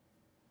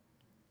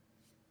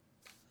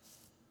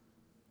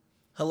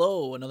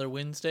Hello, another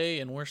Wednesday,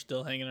 and we're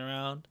still hanging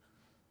around.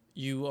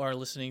 You are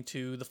listening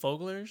to The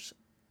Foglers.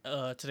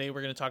 Today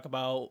we're going to talk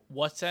about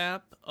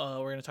WhatsApp.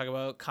 We're going to talk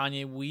about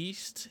Kanye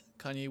West.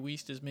 Kanye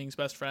West is Ming's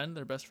best friend.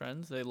 They're best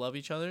friends. They love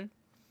each other.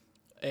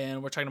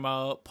 And we're talking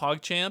about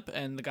PogChamp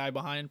and the guy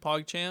behind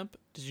PogChamp.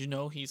 Did you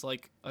know he's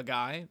like a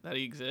guy, that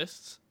he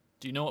exists?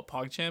 Do you know what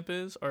PogChamp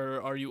is, or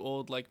are you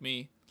old like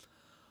me?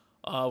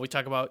 We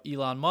talk about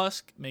Elon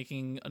Musk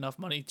making enough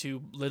money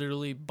to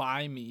literally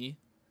buy me.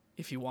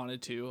 If he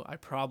wanted to, I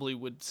probably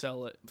would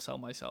sell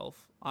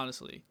myself,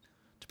 honestly,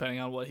 depending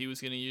on what he was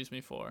going to use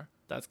me for.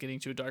 That's getting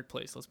to a dark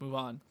place. Let's move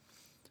on.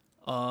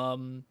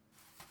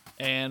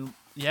 And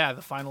yeah,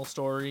 the final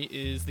story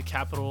is the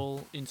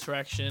Capital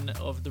Insurrection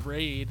of the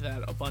raid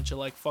that a bunch of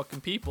like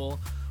fucking people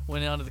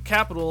went onto the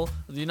Capitol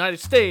of the United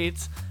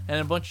States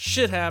and a bunch of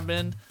shit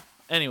happened.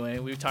 Anyway,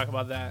 we talk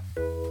about that.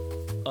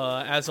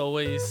 As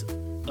always,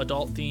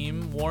 adult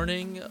theme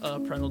warning,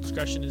 parental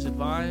discretion is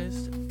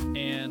advised.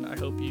 And I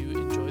hope you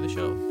enjoy the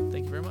show.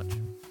 Thank you very much.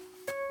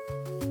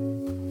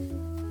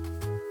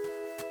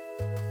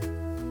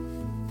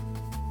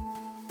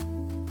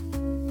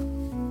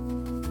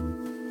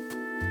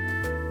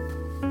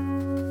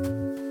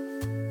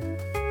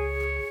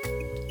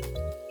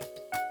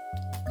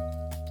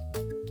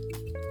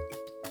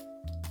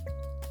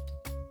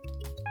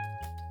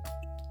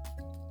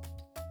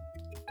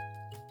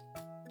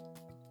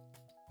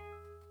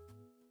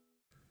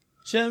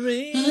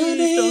 Cherries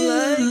don't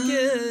like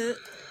it.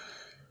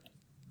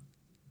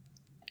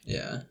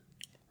 Yeah.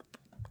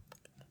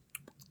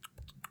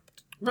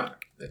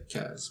 Rock the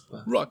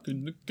Casbah.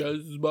 Rockin' the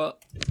Casbah.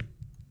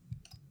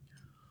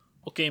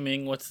 Okay,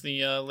 Ming, what's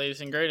the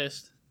latest and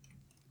greatest?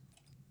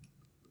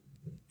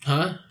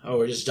 Huh? Oh,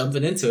 we're just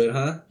jumping into it,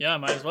 huh? Yeah,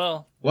 might as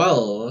well.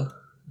 Well,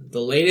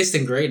 the latest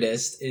and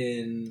greatest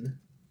in...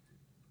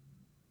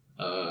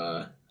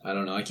 I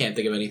don't know. I can't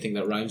think of anything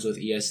that rhymes with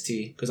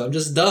EST, because I'm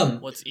just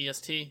dumb. What's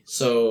EST?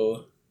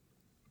 So,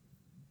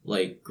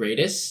 like,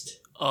 greatest?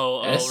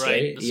 Oh, S,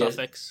 right. The E-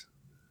 suffix.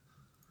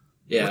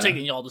 Yeah. We're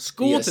taking y'all to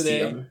school EST,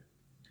 today.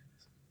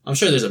 I'm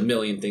sure there's a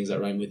million things that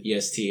rhyme with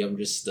EST. I'm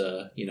just,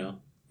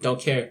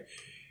 don't care.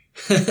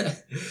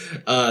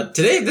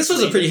 Today, this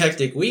was a pretty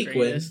hectic week.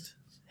 Greatest.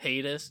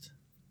 Hatest.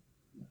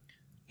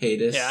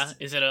 Hatest. Yeah.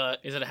 Is it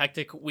a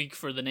hectic week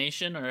for the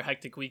nation or a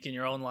hectic week in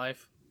your own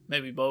life?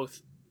 Maybe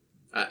both.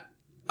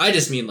 I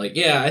just mean, like,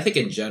 yeah, I think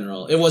in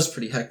general, it was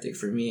pretty hectic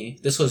for me.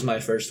 This was my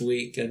first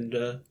week,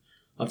 and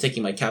I'm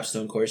taking my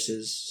capstone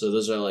courses, so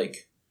those are,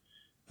 like,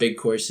 big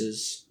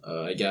courses,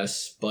 I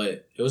guess.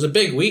 But it was a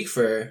big week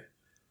for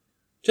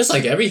just,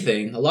 like,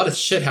 everything. A lot of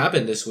shit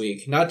happened this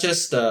week. Not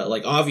just,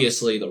 like,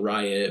 obviously the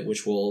riot,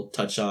 which we'll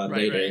touch on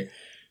later, right.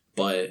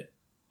 But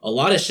a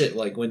lot of shit,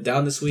 like, went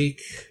down this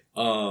week.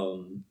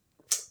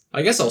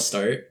 I guess I'll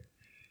start.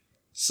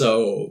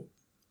 So...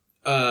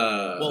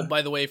 well,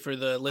 by the way, for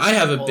the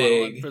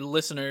listeners, for the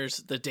listeners,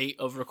 the date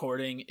of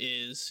recording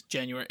is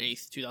January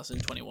 8th,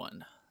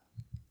 2021.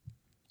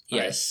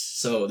 Yes. Right.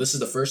 So this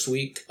is the first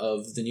week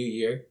of the new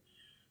year.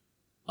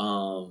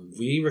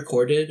 We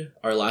recorded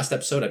our last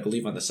episode, I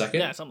believe, on the 2nd.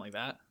 Yeah, something like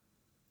that.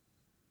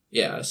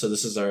 Yeah. So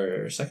this is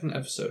our second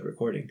episode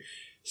recording.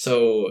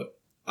 So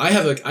I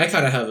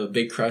kind of have a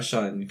big crush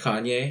on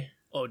Kanye.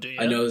 Oh, do you?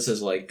 I know this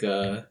is like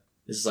a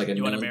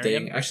known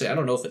thing. Him? Actually, I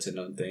don't know if it's a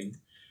known thing.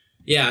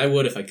 Yeah, I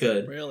would if I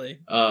could. Really?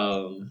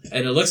 And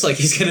it looks like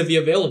he's gonna be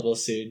available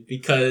soon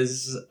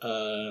because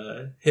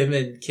him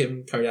and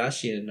Kim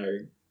Kardashian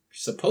are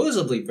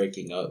supposedly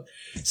breaking up.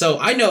 So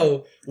I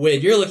know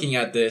when you're looking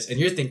at this and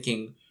you're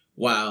thinking,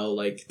 wow,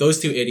 like those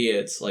two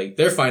idiots, like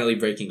they're finally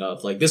breaking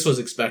up. Like this was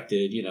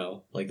expected, you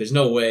know. Like there's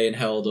no way in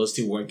hell those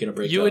two weren't gonna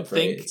break up. Would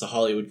think, right? It's a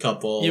Hollywood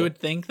couple. You would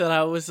think that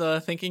I was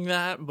thinking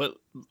that, but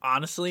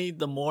honestly,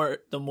 the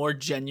more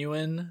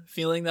genuine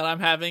feeling that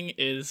I'm having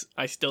is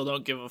I still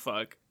don't give a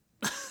fuck.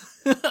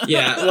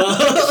 Yeah,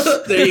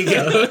 well, there you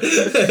go.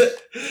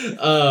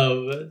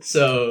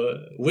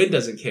 So Win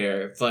doesn't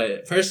care,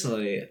 but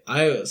personally,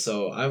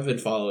 I've been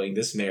following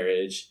this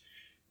marriage.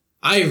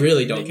 I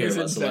really don't care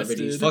about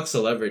celebrities. Fuck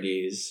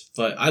celebrities,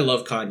 but I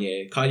love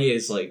Kanye. Kanye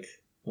is like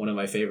one of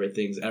my favorite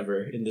things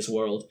ever in this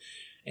world,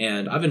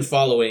 and I've been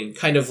following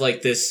kind of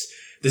like this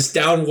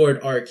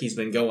downward arc he's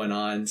been going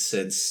on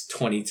since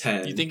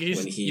 2010. You think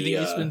he's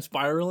been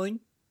spiraling?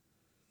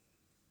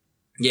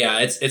 Yeah,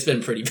 it's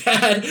been pretty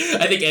bad.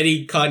 I think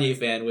any Kanye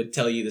fan would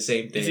tell you the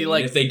same thing. Is he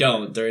like, and if they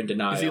don't, they're in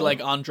denial. Is he like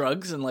on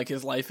drugs and like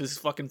his life is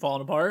fucking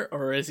falling apart?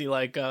 Or is he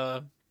like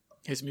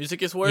his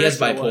music is worse? He has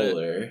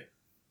bipolar.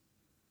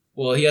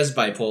 Well, he has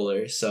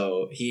bipolar,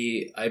 so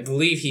I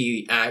believe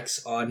he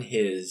acts on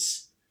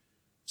his...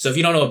 So if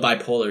you don't know what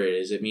bipolar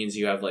is, it means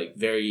you have like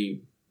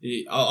very...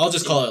 I'll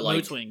just call it like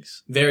mood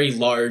swings. Very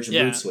large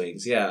mood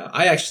swings. Yeah,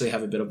 I actually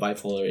have a bit of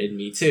bipolar in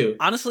me too.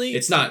 Honestly,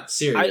 it's not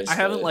serious. I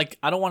haven't like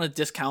I don't want to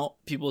discount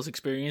people's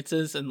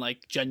experiences and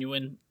like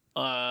genuine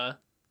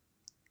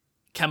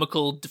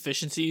chemical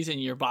deficiencies in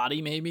your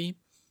body, maybe,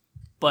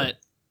 but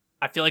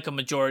I feel like a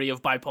majority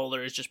of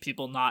bipolar is just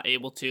people not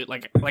able to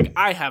like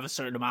I have a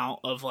certain amount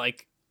of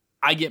like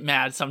I get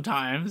mad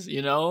sometimes,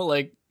 you know?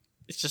 Like,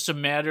 it's just a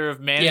matter of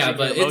managing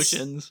your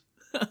emotions.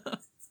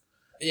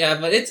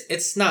 Yeah, but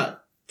it's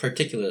not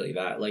particularly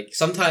that. Like,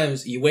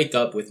 sometimes you wake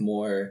up with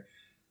more,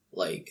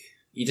 like,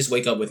 you just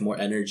wake up with more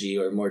energy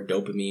or more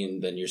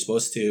dopamine than you're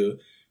supposed to,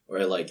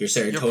 or, like, your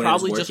serotonin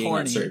is working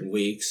on certain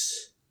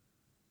weeks.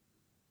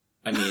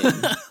 I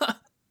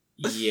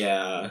mean,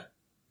 yeah.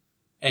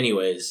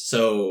 Anyways,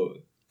 so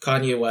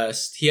Kanye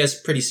West, he has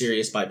pretty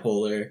serious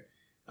bipolar.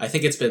 I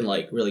think it's been,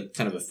 like, really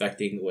kind of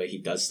affecting the way he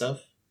does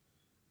stuff.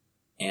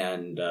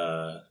 And,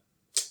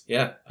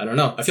 yeah, I don't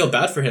know. I feel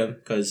bad for him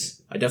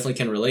because I definitely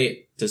can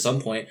relate to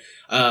some point.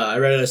 I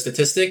read a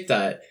statistic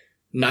that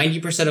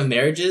 90% of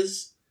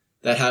marriages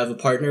that have a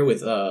partner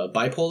with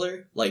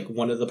bipolar, like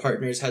one of the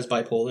partners has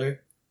bipolar,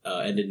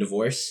 end in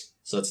divorce.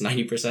 So it's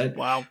 90%.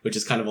 Wow. Which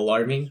is kind of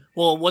alarming.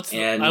 Well,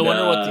 I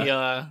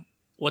wonder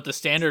what the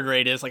standard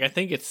rate is. Like, I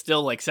think it's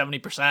still like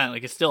 70%.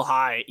 Like, it's still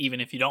high even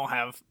if you don't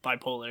have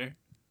bipolar.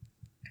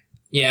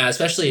 Yeah,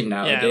 especially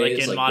nowadays,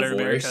 like in like modern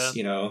divorce, America.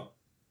 you know.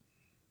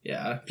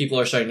 Yeah, people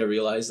are starting to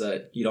realize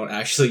that you don't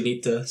actually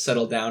need to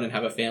settle down and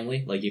have a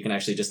family. Like, you can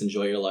actually just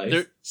enjoy your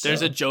life.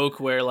 There's a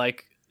joke where,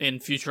 like, in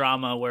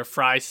Futurama where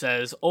Fry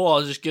says, "Oh,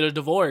 I'll just get a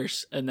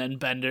divorce," and then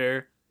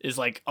Bender is,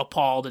 like,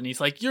 appalled, and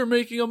he's like, "You're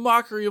making a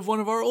mockery of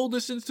one of our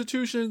oldest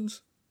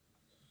institutions."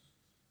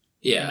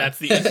 Yeah. And that's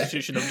the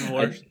institution of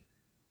divorce.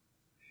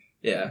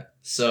 Yeah,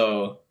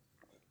 so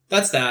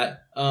that's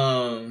that.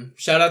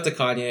 Shout out to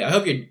Kanye.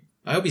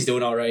 I hope he's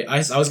doing all right. I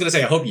was gonna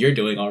say I hope you're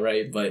doing all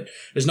right, but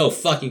there's no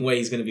fucking way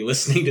he's gonna be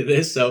listening to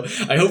this. So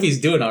I hope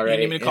he's doing all right.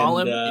 You need me to call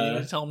him? You need me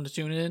to tell him to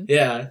tune in?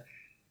 Yeah.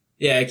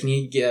 Can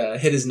you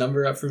hit his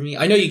number up for me?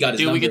 I know you got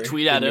his number. Dude, we could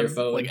tweet at him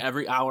phone. like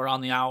every hour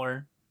on the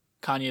hour.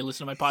 Kanye,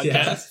 listen to my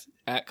podcast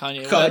at Kanye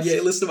West.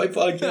 Kanye, listen to my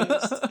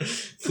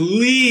podcast,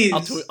 please.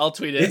 I'll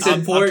tweet it. It's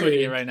important. I'm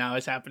tweeting it right now.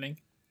 It's happening.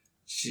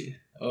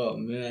 Oh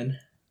man.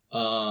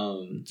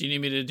 Do you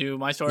need me to do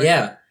my story?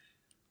 Yeah.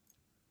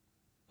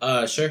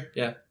 Sure.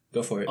 Yeah.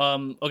 Go for it.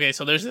 Okay,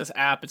 so there's this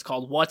app. It's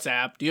called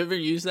WhatsApp. Do you ever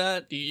use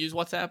that? Do you use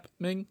WhatsApp,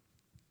 Ming?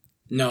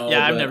 No.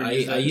 Yeah, I've never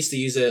used it. I used to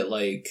use it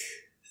like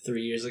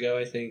 3 years ago,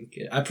 I think.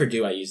 At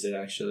Purdue, I used it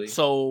actually.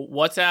 So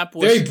WhatsApp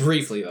was very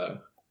briefly though.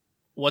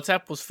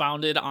 WhatsApp was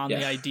founded on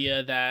the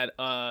idea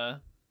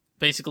that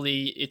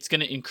basically it's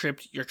going to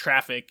encrypt your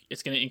traffic.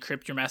 It's going to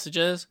encrypt your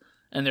messages,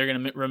 and they're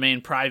going to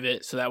remain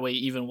private, so that way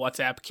even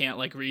WhatsApp can't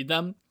like read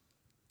them.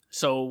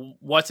 So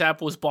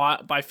WhatsApp was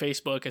bought by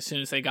Facebook as soon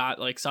as they got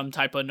like some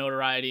type of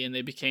notoriety, and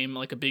they became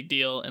like a big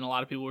deal, and a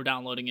lot of people were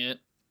downloading it.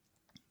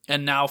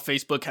 And now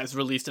Facebook has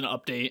released an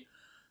update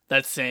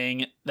that's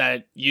saying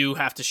that you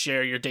have to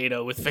share your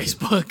data with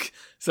Facebook.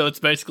 So it's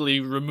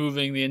basically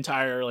removing the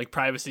entire like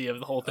privacy of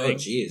the whole thing. Oh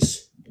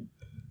jeez.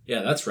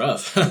 Yeah, that's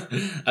rough.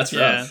 That's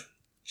rough.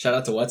 Shout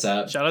out to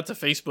WhatsApp. Shout out to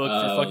Facebook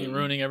for fucking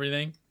ruining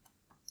everything.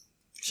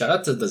 Shout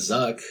out to the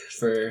Zuck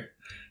for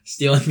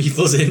stealing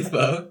people's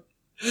info.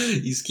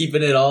 He's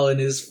keeping it all in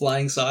his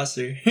flying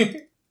saucer.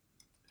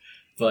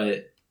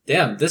 But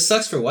damn, this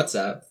sucks for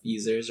WhatsApp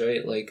users,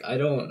 right? Like, I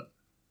don't.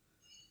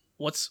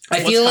 What's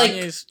feel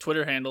Kanye's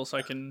Twitter handle so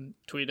I can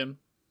tweet him?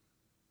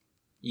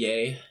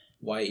 Ye.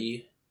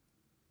 Y-E.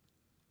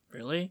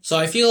 Really? So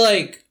I feel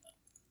like,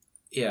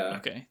 yeah.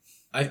 Okay.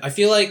 I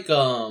feel like a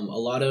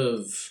lot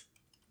of.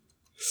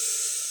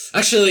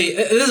 Actually,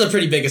 it is a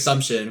pretty big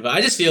assumption, but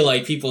I just feel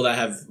like people that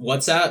have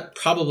WhatsApp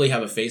probably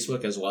have a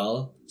Facebook as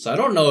well. So I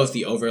don't know if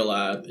the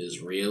overlap is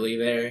really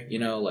there. You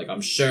know, like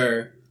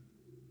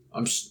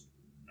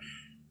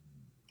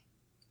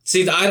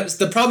see,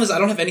 the problem is I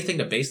don't have anything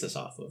to base this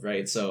off of,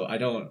 right? So I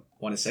don't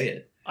want to say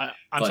it.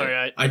 I'm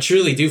sorry. I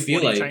truly do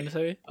feel what are you like trying to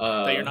say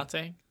that you're not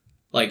saying.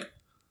 Like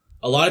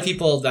a lot of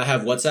people that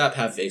have WhatsApp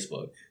have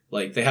Facebook.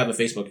 Like they have a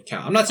Facebook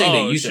account. I'm not saying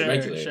they use it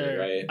regularly,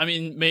 right? I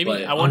mean, maybe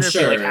but I wonder if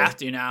they like have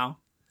to now.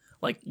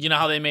 Like, you know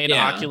how they made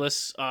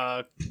Oculus,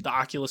 the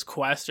Oculus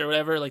Quest or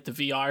whatever, like the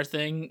VR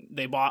thing?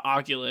 They bought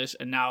Oculus,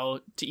 and now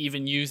to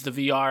even use the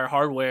VR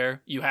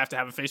hardware, you have to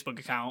have a Facebook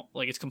account.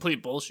 Like, it's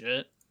complete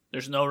bullshit.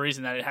 There's no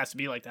reason that it has to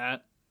be like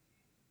that.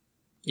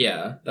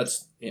 Yeah,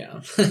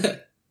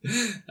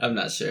 I'm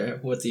not sure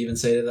what to even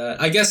say to that.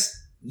 I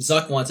guess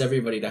Zuck wants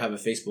everybody to have a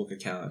Facebook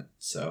account,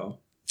 so,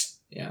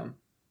 yeah.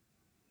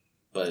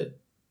 But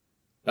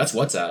that's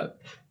WhatsApp.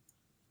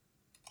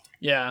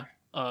 Yeah.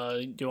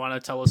 Do you want to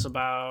tell us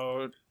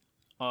about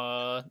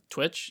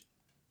Twitch?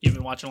 You've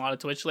been watching a lot of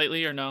Twitch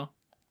lately, or no?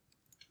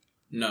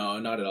 No,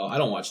 not at all. I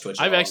don't watch Twitch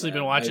at I've all, actually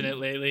been watching it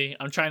lately.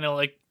 I'm trying to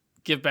like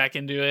get back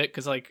into it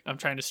because like I'm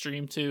trying to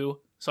stream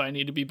too, so I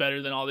need to be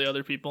better than all the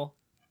other people.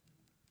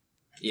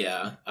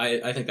 Yeah,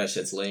 I think that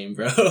shit's lame,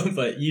 bro.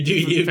 But you do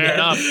you. Fair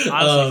enough.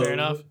 Honestly, fair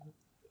enough.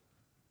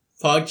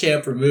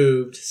 PogChamp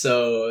removed.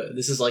 So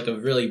this is like a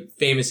really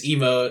famous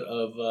emote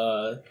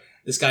of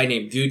this guy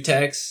named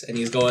Dudetex, and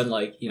he's going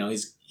like, you know,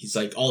 he's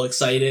like all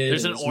excited.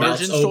 There's an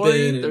origin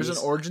story. There's an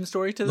origin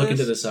story to this. Looking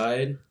to the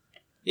side.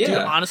 Yeah. Dude,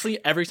 honestly,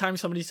 every time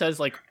somebody says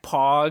like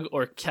Pog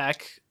or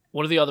Kek,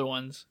 what are the other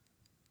ones?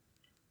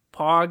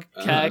 Pog,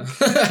 Keck,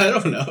 I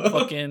don't know.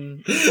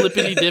 fucking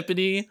flippity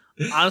dippity.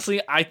 Honestly,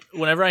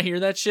 whenever I hear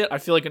that shit, I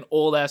feel like an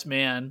old ass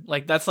man.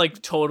 Like that's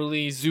like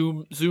totally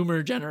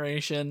Zoomer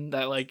generation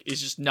that like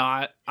is just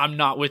not. I'm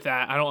not with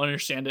that. I don't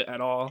understand it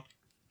at all.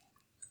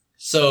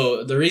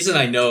 So the reason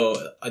I know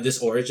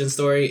this origin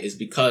story is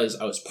because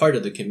I was part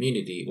of the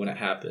community when it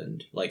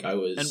happened. Like I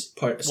was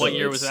part. What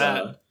year was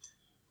that?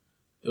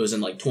 It was in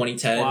like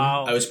 2010.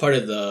 Wow. I was part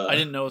of the I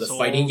didn't know the so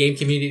fighting old. game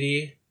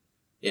community.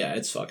 Yeah,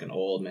 it's fucking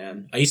old,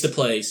 man. I used to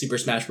play Super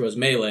Smash Bros.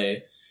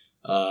 Melee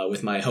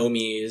with my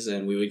homies,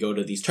 and we would go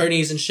to these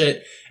tourneys and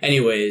shit.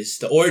 Anyways,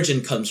 the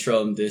origin comes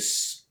from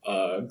this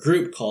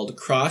group called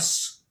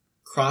Cross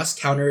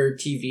Counter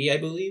TV, I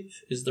believe,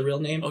 is the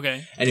real name.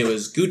 Okay. And it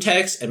was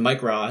Gutex and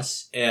Mike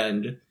Ross,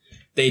 and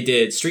they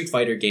did Street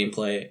Fighter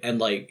gameplay, and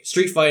like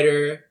Street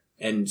Fighter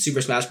and Super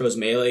Smash Bros.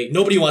 Melee,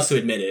 nobody wants to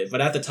admit it,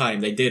 but at the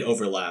time they did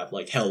overlap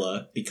like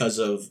hella because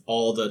of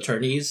all the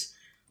tourneys.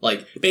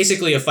 Like,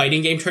 basically a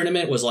fighting game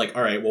tournament was like,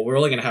 alright, well, we're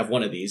only gonna have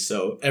one of these,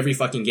 so every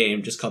fucking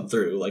game just come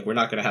through. Like, we're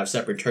not gonna have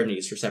separate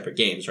tourneys for separate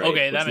games, right?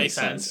 Okay, Which that makes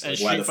sense. And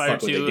Like, why Street the Fighter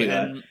fuck would they 2 do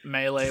that? and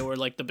Melee were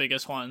like the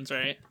biggest ones,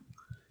 right?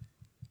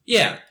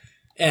 Yeah.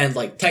 And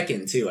like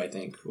Tekken too, I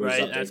think. Was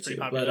Right, up there that's pretty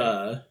too. popular.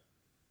 But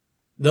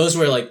those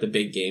were like the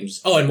big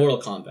games. Oh, and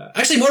Mortal Kombat.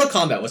 Actually, Mortal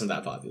Kombat wasn't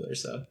that popular,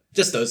 so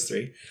just those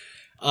three.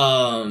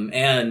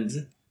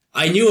 And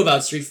I knew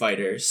about Street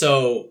Fighter,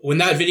 so when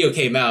that video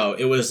came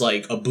out, it was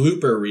like a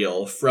blooper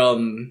reel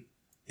from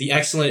The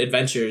Excellent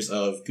Adventures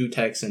of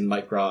Gutex and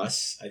Mike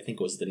Ross, I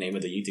think was the name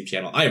of the YouTube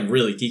channel. I am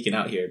really geeking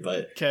out here,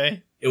 but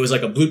Okay. it was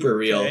like a blooper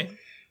reel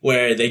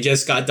where they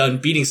just got done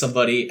beating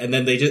somebody, and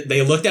then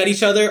they looked at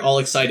each other all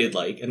excited,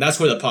 like, and that's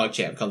where the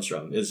PogChamp comes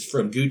from, is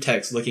from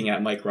Gutex looking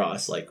at Mike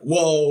Ross, like,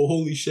 whoa,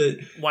 holy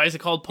shit. Why is it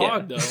called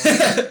Pog,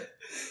 though?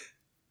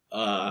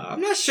 I'm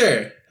not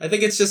sure. I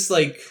think it's just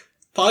like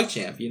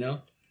PogChamp, you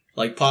know?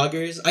 Like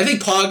Poggers. I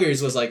think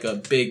Poggers was like a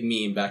big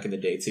meme back in the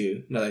day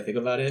too, now that I think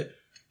about it.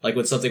 Like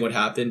when something would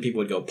happen, people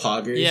would go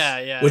Poggers. Yeah,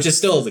 yeah. Which is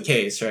still the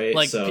case, right?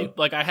 Like, so,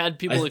 like I had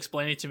people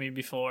explain it to me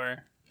before,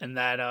 and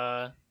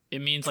that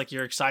it means like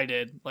you're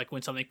excited. Like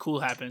when something cool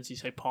happens, you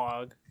say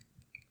Pog.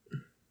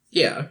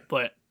 Yeah.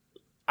 But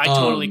I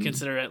totally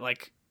consider it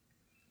like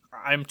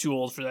I'm too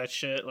old for that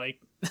shit. Like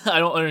I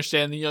don't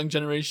understand the young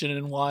generation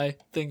and why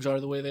things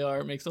are the way they are.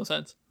 It makes no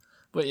sense.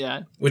 But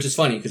yeah. Which is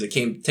funny because it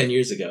came 10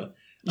 years ago.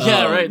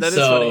 Yeah, right. That is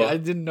funny. I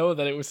didn't know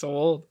that it was so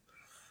old.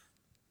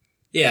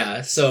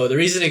 Yeah, so the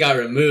reason it got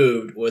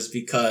removed was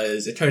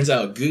because it turns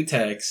out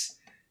Gutex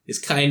is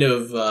kind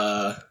of,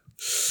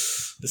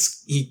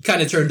 he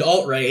kind of turned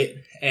alt-right,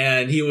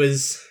 and he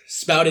was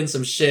spouting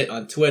some shit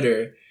on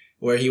Twitter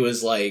where he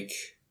was like,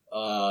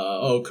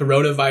 oh,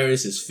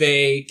 coronavirus is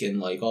fake,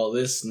 and like all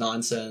this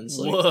nonsense,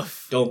 like,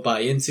 Woof. Don't buy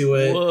into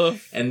it.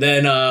 Woof. And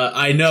then,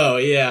 I know,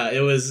 yeah,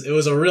 it was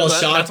a real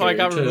shocker. That's why it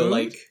got removed?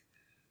 Like,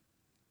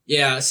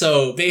 yeah,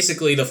 so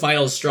basically the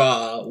final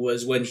straw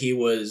was when he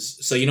was,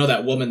 so you know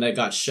that woman that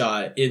got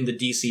shot in the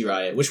DC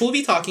riot, which we'll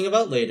be talking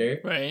about later.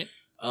 Right.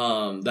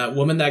 That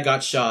woman that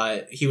got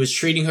shot, he was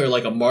treating her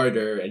like a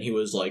martyr, and he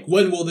was like,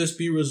 when will this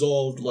be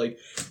resolved? Like,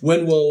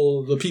 when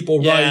will the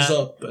people rise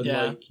up and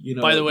like, you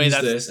know, by the way,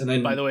 use this? And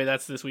then, by the way,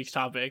 that's this week's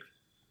topic.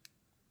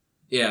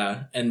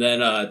 Yeah, and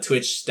then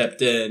Twitch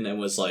stepped in and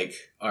was like,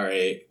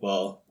 alright,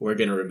 well, we're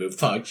gonna remove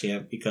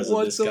PogChamp because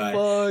of this guy.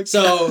 Fuck?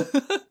 So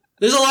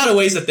there's a lot of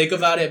ways to think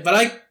about it, but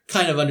I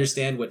kind of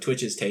understand what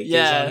Twitch's take is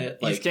on it.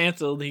 Like, he's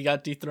canceled. He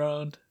got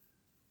dethroned.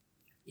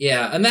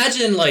 Yeah,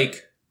 imagine,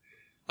 like,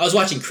 I was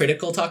watching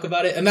Critical talk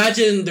about it.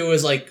 Imagine there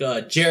was, like,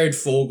 a Jared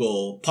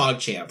Fogle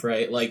PogChamp,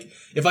 right? Like,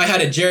 if I had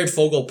a Jared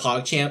Fogle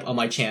PogChamp on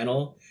my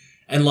channel,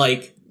 and,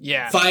 like,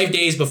 5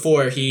 days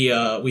before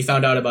we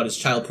found out about his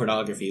child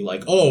pornography,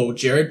 like, oh,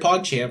 Jared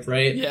PogChamp,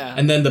 right? Yeah.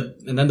 And then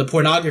the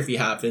pornography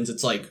happens,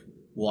 it's like,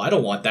 well, I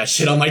don't want that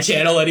shit on my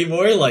channel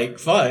anymore. Like,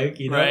 fuck,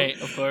 you know? Right,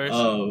 of course.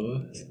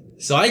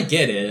 So I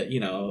get it,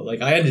 you know,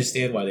 like, I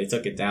understand why they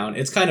took it down.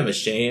 It's kind of a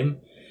shame,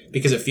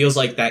 because it feels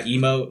like that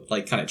emote,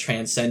 like, kind of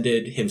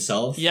transcended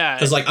himself. Yeah.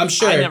 Because, like, I'm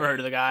sure... I never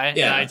heard of the guy.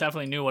 Yeah. And I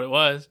definitely knew what it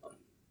was.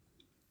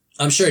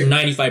 I'm sure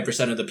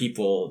 95% of the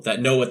people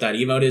that know what that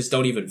emote is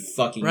don't even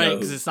fucking know Right, who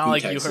because it's not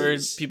like you heard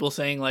is. people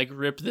saying, like,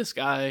 rip this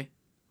guy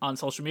on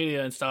social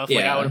media and stuff.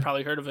 Like, I would have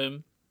probably heard of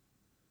him.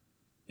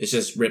 It's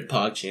just rip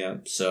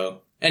PogChamp,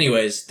 so...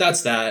 Anyways,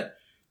 that's that.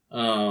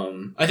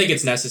 I think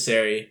it's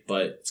necessary,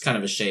 but it's kind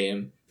of a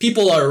shame.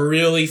 People are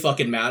really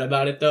fucking mad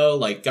about it, though.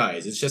 Like,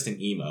 guys, it's just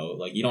an emo.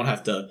 Like, you don't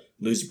have to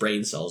lose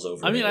brain cells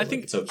over it. I mean, Like,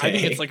 it's okay. I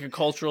think it's like a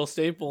cultural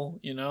staple,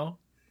 you know?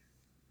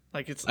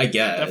 Like, it's I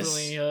guess.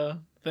 definitely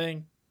a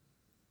thing.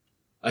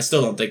 I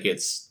still don't think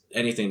it's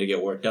anything to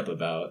get worked up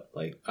about.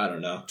 Like, I don't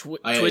know.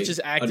 Twitch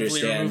is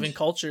actively removing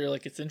culture.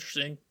 Like, it's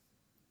interesting.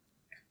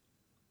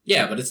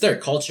 Yeah, but it's their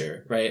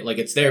culture, right? Like,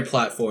 it's their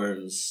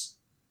platforms.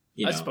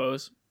 You know, I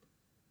suppose.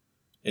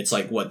 It's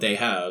like what they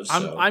have.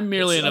 So I'm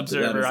merely an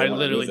observer. I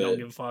literally don't it.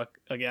 give a fuck.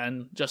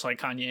 Again, just like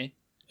Kanye.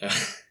 Yeah.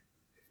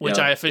 Which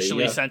I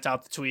officially sent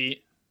out the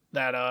tweet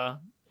that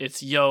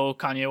it's yo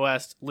Kanye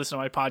West, listen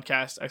to my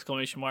podcast, !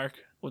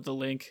 With the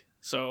link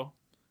so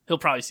he'll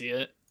probably see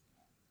it.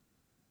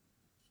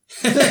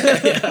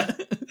 Yeah.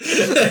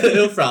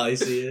 He'll probably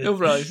see it. He'll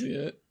probably see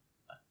it.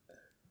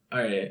 All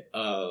right.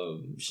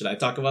 Should I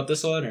talk about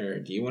this one, or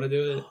do you want to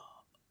do it?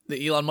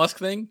 The Elon Musk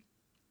thing?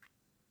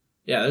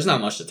 Yeah, there's not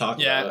much to talk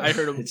about. Yeah, I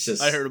heard.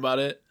 It's I heard about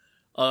it.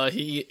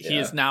 He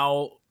is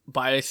now,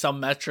 by some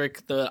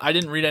metric, I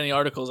didn't read any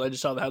articles. I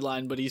just saw the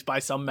headline, but he's by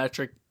some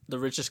metric the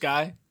richest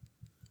guy.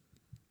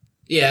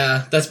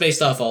 Yeah, that's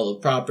based off all the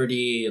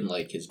property and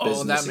like his business.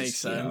 Oh, that makes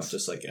sense.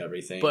 Just like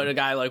everything. But a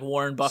guy like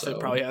Warren Buffett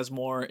probably has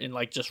more in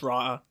like just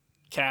raw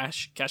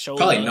cash.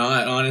 Probably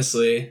not,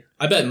 honestly.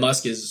 I bet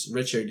Musk is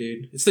richer,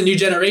 dude. It's the new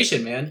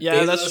generation, man.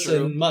 Yeah, Bezos that's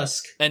true. And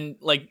Musk. And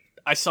like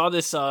I saw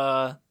this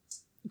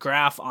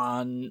graph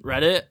on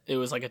Reddit. It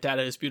was like a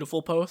Data is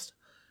Beautiful post.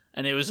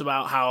 And it was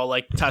about how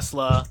like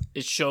Tesla,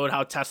 it showed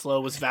how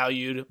Tesla was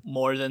valued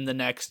more than the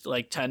next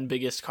like 10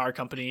 biggest car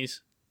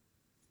companies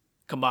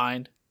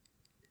combined.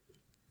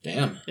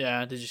 Damn.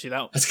 Yeah, did you see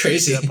that? That's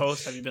crazy. That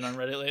post? Have you been on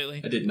Reddit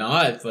lately? I did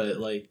not, but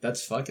like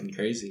that's fucking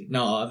crazy.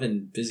 No, I've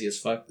been busy as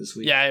fuck this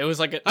week. Yeah, it was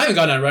like I haven't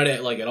gone on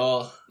Reddit like at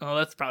all. Oh,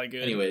 that's probably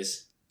good.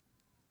 Anyways.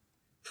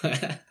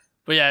 But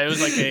yeah, it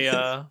was like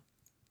it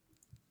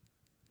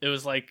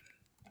was like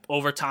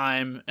over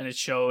time, and it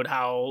showed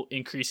how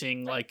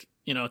increasing like,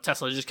 you know,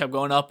 Tesla just kept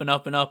going up and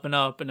up and up and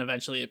up, and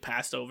eventually it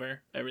passed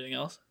over everything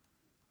else.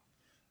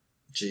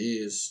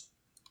 Jeez.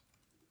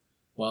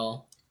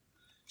 Well,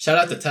 shout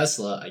out to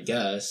Tesla, I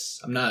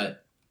guess.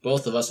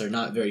 Both of us are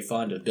not very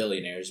fond of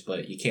billionaires,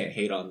 but you can't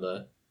hate on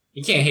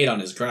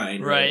his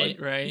grind. Right.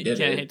 Like, You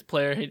can't hate the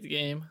player, hate the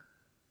game.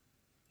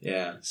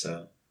 Yeah,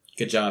 so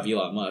good job,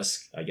 Elon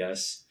Musk, I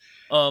guess.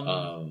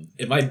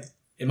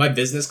 In my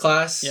business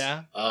class,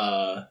 yeah.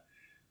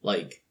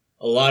 Like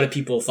a lot of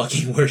people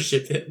fucking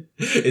worship him.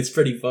 It's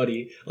pretty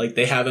funny. Like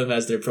they have him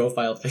as their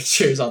profile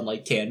pictures on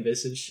like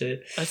Canvas and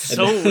shit. That's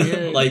so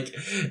weird. Like,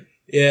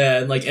 yeah,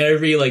 and like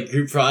every like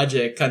group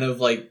project kind of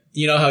like,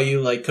 you know how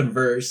you like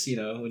converse, you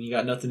know, when you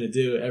got nothing to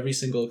do, every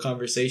single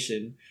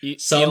conversation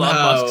somehow Elon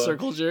Musk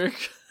circle jerk.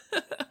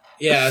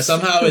 Yeah,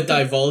 somehow it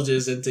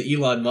divulges into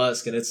Elon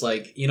Musk, and it's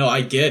like, you know,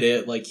 I get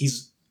it. Like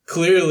he's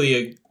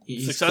clearly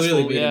made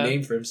a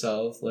name for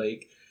himself.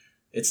 Like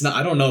it's not.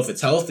 I don't know if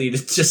it's healthy to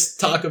just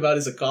talk about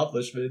his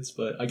accomplishments,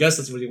 but I guess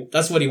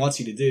that's what he wants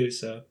you to do.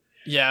 So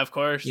yeah, of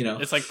course. You know,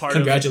 it's like part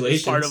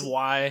of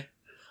why.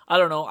 I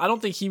don't know. I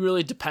don't think he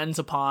really depends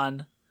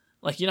upon,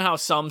 like, you know how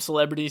some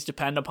celebrities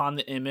depend upon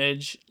the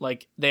image.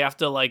 Like they have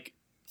to like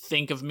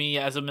think of me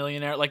as a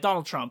millionaire. Like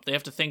Donald Trump, they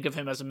have to think of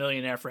him as a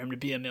millionaire for him to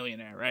be a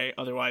millionaire, right?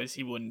 Otherwise,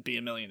 he wouldn't be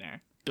a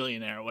millionaire,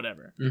 billionaire, or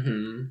whatever.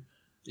 Mm-hmm.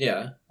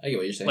 Yeah, I get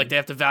what you're saying. Like they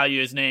have to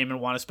value his name and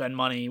want to spend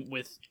money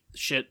with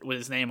shit with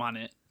his name on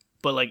it.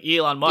 But like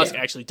Elon Musk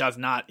actually does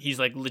not. He's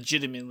like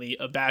legitimately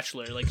a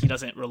bachelor. Like he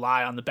doesn't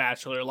rely on the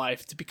bachelor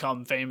life to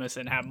become famous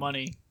and have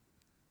money.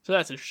 So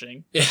that's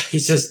interesting. Yeah,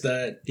 he's just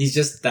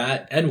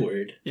that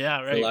N-word.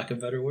 Yeah, right. For lack of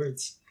better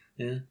words.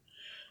 Yeah.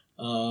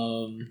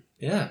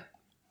 Yeah.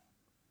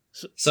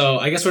 So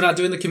I guess we're not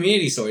doing the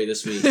community story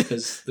this week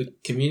because the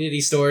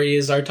community story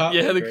is our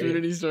topic. Yeah, the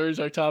community story is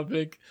our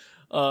topic.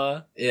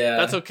 Yeah,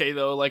 that's okay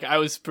though. Like I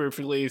was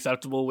perfectly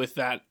acceptable with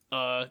that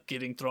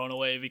getting thrown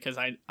away because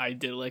I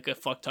did like a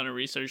fuck ton of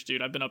research,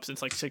 dude. I've been up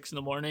since like 6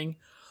 a.m.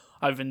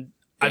 I've been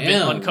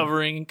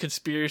uncovering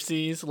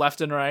conspiracies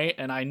left and right,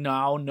 and I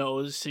now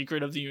know the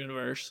secret of the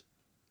universe.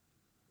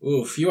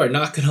 Oof, you are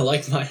not gonna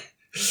like my.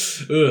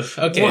 Oof.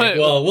 Okay, what?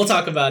 Well, we'll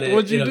talk about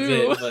it in a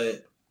bit,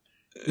 but.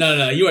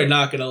 No, you are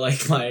not gonna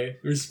like my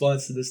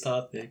response to this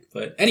topic.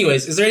 But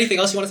anyways, is there anything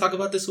else you want to talk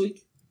about this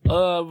week?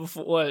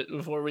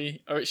 Before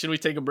we, or should we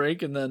take a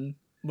break and then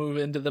move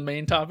into the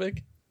main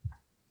topic?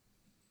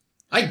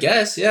 I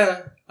guess,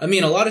 yeah. I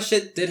mean, a lot of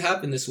shit did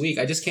happen this week.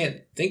 I just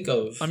can't think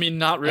of. I mean,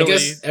 not really. I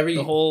guess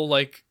the whole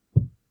like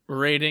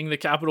raiding the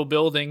Capitol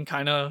building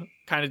kind of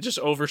just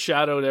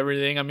overshadowed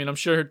everything. I mean, I'm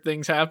sure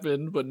things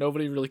happened, but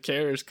nobody really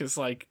cares because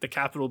like the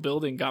Capitol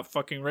building got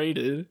fucking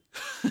raided.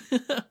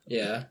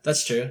 Yeah,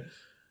 that's true.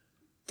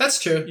 That's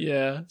true.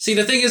 Yeah. See,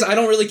 the thing is, I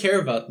don't really care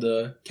about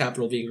the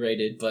Capitol being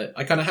raided, but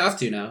I kind of have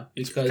to now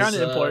because it's kind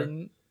of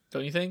important,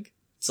 don't you think?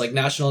 It's like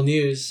national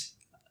news,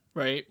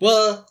 right?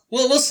 Well,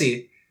 we'll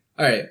see.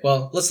 All right.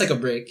 Well, let's take a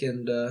break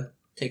and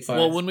take 5.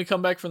 Well, when we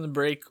come back from the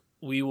break,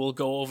 we will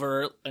go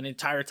over an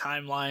entire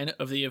timeline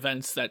of the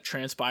events that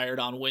transpired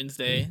on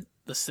Wednesday,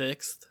 the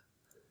 6th.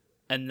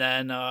 And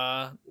then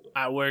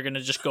we're going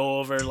to just go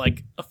over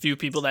like a few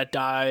people that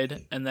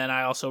died. And then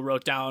I also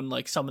wrote down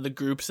like some of the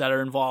groups that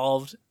are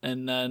involved.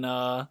 And then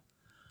I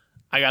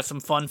got some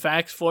fun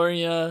facts for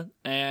you.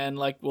 And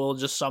like we'll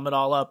just sum it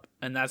all up.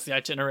 And that's the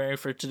itinerary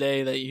for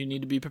today that you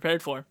need to be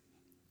prepared for.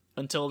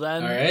 Until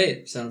then. All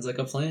right. Sounds like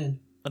a plan.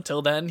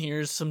 Until then,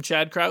 here's some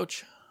Chad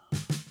Crouch.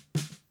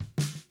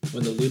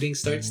 When the looting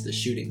starts, the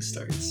shooting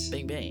starts.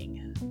 Bang, bang.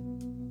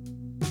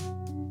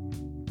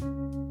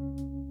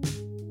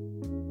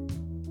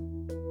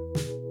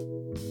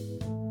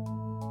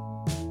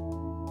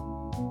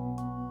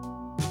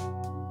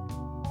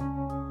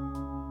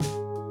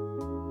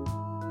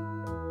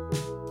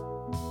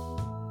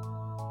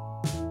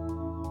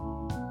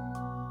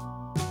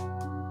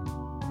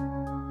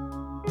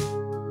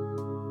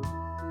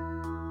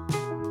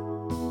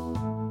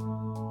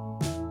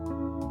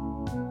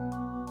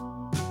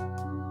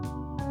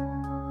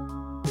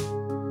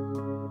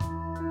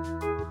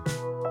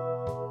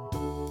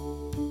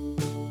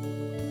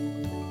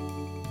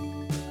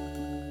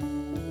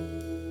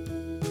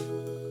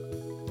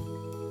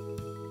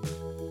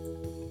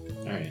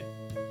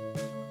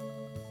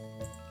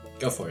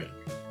 Go for it.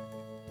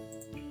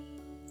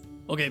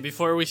 Okay,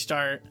 before we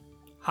start,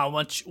 how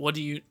much do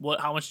you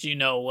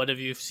know? What have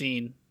you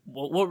seen?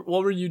 What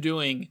were you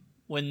doing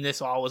when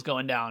this all was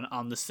going down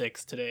on the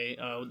 6th today,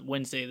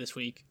 Wednesday this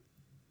week,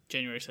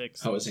 January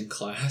 6th? I was in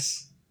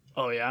class.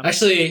 Oh, yeah?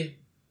 Actually,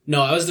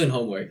 no, I was doing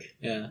homework.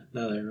 Yeah,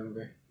 now that I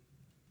remember.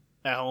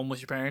 At home with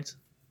your parents?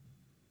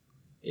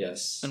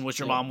 Yes. And was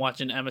your mom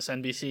watching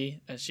MSNBC,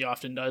 as she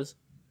often does?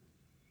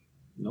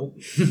 Nope.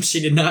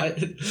 She did not.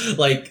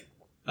 Like,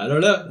 I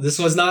don't know. This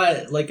was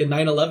not like a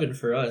 9/11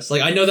 for us.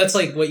 Like, I know that's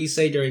like what you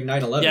say during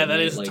 9/11. Yeah, that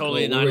is like,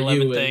 totally a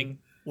 9/11 thing.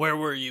 Where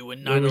were you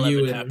when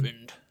 9/11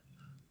 happened?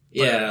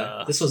 Yeah,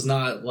 but, this was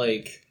not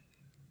like...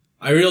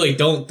 I really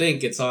don't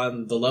think it's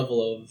on the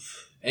level of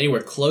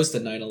anywhere close to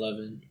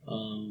 9/11.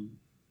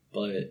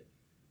 But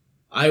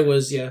I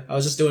was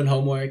just doing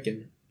homework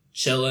and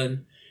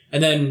chilling.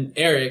 And then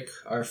Eric,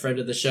 our friend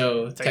of the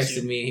show,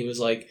 texted me. He was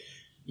like,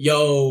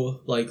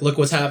 yo, like, look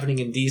what's happening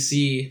in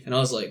DC. And I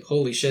was like,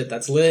 holy shit,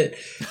 that's lit.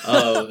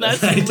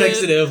 That's I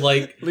texted him,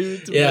 like,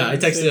 I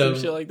texted him,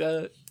 shit like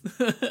that.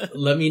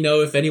 let me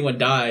know if anyone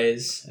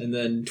dies. And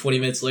then 20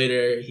 minutes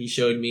later, he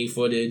showed me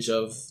footage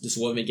of this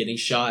woman getting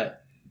shot,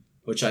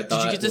 which I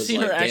thought was, did you get to see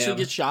like, her actually damn.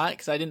 get shot?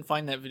 Because I didn't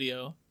find that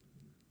video.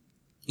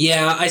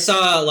 Yeah, I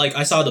saw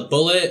the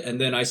bullet, and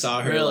then I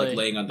saw her, like,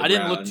 laying on the ground. I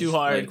didn't look too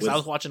hard, because like, I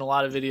was watching a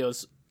lot of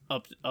videos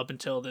up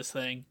until this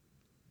thing.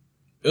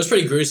 It was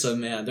pretty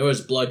gruesome, man. There was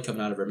blood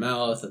coming out of her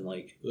mouth, and,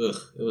 like, ugh,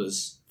 it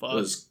was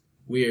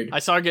weird. I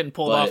saw her getting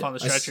pulled off on the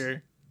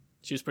stretcher.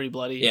 She was pretty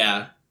bloody.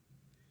 Yeah.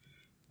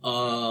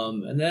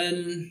 And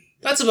then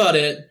that's about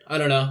it. I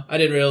don't know. I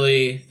didn't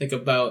really think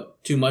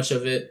about too much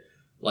of it.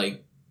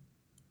 Like,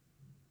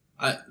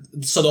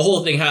 so the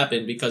whole thing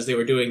happened because they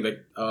were doing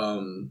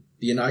the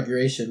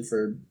inauguration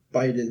for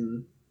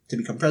Biden to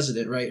become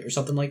president, right? Or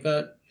something like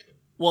that.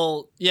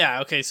 Well,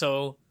 yeah. Okay.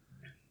 So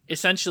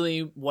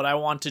essentially what I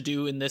want to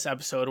do in this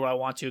episode, what I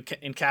want to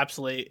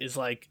encapsulate is,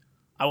 like,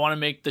 I want to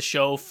make the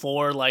show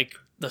for, like,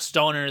 the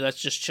stoner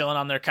that's just chilling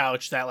on their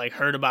couch that, like,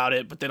 heard about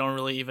it, but they don't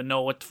really even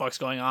know what the fuck's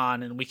going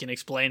on, and we can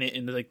explain it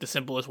in, like, the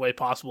simplest way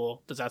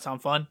possible. Does that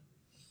sound fun?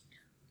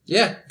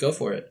 Yeah, go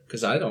for it.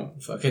 Because I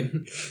don't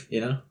fucking,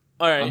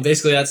 All right. I'm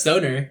basically that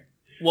stoner.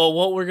 Well,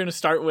 what we're going to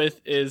start with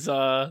is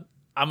I'm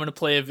going to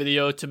play a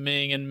video to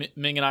Ming, and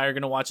Ming and I are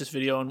going to watch this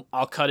video, and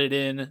I'll cut it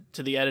in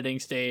to the editing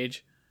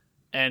stage.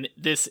 And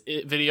this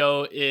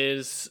video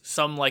is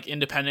some, like,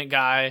 independent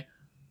guy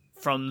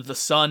from the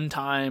Sun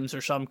Times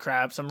or some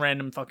crap, some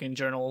random fucking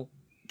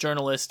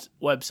journalist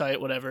website,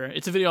 whatever.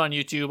 It's a video on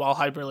YouTube. I'll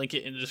hyperlink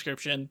it in the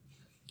description.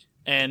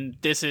 And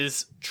this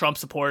is Trump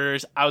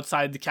supporters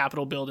outside the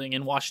Capitol building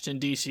in Washington,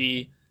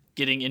 D.C.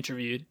 getting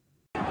interviewed.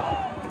 I'm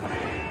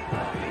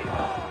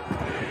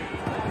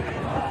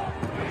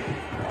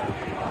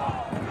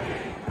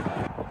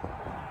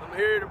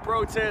here to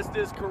protest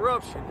this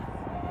corruption.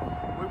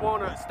 We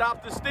want to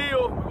stop the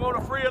steal. We want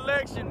a free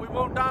election. We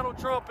want Donald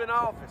Trump in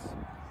office.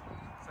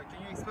 So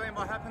can you explain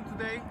what happened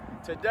today?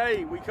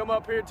 Today, we come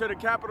up here to the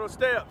Capitol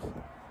steps.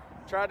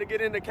 Tried to get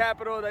in the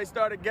Capitol. They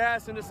started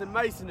gassing us and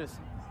macing us.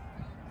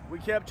 We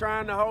kept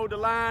trying to hold the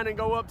line and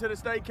go up to the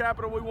state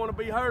Capitol. We want to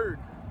be heard.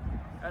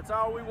 That's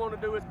all we want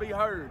to do is be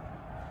heard.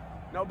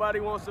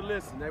 Nobody wants to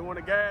listen. They want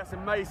to gas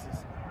and mace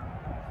us.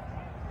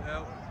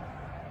 Well,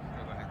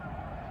 go ahead.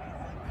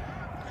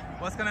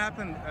 What's going to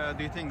happen,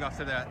 do you think,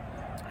 after that?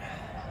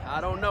 I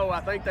don't know.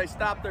 I think they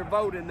stopped their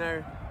vote in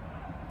there.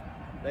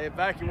 They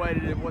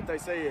evacuated it, what they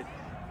said.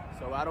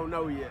 So I don't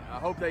know yet. I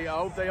hope they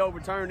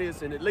overturn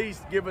this and at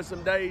least give us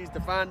some days to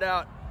find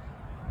out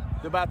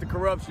about the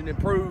corruption and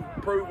prove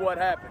what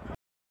happened.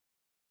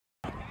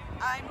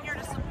 I'm here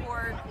to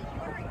support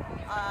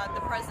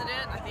the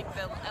president. I think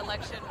the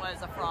election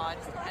was a fraud,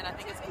 and I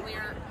think it's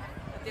clear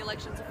that the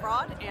election's a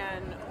fraud,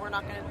 and we're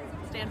not going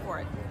to stand for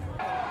it.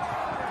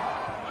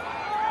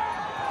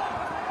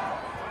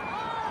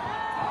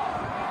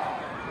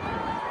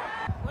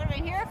 What are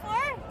we here for?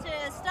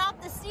 To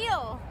stop the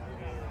steal.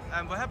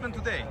 And what happened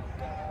today?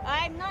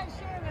 I'm not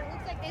sure, but it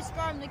looks like they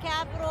stormed the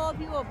Capitol.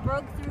 People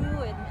broke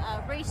through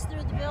and raced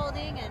through the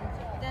building, and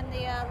then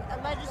the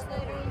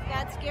legislators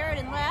got scared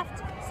and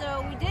left.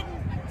 So we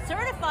didn't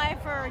certify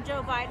for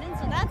Joe Biden,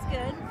 so that's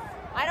good.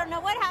 I don't know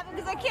what happened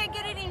because I can't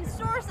get any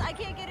source. I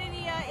can't get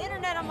any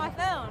internet on my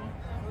phone.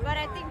 But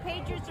I think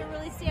patriots are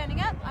really standing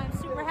up. I'm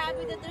super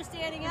happy that they're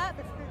standing up,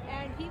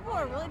 and people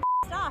are really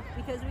pissed off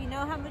because we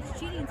know how much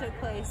cheating took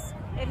place.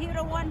 If he would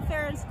have won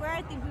fair and square,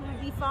 I think we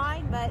would be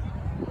fine, but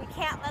we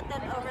can't let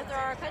them overthrow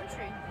our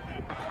country.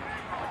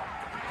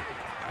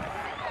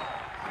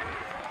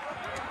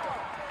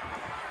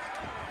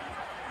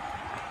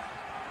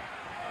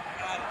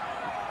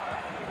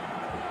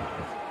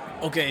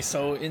 Okay,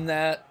 so in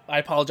that, I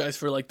apologize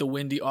for, like, the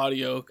windy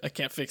audio. I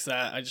can't fix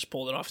that. I just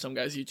pulled it off some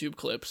guy's YouTube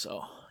clip, so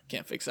I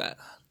can't fix that.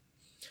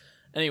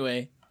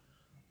 Anyway,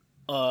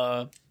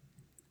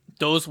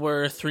 those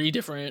were 3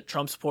 different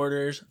Trump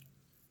supporters,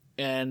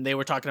 and they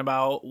were talking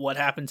about what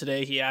happened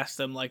today. He asked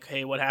them, like,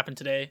 hey, what happened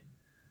today?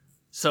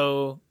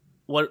 So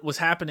what was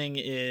happening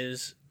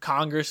is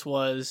Congress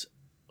was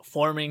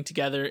forming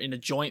together in a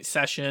joint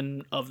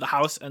session of the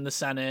House and the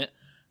Senate,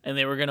 and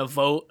they were going to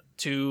vote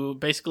to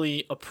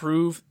basically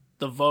approve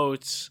the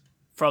votes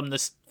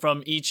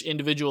from each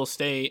individual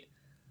state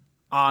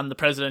on the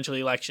presidential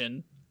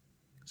election.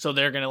 So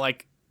they're going to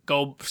like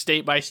go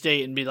state by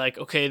state and be like,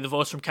 okay, the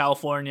votes from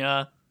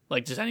California,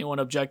 like, does anyone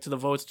object to the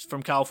votes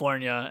from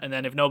California? And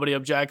then if nobody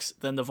objects,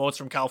 then the votes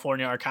from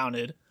California are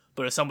counted.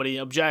 But if somebody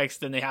objects,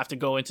 then they have to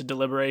go into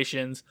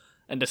deliberations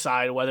and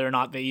decide whether or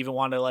not they even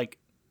want to, like,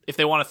 if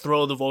they want to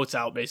throw the votes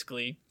out,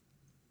 basically.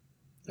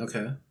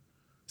 Okay.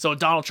 So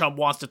Donald Trump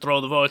wants to throw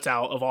the votes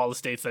out of all the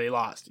states that he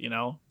lost, you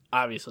know,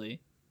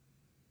 obviously.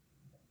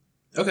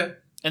 Okay.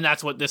 And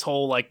that's what this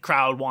whole, like,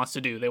 crowd wants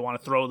to do. They want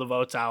to throw the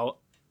votes out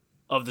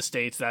of the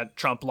states that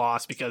Trump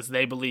lost because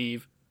they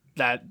believe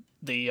that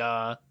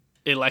the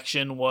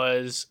election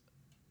was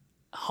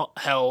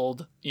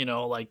held, you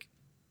know, like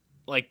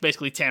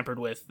basically tampered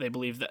with. They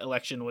believe the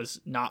election was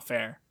not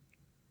fair.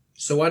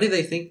 So why do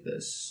they think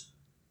this?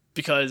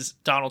 Because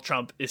Donald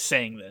Trump is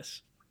saying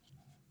this.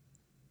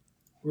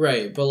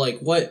 Right, but like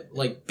what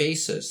like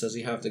basis does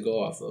he have to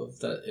go off of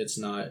that it's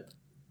not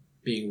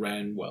being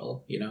ran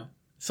well, you know?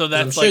 So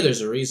that's I'm sure like,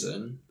 there's a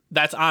reason.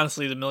 That's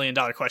honestly the $1 million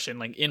question.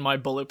 Like in my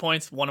bullet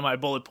points, one of my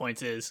bullet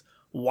points is,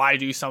 why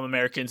do some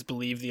Americans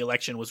believe the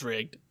election was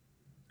rigged?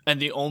 And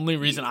the only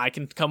reason I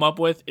can come up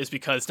with is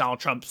because Donald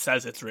Trump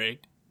says it's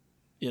rigged.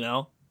 You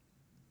know?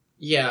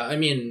 Yeah, I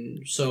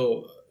mean,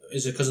 so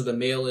is it because of the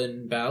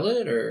mail-in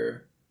ballot,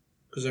 or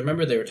because I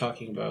remember they were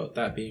talking about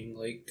that being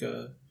like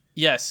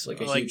yes, like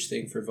a huge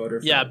thing for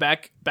voter fraud. Yeah,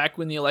 back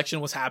when the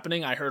election was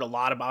happening, I heard a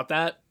lot about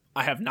that.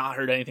 I have not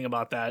heard anything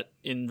about that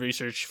in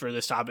research for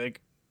this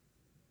topic.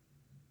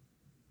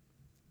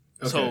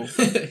 Okay. So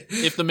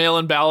if the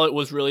mail-in ballot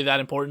was really that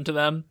important to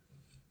them,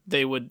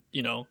 they would,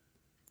 you know,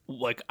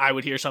 like I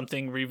would hear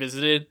something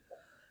revisited,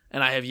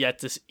 and I have yet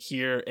to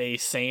hear a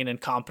sane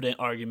and competent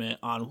argument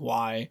on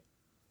why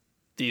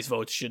these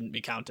votes shouldn't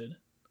be counted.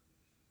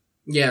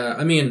 Yeah,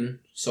 I mean,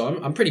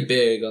 so I'm pretty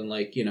big on,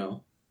 like, you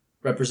know,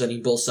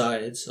 representing both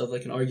sides of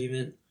like an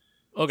argument.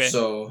 Okay.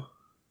 So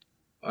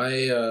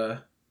I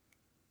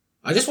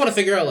just want to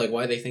figure out like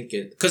why they think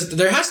it, because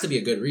there has to be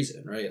a good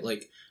reason, right?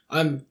 Like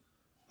I'm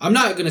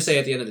not gonna say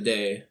at the end of the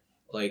day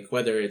like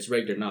whether it's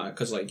rigged or not,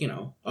 because like, you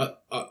know,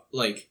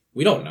 like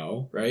we don't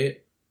know,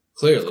 right?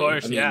 Clearly, of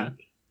course, I mean,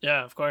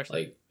 yeah, of course.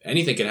 Like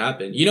anything could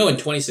happen. You know, in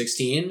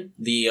 2016,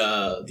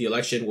 the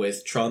election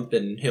with Trump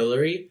and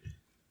Hillary,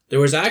 there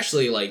was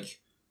actually like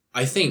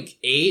I think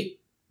 8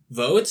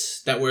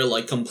 votes that were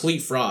like complete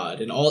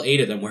fraud, and all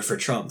 8 of them were for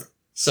Trump.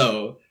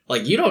 So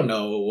like you don't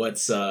know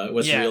what's real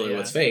or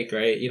what's fake,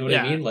 right? You know what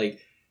I mean? Like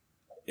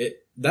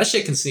that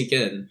shit can sneak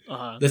in.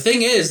 Uh-huh. The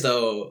thing is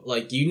though,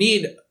 like you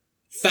need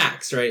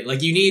facts, right?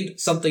 Like you need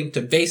something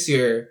to base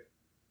your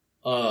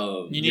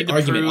you need to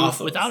argument prove off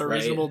of, without a right?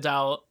 reasonable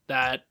doubt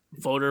that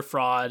voter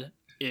fraud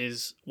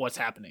is what's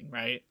happening,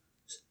 right?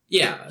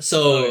 Yeah.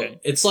 So okay.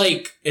 it's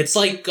like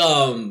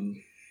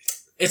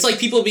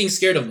people being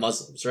scared of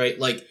Muslims, right?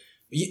 Like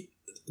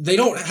they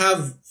don't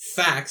have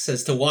facts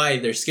as to why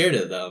they're scared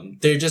of them.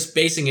 They're just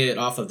basing it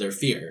off of their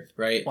fear,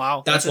 right?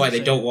 Wow. That's why they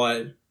don't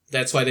want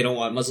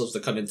Muslims to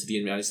come into the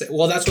United States.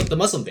 Well, that's what the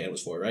Muslim ban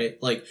was for,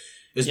 right? Like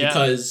it's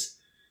because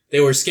they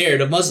were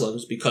scared of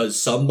Muslims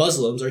because some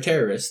Muslims are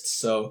terrorists.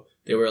 So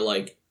they were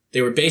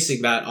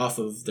basing that off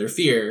of their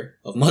fear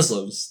of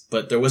Muslims,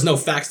 but there was no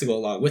facts to go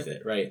along with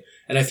it, right?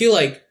 And I feel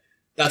like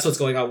that's what's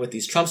going on with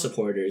these Trump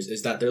supporters,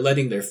 is that they're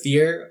letting their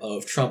fear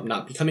of Trump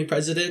not becoming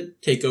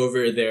president take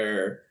over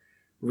their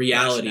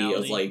reality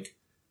of like,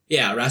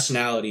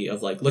 rationality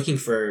of like looking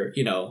for,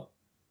 you know,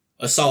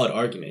 a solid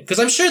argument. Because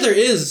I'm sure there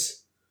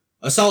is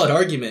a solid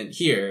argument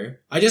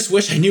here. I just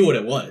wish I knew what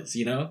it was,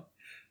 you know?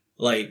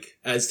 Like,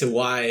 as to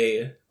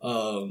why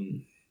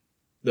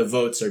the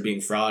votes are being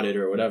frauded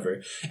or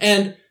whatever.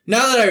 And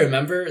now that I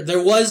remember,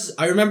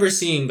 I remember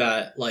seeing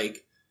that,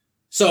 like,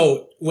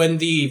 so when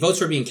the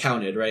votes were being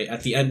counted, right,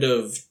 at the end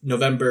of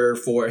November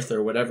 4th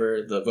or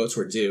whatever the votes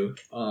were due,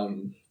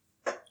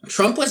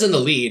 Trump was in the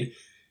lead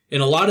in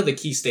a lot of the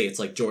key states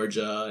like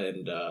Georgia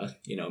and,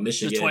 you know,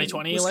 Michigan. The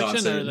 2020 Wisconsin.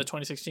 election or the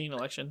 2016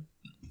 election?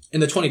 In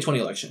the 2020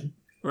 election.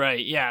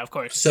 Right, yeah, of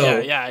course.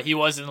 So, yeah, he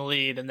was in the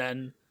lead, and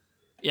then,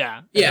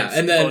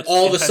 and then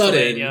all of a sudden,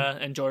 Pennsylvania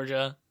and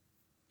Georgia.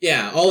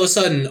 Yeah, all of a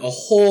sudden, a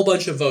whole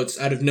bunch of votes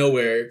out of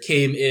nowhere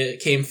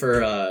came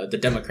for the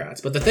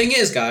Democrats. But the thing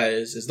is,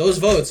 guys, is those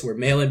votes were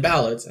mail-in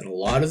ballots, and a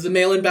lot of the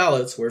mail-in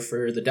ballots were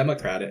for the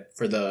Democrats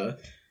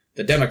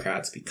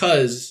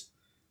because,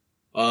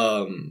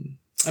 I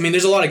mean,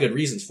 there's a lot of good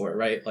reasons for it,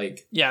 right?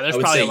 Like, there's I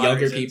would probably say a lot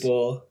younger of reasons.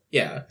 people,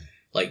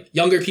 like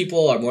younger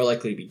people are more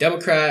likely to be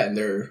Democrat, and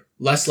they're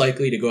less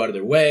likely to go out of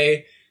their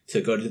way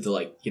to go to the,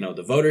 like, you know,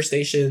 the voter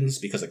stations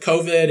because of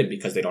COVID and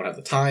because they don't have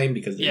the time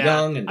because they're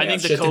young and they I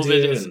think have the shit to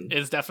COVID do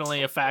is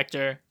definitely a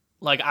factor.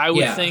 Like I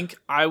would think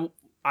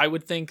I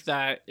would think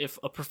that if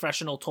a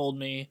professional told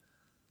me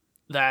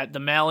that the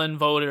mail-in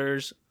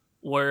voters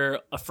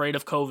were afraid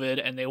of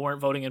COVID and they weren't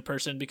voting in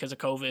person because of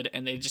COVID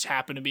and they just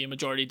happen to be a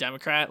majority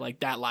Democrat, like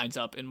that lines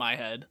up in my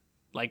head.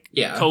 Like,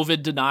 Yeah.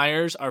 COVID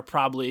deniers are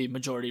probably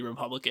majority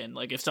Republican.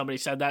 Like, if somebody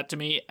said that to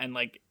me and,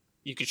 like,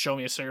 you could show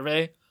me a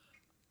survey,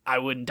 I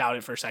wouldn't doubt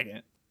it for a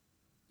second.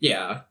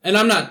 Yeah. And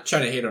I'm not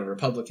trying to hate on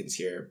Republicans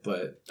here,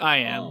 but... I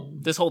am.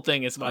 This whole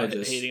thing is about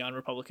just- hating on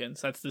Republicans.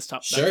 That's this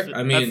topic. Sure,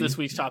 That's this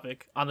week's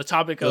topic. On the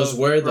topic those of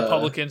were the-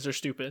 Republicans are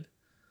stupid.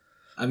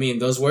 I mean,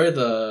 those were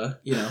the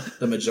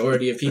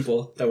majority of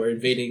people that were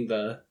invading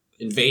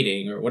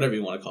or whatever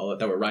you want to call it,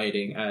 that were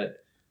rioting at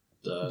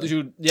the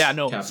Dude, yeah,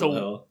 no. Capitol So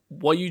Hill.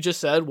 what you just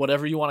said,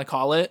 whatever you want to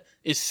call it,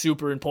 is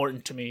super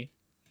important to me.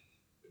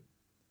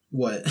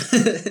 What?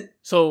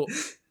 So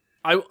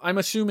I'm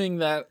assuming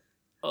that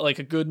like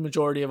a good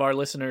majority of our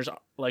listeners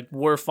like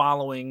were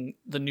following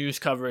the news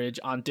coverage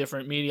on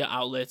different media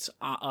outlets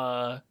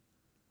on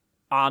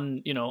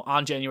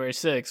January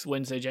 6th,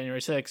 Wednesday,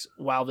 January 6th,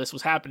 while this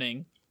was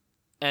happening.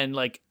 And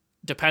like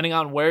depending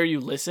on where you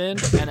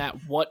listened and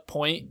at what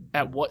point,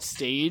 at what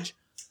stage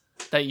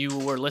that you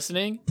were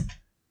listening,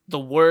 the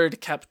word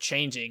kept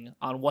changing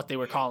on what they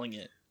were calling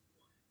it.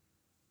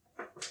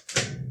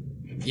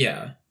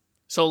 Yeah.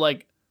 So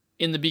like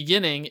in the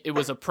beginning, it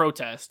was a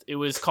protest. It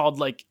was called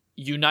like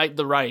Unite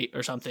the Right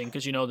or something,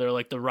 because they're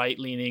like the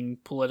right-leaning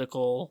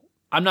political.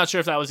 I'm not sure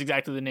if that was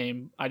exactly the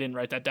name. I didn't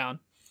write that down,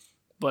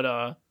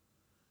 but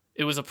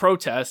it was a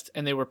protest,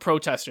 and they were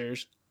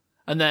protesters.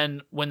 And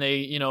then when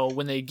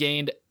they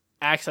gained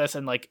access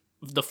and like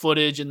the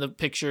footage and the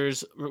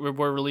pictures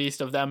were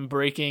released of them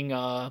breaking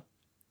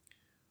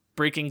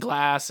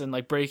glass and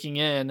like breaking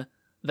in,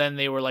 then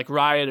they were like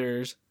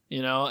rioters,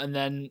 and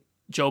then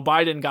Joe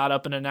Biden got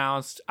up and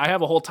announced, I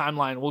have a whole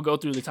timeline. We'll go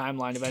through the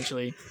timeline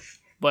eventually,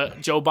 but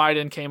Joe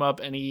Biden came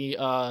up and he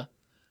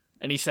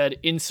said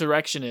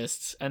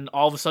insurrectionists, and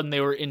all of a sudden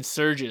they were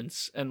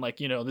insurgents. And like,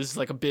 this is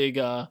like a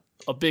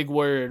big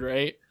word,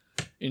 right?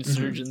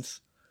 Insurgents.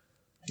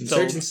 Mm-hmm.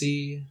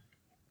 Insurgency.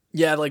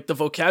 Yeah, like the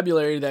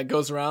vocabulary that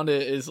goes around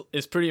it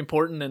is pretty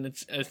important, and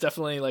it's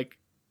definitely like,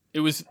 it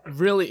was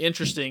really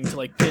interesting to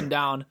like pin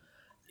down.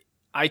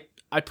 I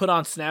put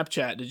on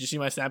Snapchat. Did you see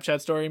my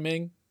Snapchat story,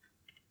 Ming?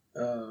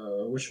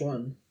 Which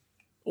one?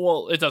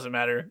 Well, it doesn't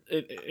matter.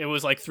 It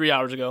was like 3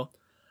 hours ago.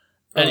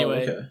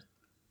 Anyway,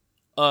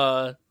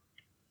 okay.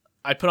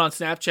 I put on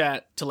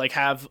Snapchat to like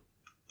have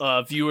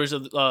viewers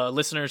of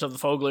listeners of the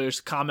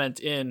Foglers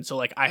comment in. So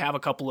like I have a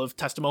couple of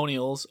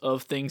testimonials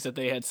of things that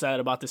they had said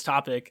about this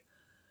topic,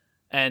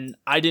 and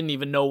I didn't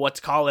even know what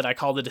to call it. I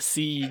called it a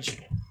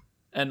siege,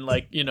 and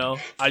like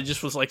I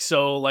just was like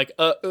so like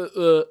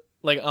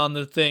like on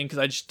the thing, because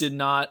I just did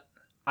not.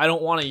 I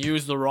don't want to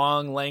use the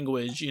wrong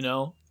language,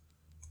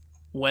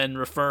 when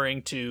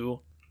referring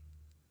to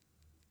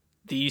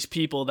these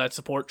people that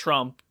support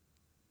Trump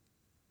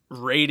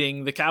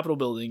raiding the Capitol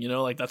building.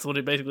 Like that's what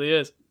it basically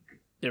is.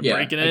 They're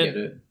breaking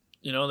in.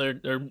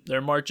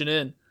 They're marching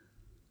in.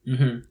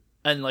 Mm-hmm.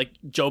 And like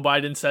Joe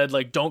Biden said,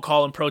 like don't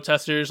call them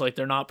protesters. Like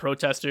they're not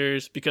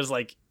protesters, because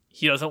like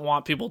he doesn't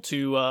want people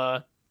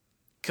to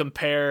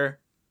compare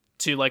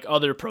to like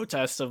other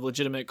protests of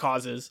legitimate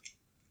causes.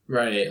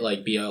 Right,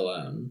 like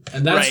BLM,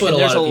 and that's right.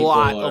 what and a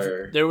lot of people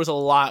are. There was a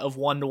lot of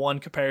one-to-one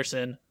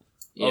comparison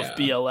of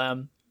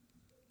BLM.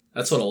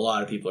 That's what a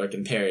lot of people are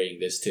comparing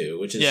this to,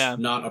 which is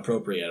not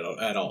appropriate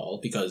at all,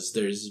 because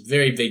there's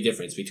very big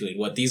difference between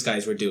what these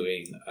guys were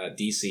doing at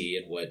DC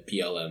and what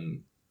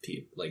BLM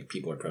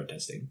people are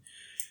protesting.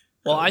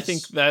 Well, I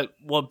think that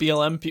what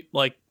BLM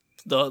like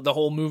the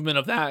whole movement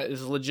of that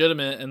is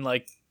legitimate, and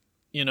like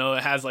it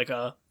has like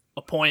a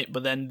point,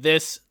 but then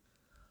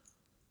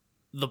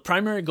the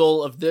primary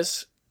goal of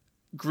this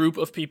group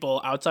of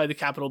people outside the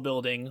Capitol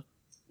building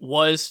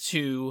was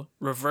to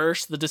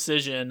reverse the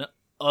decision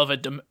of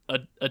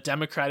a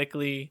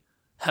democratically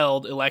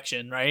held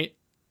election, right?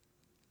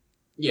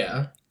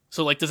 Yeah.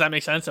 So, like, does that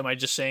make sense? Am I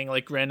just saying,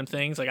 like, random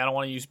things? Like, I don't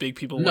want to use big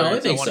people words. No, it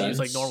makes I want to sense. use,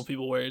 like, normal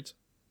people words.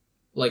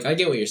 Like, I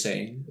get what you're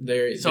saying.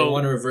 They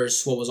want to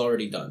reverse what was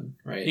already done,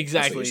 right?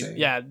 Exactly.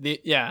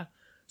 Yeah.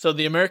 So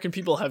the American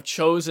people have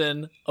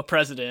chosen a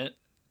president,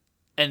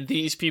 and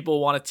these people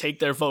want to take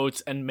their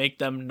votes and make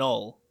them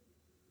null.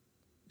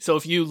 So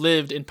if you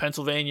lived in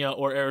Pennsylvania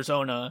or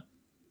Arizona,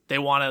 they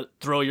want to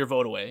throw your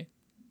vote away.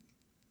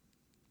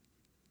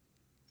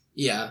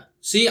 Yeah.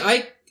 See,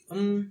 I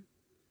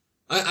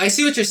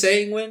see what you're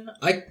saying, Win.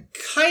 I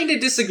kind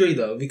of disagree,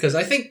 though, because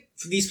I think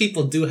these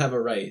people do have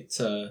a right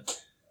to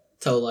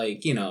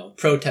like,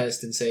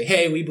 protest and say,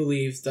 hey, we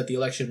believe that the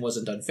election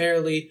wasn't done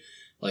fairly.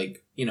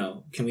 Like,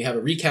 can we have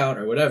a recount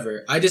or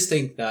whatever? I just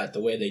think that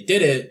the way they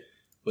did it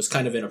was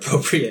kind of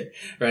inappropriate,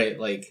 right?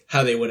 Like,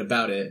 how they went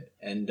about it,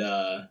 and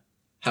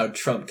how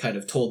Trump kind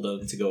of told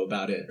them to go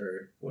about it,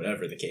 or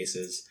whatever the case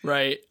is.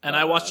 Right. And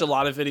I watched a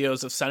lot of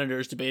videos of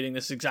senators debating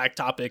this exact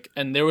topic,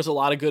 and there was a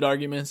lot of good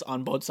arguments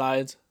on both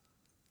sides.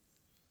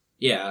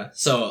 Yeah.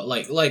 So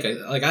like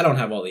I don't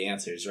have all the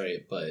answers,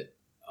 right? But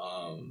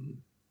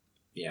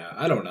yeah,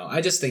 I don't know.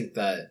 I just think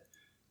that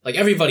like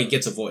everybody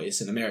gets a voice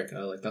in America.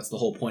 Like that's the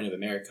whole point of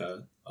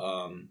America.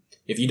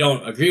 If you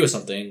don't agree with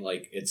something,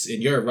 like it's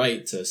in your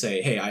right to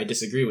say, "Hey, I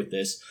disagree with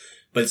this."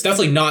 But it's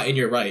definitely not in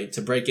your right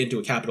to break into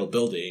a Capitol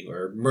building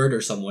or murder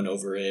someone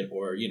over it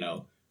or,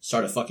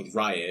 start a fucking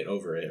riot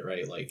over it,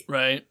 right? Like,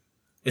 right.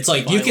 It's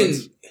like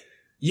Violence.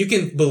 you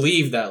can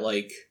believe that,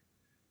 like,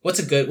 what's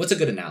a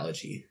good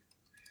analogy?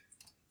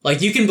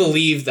 Like, you can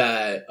believe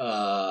that,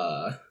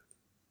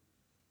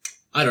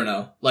 I don't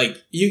know.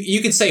 Like,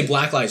 you could say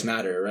Black Lives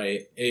Matter,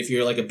 right? If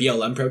you're like a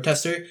BLM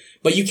protester,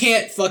 but you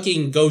can't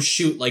fucking go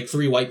shoot like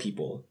 3 white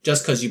people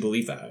just because you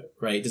believe that,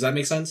 right? Does that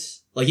make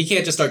sense? Like, you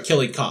can't just start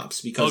killing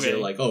cops because they're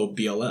like, oh,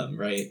 BLM,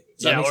 right?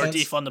 Does that make sense?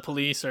 Defund the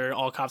police or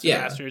all cops are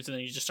bastards and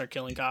then you just start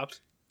killing cops.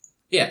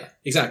 Yeah,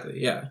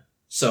 exactly, yeah.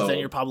 So then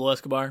you're Pablo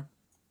Escobar.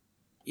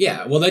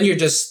 Yeah, well then you're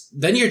just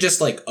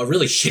like a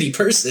really shitty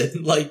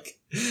person, like,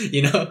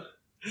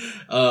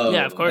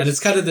 yeah, of course. And it's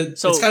kind of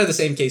the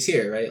same case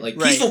here, right? Like,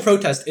 peaceful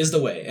protest is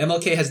the way.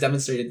 MLK has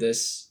demonstrated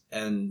this,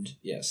 and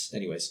yes,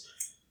 anyways.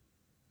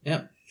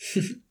 Yeah.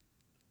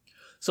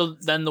 So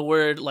then the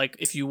word, like,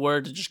 if you were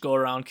to just go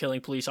around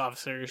killing police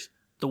officers,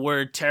 the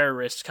word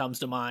terrorist comes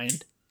to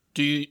mind.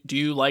 Do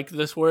you like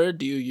this word?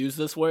 Do you use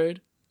this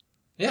word?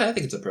 Yeah, I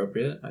think it's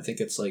appropriate. I think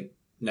it's, like,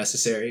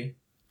 necessary.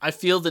 I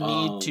feel the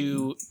need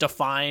to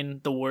define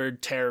the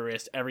word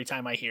terrorist every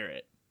time I hear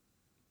it.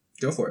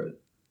 Go for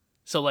it.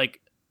 So, like,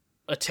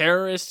 a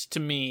terrorist to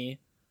me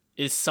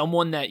is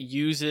someone that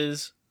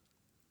uses,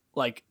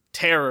 like,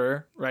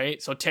 terror,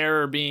 right? So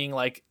terror being,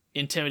 like,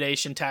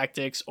 intimidation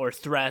tactics or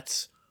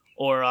threats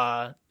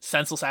or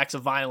senseless acts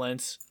of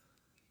violence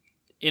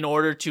in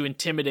order to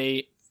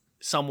intimidate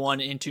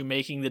someone into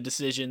making the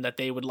decision that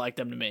they would like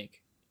them to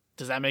make.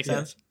 Does that make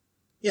sense?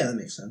 Yeah, that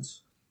makes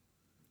sense.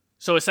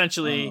 So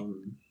essentially,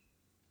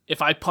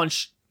 if I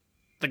punch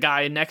the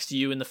guy next to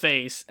you in the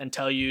face and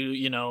tell you,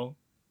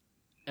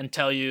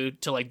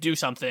 to like do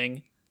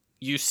something,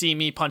 you see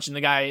me punching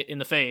the guy in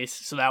the face,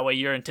 so that way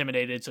you're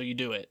intimidated, so you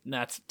do it. And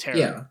that's terror.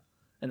 Yeah.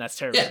 And that's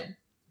terrorism. Yeah.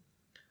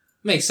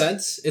 Makes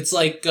sense. It's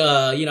like,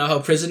 how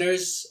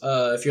prisoners,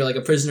 if you're like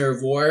a prisoner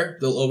of war,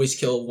 they'll always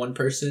kill one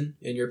person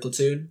in your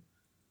platoon,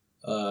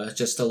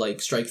 just to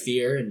like strike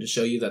fear and to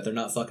show you that they're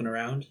not fucking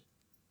around.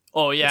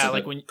 Oh yeah,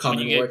 like when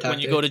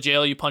you go to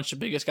jail, you punch the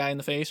biggest guy in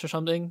the face or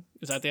something.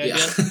 Is that the idea?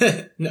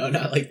 Yeah. No,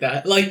 not like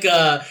that. Like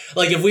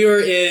if we were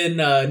in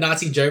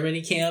Nazi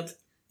Germany camp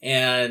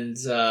and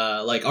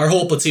like our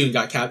whole platoon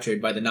got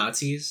captured by the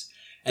Nazis,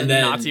 and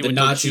then the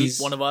Nazis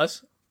shoot one of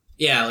us.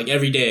 Yeah, like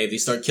every day they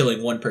start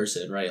killing one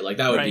person, right? Like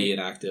that would be an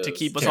act of to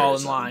keep us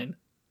terrorism. all in line.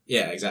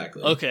 Yeah,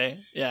 exactly. Okay,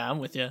 yeah, I'm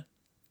with you.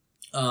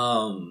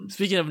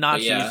 Speaking of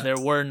Nazis, there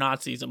were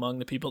Nazis among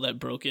the people that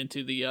broke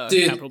into the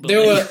Capitol building.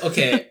 There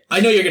were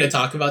I know you're gonna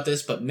talk about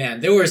this, but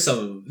man, there were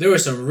some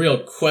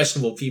real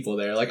questionable people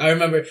there. Like I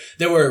remember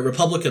there were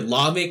Republican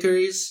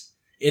lawmakers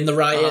in the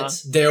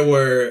riots. There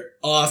were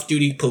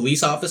off-duty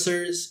police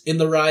officers in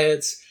the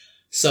riots.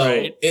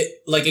 So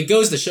it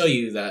goes to show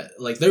you that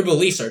like their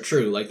beliefs are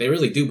true. Like they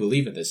really do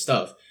believe in this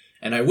stuff.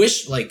 And I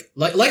wish like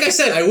I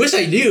said, I wish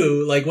I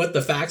knew like what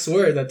the facts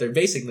were that they're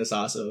basing this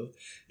off of,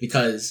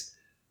 because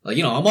like,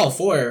 I'm all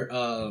for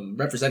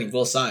representing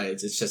both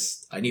sides. It's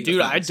just I need the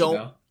facts,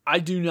 I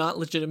do not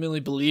legitimately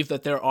believe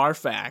that there are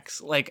facts.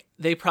 Like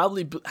they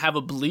probably have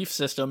a belief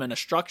system and a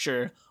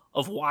structure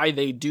of why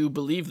they do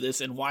believe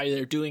this and why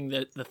they're doing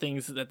the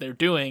things that they're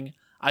doing.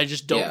 I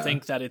just don't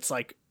think that it's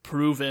like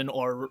proven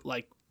or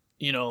like,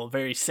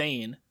 very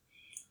sane.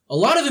 A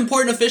lot of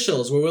important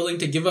officials were willing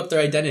to give up their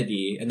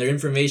identity and their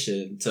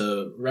information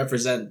to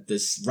represent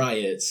this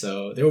riot,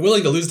 so they were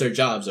willing to lose their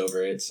jobs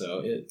over it.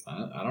 So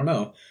I don't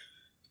know.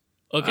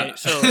 Okay,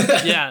 so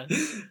yeah.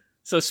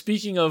 So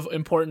speaking of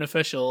important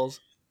officials,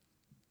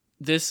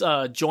 this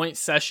joint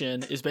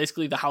session is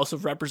basically the House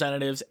of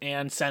Representatives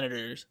and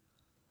Senators.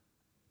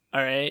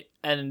 All right,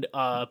 and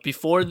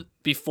before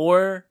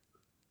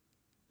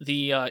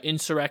the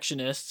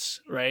insurrectionists,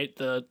 right,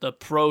 the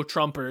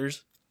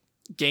pro-Trumpers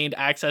gained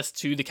access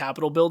to the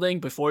Capitol building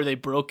before they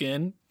broke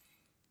in,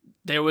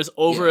 there was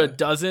over a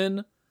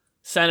dozen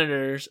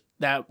senators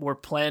that were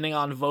planning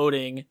on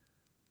voting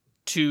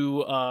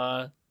to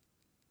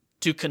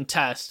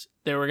contest.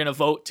 They were going to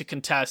vote to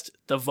contest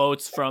the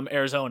votes from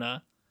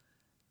Arizona.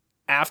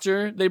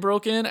 After they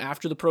broke in,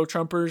 after the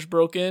pro-Trumpers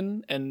broke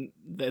in, and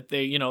that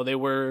they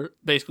were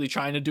basically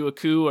trying to do a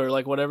coup or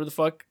like whatever the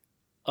fuck,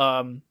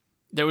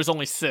 there was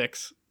only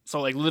 6.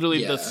 So like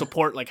literally the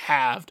support like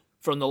halved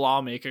from the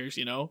lawmakers,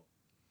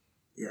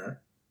 Yeah.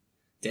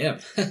 Damn.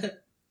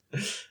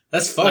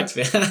 That's fucked,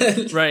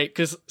 man. Right,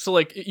 because so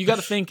like you got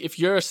to think, if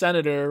you're a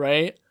senator,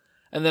 right,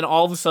 and then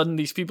all of a sudden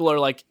these people are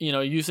like,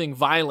 using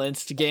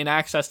violence to gain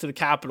access to the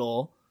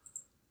Capitol,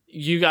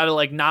 you got to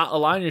like not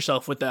align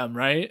yourself with them,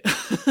 right?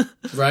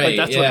 Right. Like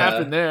that's what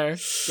happened there,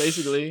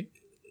 basically.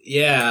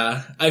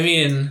 Yeah. I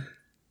mean,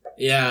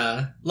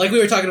 yeah. Like we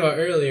were talking about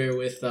earlier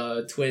with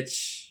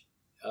Twitch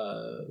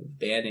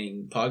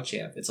banning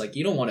PogChamp. It's like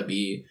you don't want to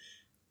be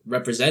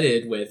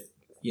represented with,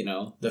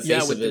 the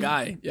face with of the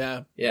guy.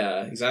 Yeah.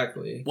 Yeah,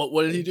 exactly.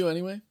 What did he do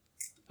anyway?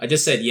 I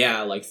just said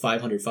like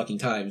 500 fucking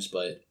times,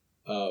 but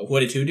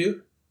what did who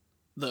do?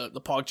 The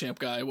PogChamp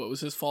guy, what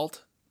was his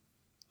fault?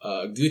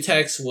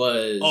 Gutex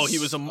was he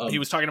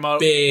was talking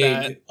about big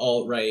that.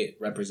 alt-right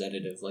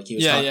representative. Like he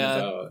was talking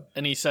about,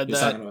 and he said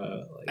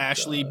that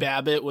Ashley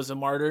Babbitt was a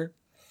martyr.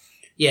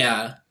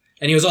 Yeah,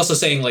 and he was also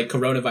saying like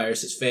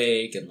coronavirus is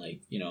fake and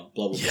like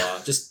blah blah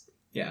blah. Just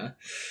the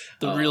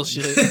real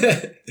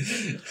shit.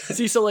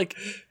 See, so like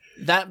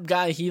that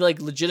guy, he like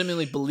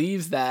legitimately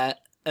believes that,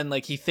 and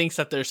like he thinks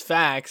that there's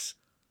facts,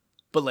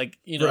 but like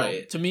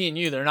to me and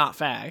you, they're not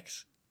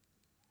facts.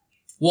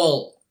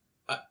 Well.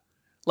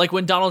 Like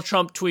when Donald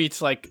Trump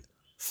tweets like,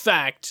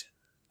 fact,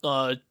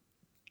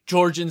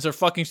 Georgians are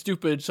fucking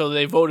stupid, so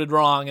they voted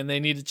wrong and they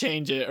need to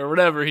change it, or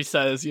whatever he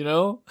says,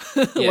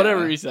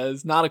 whatever he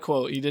says. Not a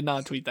quote. He did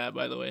not tweet that,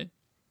 by the way.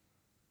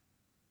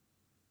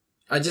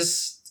 I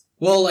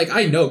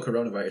know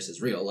coronavirus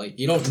is real. Like,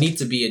 you don't need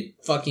to be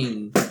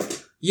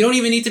you don't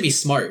even need to be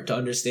smart to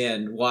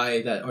understand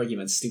why that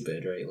argument's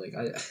stupid, right? Like,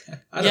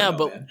 I don't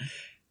know, man.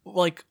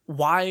 Like,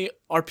 why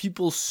are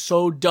people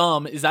so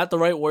dumb? Is that the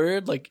right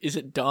word? Like, is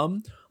it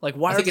dumb? Like,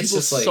 why are people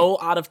so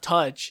out of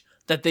touch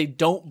that they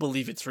don't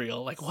believe it's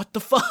real? Like, what the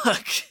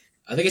fuck?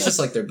 I think it's just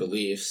like their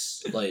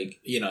beliefs. Like,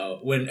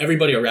 when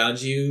everybody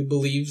around you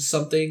believes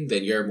something,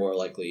 then you're more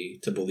likely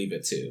to believe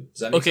it too. Does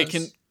that make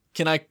sense?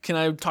 Can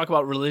I talk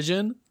about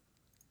religion?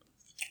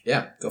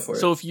 Yeah, go for it.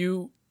 So if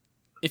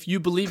you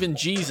believe in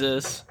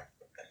Jesus,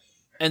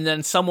 and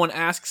then someone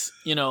asks,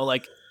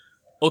 like,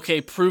 okay,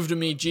 prove to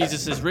me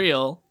Jesus is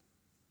real.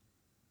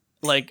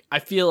 Like, I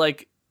feel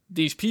like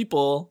these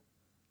people,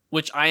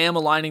 which I am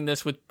aligning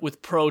this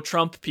with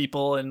pro-Trump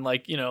people and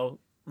like,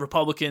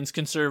 Republicans,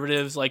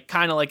 conservatives, like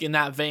kind of like in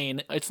that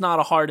vein. It's not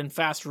a hard and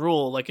fast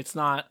rule. Like it's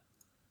not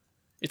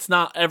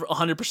ever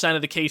 100%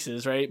 of the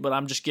cases, right? But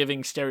I'm just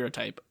giving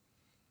stereotype.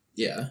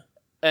 Yeah.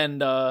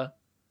 And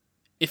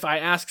if I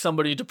ask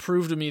somebody to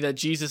prove to me that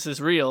Jesus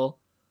is real,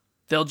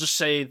 they'll just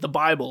say the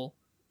Bible.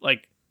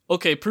 Like,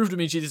 okay, prove to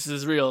me Jesus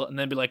is real, and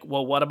then be like,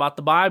 well, what about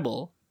the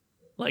Bible?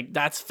 Like,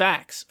 that's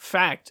facts.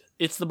 Fact.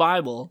 It's the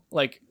Bible.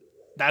 Like,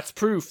 that's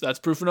proof. That's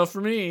proof enough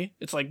for me.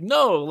 It's like,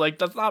 no, like,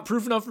 that's not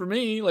proof enough for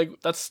me. Like,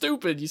 that's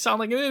stupid. You sound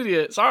like an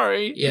idiot.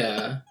 Sorry.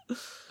 Yeah.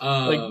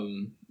 Like,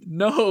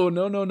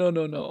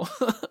 no.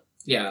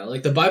 Yeah,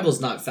 like, the Bible's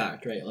not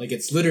fact, right? Like,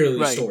 it's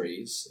literally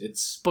stories.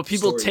 But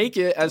people take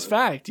it as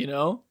fact,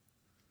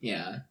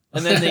 Yeah.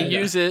 And then they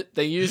use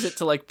it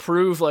to, like,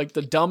 prove, like,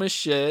 the dumbest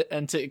shit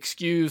and to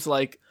excuse,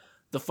 like,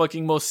 the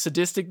fucking most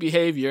sadistic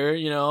behavior,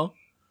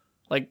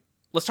 Like,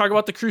 let's talk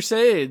about the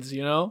Crusades,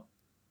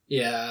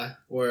 Yeah,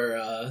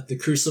 or The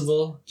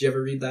Crucible. Did you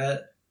ever read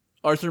that?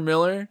 Arthur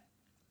Miller?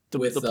 The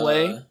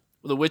play?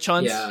 The witch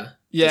hunts? Yeah.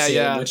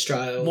 Yeah. Witch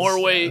trials. More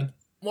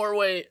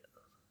weight.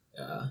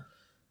 Yeah.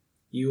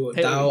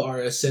 Thou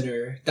art a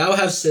sinner. Thou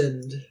have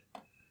sinned.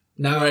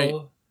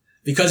 Now,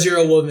 because you're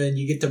a woman,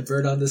 you get to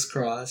burn on this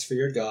cross for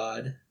your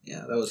God.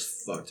 Yeah, that was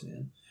fucked,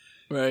 man.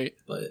 Right.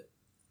 But...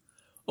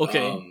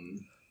 Okay.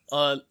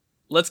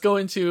 Let's go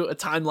into a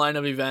timeline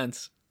of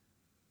events.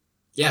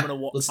 Yeah, I'm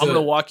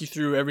gonna walk you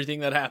through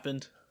everything that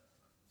happened.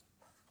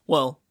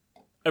 Well,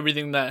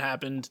 everything that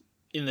happened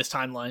in this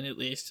timeline, at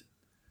least.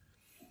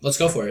 Let's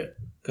go for it,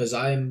 because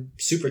I'm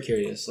super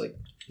curious. Like,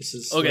 this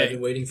is what I've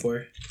been waiting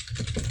for.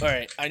 All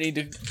right, I need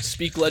to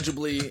speak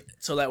legibly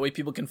so that way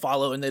people can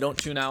follow and they don't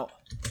tune out.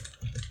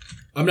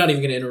 I'm not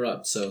even gonna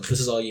interrupt, so this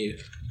is all you.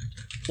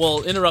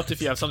 Well, interrupt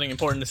if you have something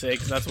important to say,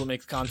 because that's what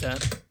makes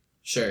content.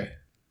 Sure.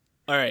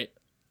 All right.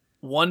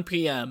 1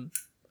 p.m.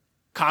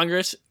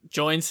 Congress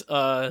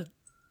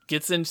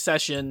gets in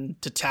session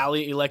to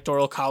tally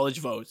electoral college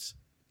votes.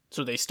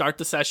 So they start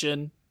the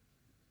session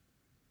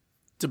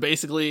to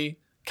basically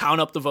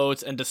count up the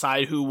votes and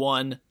decide who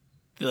won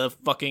the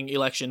fucking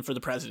election for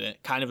the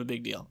president. Kind of a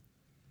big deal.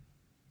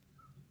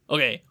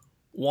 Okay.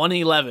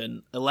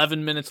 1:11,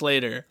 11 minutes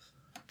later,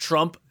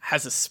 Trump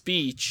has a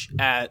speech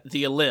at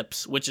the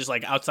Ellipse, which is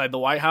like outside the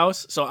White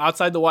House. So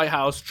outside the White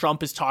House,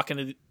 Trump is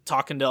talking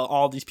to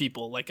all these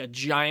people, like a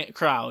giant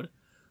crowd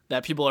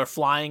that people are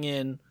flying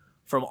in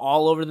from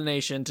all over the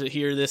nation to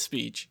hear this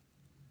speech.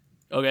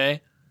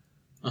 Okay?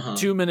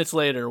 2 minutes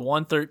later,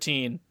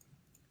 1:13,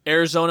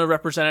 Arizona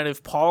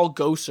Representative Paul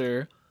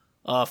Gosar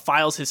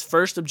files his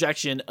first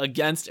objection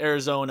against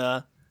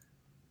Arizona,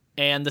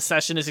 and the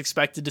session is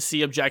expected to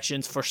see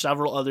objections for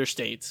several other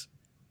states.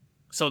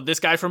 So this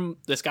guy from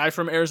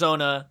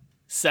Arizona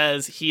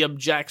says he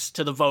objects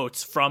to the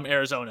votes from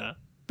Arizona,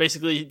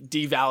 basically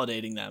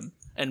devalidating them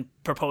and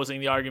proposing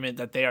the argument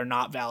that they are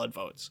not valid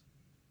votes.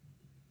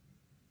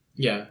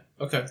 Yeah.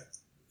 Okay.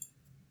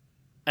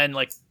 And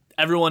like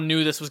everyone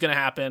knew this was going to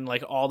happen.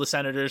 Like all the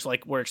senators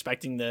like were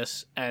expecting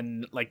this,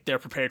 and like they're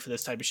prepared for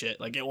this type of shit.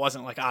 Like it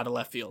wasn't like out of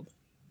left field.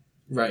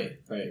 Right.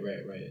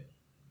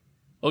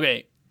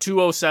 Okay.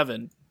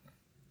 2:07.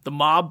 The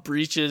mob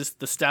breaches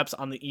the steps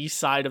on the east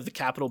side of the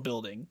Capitol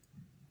building.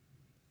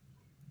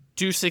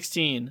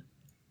 2:16.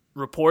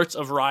 Reports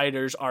of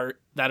rioters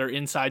that are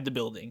inside the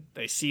building.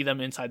 They see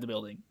them inside the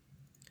building.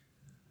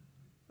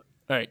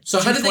 All right. So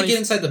how did they get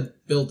inside the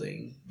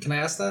building? Can I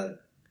ask that?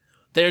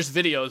 There's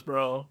videos,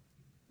 bro.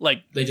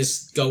 Like they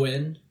just go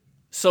in?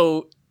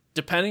 So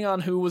depending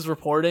on who was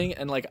reporting,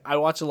 and like I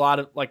watch a lot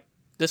of like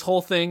this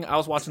whole thing, I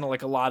was watching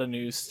like a lot of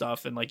news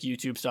stuff and like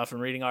YouTube stuff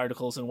and reading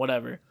articles and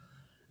whatever.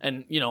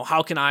 And, you know,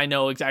 how can I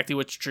know exactly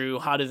what's true?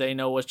 How do they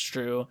know what's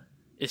true?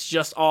 It's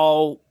just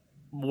all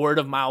word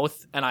of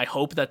mouth. And I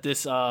hope that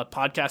this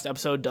podcast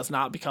episode does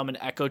not become an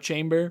echo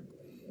chamber.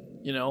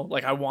 You know,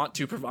 like I want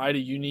to provide a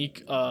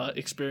unique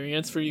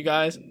experience for you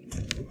guys.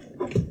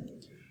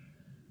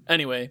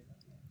 Anyway,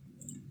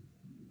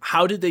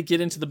 how did they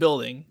get into the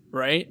building,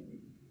 right?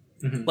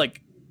 Mm-hmm.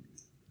 Like,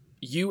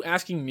 you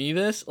asking me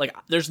this, like,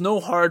 there's no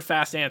hard,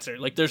 fast answer.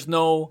 Like, there's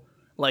no,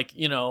 like,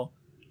 you know,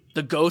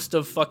 the ghost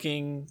of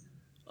fucking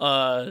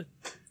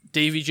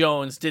Davy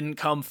Jones didn't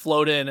come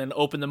float in and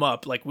open them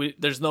up. Like,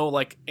 there's no,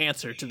 like,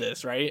 answer to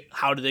this, right?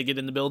 How did they get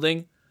in the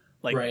building?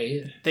 Like,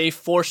 right. They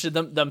forced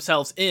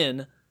themselves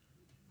in,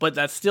 but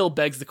that still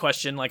begs the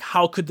question, like,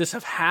 how could this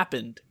have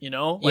happened, you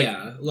know? Like,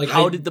 yeah. Like,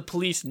 how did the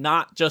police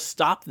not just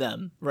stop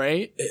them,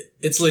 right?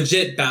 It's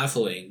legit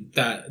baffling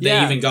that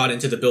they even got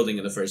into the building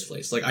in the first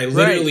place. Like, I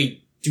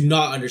literally do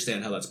not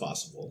understand how that's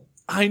possible.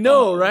 I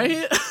know,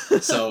 right?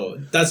 So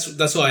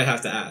that's why I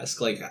have to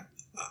ask. Like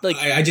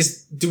I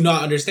just do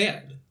not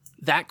understand.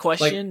 That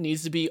question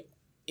needs to be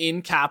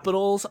in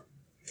capitals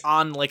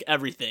on, like,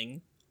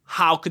 everything.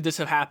 How could this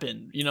have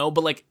happened, you know?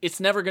 But, like, it's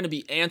never going to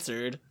be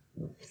answered,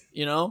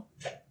 you know?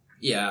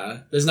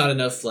 Yeah, there's not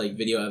enough, like,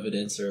 video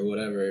evidence or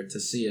whatever to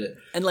see it.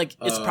 And, like,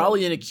 it's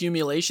probably an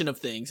accumulation of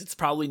things. It's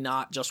probably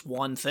not just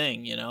one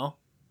thing, you know?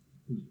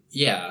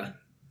 Yeah.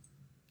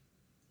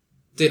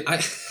 Dude,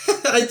 I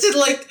did,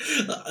 like,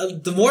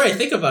 the more I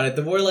think about it,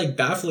 the more, like,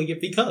 baffling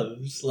it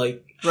becomes.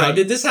 Like, how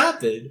did this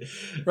happen?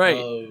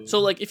 Right.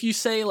 So, like, if you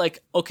say, like,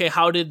 okay,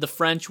 how did the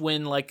French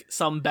win, like,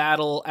 some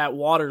battle at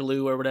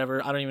Waterloo or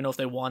whatever? I don't even know if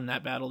they won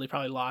that battle. They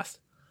probably lost.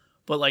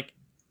 But, like,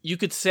 you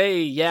could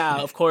say, yeah,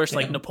 of course,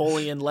 like,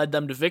 Napoleon led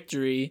them to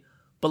victory,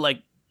 but,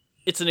 like,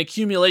 it's an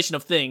accumulation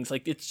of things.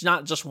 Like, it's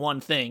not just one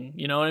thing.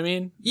 You know what I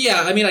mean?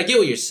 Yeah, I mean, I get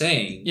what you're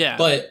saying. Yeah.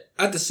 But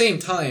at the same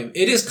time,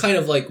 it is kind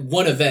of like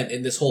one event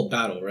in this whole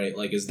battle, right?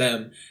 Like, it's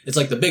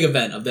like the big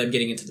event of them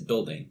getting into the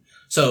building.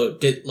 So,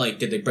 did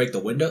they break the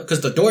window?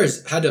 Because the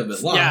doors had to have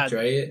been locked,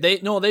 right?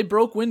 They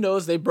broke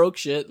windows, they broke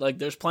shit. Like,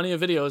 there's plenty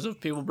of videos of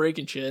people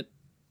breaking shit.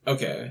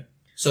 Okay.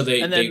 So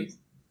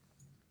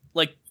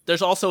like,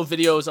 there's also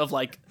videos of,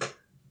 like,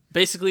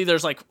 basically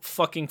there's, like,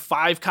 fucking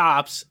 5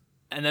 cops,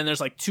 and then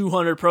there's, like,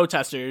 200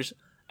 protesters,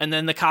 and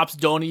then the cops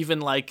don't even,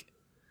 like,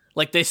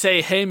 they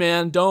say, hey,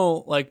 man,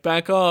 don't, like,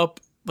 back up,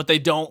 but they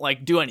don't,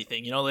 like, do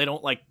anything, you know? They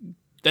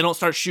don't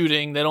start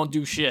shooting, they don't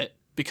do shit,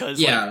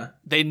 because, like,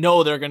 they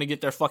know they're gonna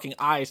get their fucking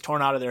eyes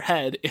torn out of their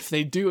head if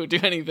they do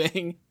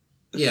anything.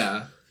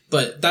 Yeah.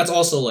 But that's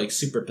also, like,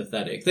 super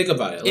pathetic. Think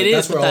about it. Like, it is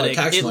that's pathetic. Where all the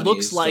tax money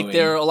looks like going.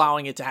 They're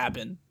allowing it to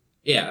happen.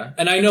 Yeah.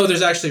 And I know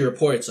there's actually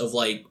reports of,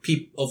 like,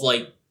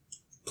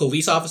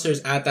 police officers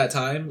at that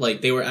time,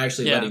 like, they were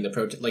actually letting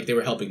they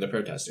were helping the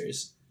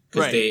protesters.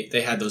 Because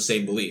they had those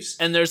same beliefs.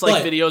 And there's,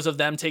 like, videos of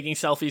them taking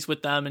selfies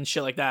with them and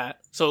shit like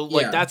that. So,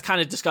 like, that's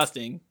kind of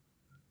disgusting.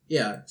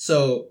 Yeah.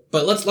 So,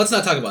 but let's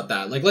not talk about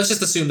that. Like, let's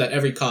just assume that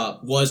every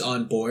cop was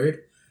on board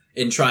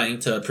in trying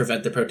to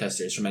prevent the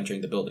protesters from entering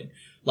the building.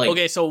 Like,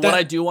 okay, so what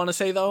I do want to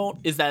say, though,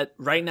 is that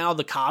right now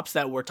the cops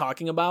that we're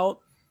talking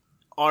about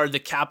are the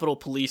Capitol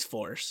Police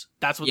Force.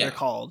 That's what they're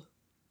called.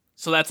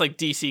 So that's, like,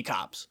 DC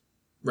cops.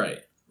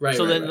 Right.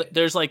 So then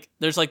there's like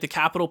the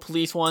Capitol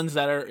Police ones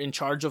that are in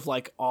charge of,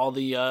 like, all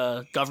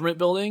the government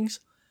buildings,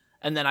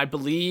 and then I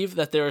believe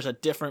that there is a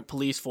different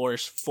police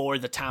force for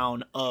the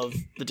town of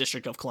the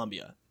District of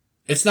Columbia.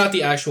 It's not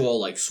the actual,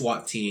 like,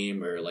 SWAT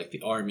team or, like,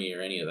 the army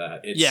or any of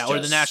that. It's or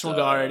the National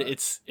Guard.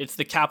 It's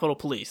the Capitol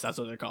Police. That's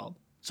what they're called.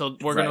 So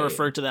we're going to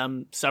refer to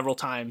them several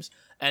times.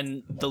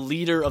 And the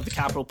leader of the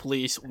Capitol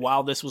Police,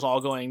 while this was all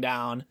going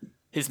down,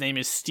 his name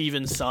is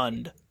Stephen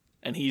Sund,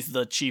 and he's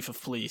the chief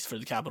of police for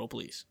the Capitol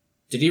Police.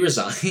 Did he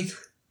resign?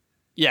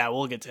 Yeah,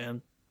 we'll get to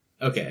him.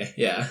 Okay,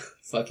 yeah.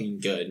 Fucking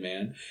good,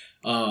 man.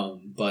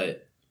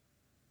 But,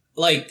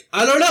 like,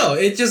 I don't know.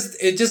 It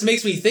just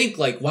makes me think,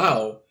 like,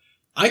 wow,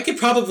 I could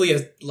probably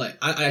have, like,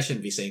 I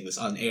shouldn't be saying this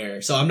on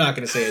air, so I'm not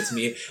gonna say it's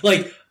me.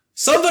 Like,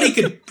 somebody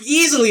could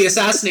easily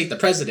assassinate the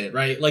president,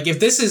 right? Like, if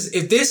this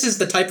is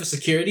the type of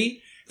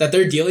security that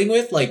they're dealing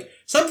with, like,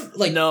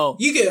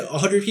 you get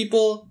 100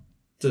 people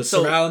to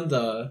surround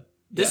the...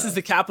 This is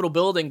the Capitol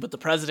building, but the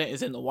president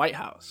is in the White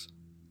House.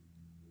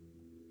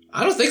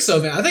 I don't think so,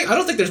 man. I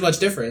don't think there's much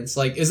difference.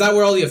 Like, is that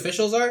where all the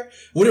officials are?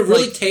 Would it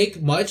really take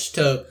much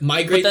to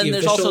migrate the officials? But then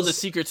there's also the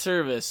Secret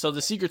Service. So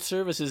the Secret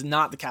Service is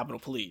not the Capitol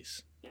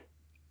Police.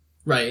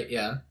 Right,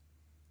 yeah.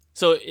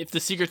 So if the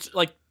Secret...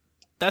 Like,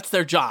 that's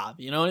their job,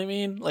 you know what I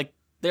mean? Like,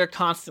 they're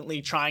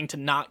constantly trying to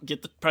not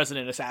get the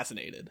president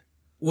assassinated.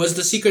 Was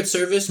the Secret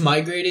Service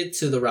migrated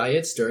to the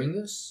riots during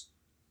this?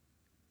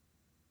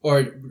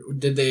 Or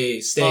did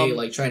they stay,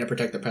 like, trying to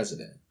protect the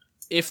president?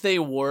 If they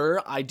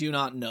were, I do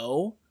not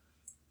know.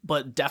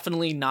 But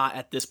definitely not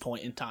at this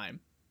point in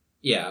time.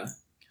 Yeah.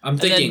 I'm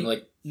thinking,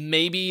 like...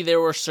 Maybe there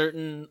were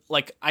certain...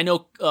 Like, I know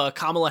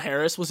Kamala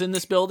Harris was in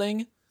this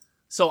building.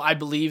 So I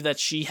believe that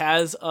she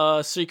has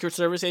Secret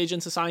Service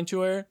agents assigned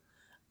to her,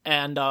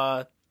 and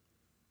the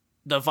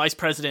Vice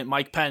President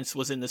Mike Pence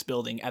was in this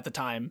building at the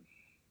time,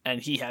 and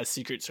he has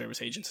Secret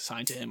Service agents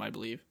assigned to him, I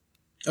believe.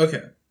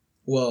 Okay.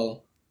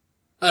 Well,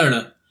 I don't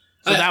know.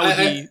 So that would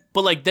be,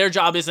 but like their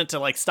job isn't to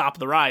like stop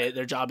the riot.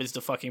 Their job is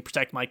to fucking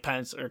protect Mike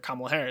Pence or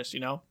Kamala Harris, you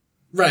know?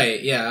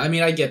 Right. Yeah. I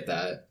mean, I get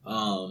that. I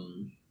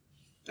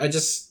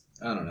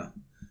don't know.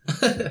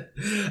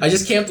 I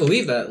just can't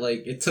believe that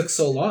like it took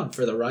so long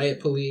for the riot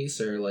police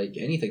or like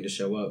anything to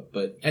show up.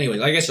 But anyways,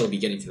 I guess you'll be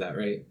getting to that,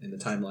 right, in the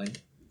timeline.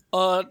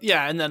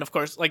 Yeah, and then of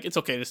course, like it's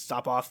okay to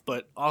stop off,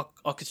 but I'll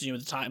continue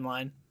with the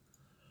timeline.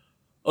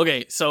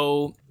 Okay,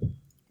 so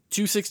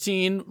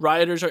 2:16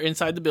 rioters are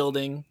inside the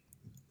building.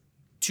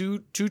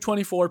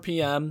 2:24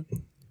 p.m.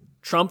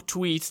 Trump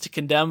tweets to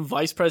condemn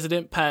Vice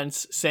President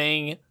Pence,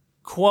 saying,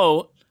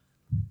 quote,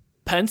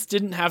 "Pence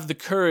didn't have the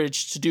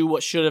courage to do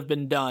what should have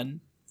been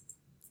done."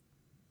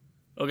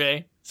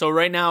 Okay, so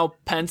right now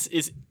Pence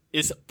is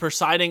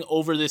presiding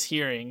over this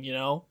hearing, you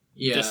know,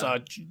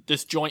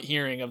 this joint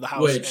hearing of the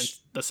House and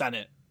the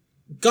Senate.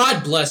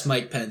 God bless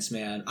Mike Pence,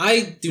 man.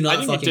 I do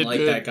not fucking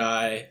like that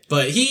guy,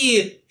 but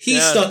he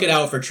stuck it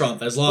out for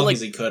Trump as long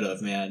as he could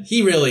have, man.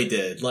 He really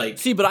did. Like,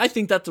 see, but I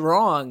think that's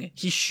wrong.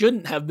 He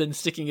shouldn't have been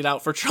sticking it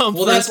out for Trump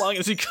for as long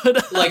as he could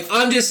have. Like,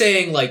 I'm just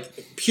saying,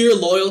 like, pure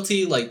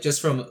loyalty, like,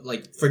 just from,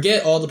 like,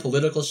 forget all the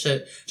political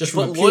shit, just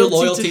from a pure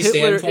loyalty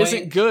standpoint.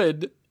 Isn't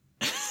good.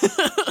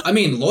 I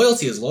mean,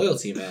 loyalty is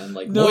loyalty, man.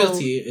 Like,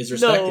 loyalty is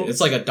respected. It's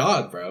like a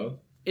dog, bro.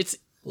 It's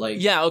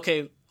like, yeah,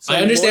 okay. So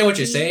I understand what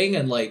you're saying,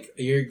 and like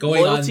you're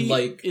going on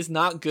like is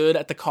not good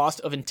at the cost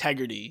of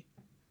integrity.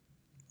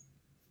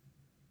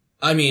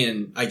 I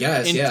mean, I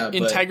guess, but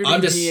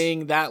integrity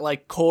being that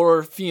like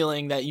core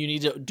feeling that you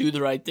need to do the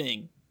right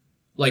thing.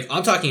 Like,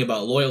 I'm talking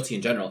about loyalty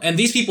in general, and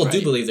these people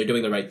do believe they're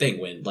doing the right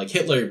thing. When like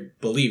Hitler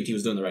believed he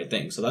was doing the right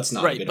thing, so that's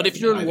not right. But if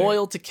you're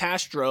loyal to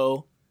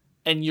Castro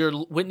and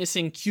you're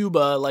witnessing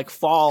Cuba like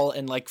fall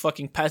and like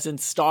fucking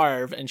peasants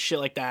starve and shit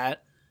like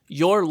that,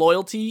 your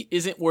loyalty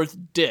isn't worth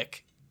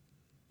dick.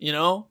 You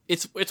know,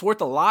 it's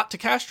worth a lot to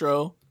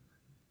Castro,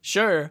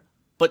 sure,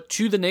 but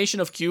to the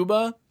nation of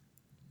Cuba,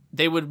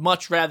 they would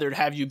much rather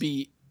have you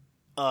be,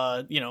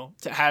 to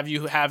have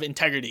you have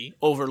integrity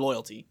over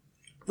loyalty.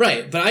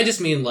 Right, but I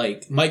just mean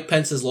like Mike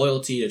Pence's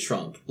loyalty to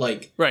Trump,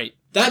 like right.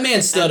 That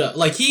man stood up,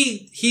 like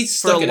he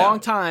stuck for a it long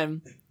out.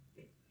 time.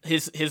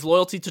 His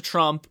loyalty to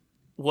Trump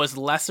was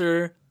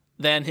lesser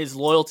than his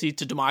loyalty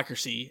to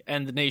democracy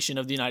and the nation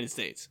of the United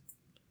States,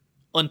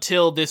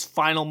 until this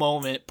final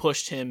moment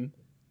pushed him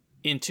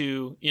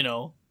into,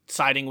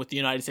 siding with the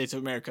United States of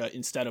America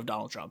instead of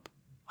Donald Trump.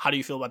 How do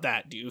you feel about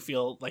that? Do you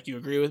feel like you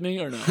agree with me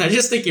or no? I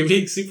just think you're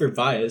being super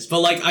biased. But,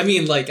 like, I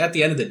mean, like, at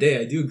the end of the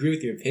day, I do agree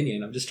with your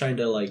opinion. I'm just trying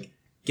to, like,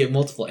 get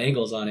multiple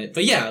angles on it.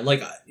 But yeah,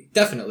 like,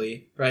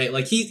 definitely, right?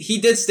 Like, he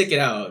did stick it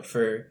out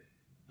for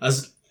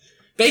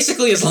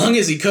basically as long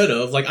as he could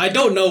have. Like, I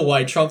don't know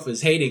why Trump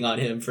was hating on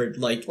him for,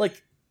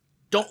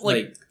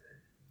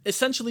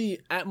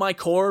 essentially, at my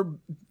core,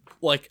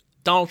 like,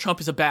 Donald Trump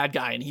is a bad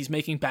guy, and he's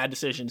making bad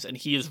decisions, and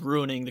he is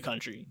ruining the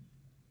country.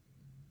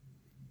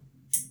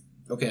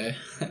 Okay.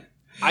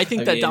 I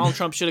think Donald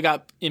Trump should have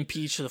got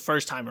impeached the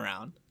first time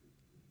around.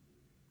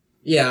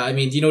 Yeah, I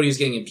mean, do you know what he was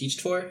getting impeached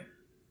for?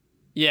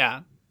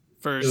 Yeah,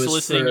 for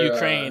soliciting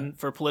Ukraine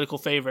for political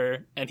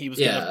favor, and he was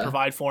going to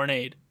provide foreign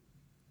aid.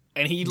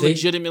 And he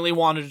legitimately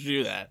wanted to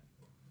do that.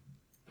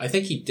 I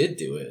think he did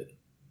do it.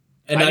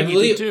 And I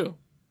believe he did too.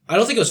 I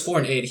don't think it was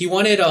foreign aid. He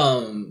wanted,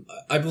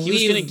 I believe... He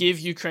was going to give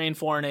Ukraine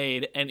foreign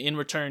aid, and in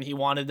return, he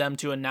wanted them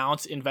to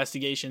announce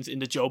investigations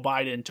into Joe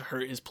Biden to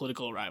hurt his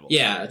political rivals.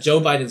 Yeah,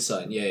 Joe Biden's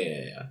son.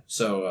 Yeah.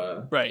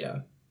 So, right. Yeah.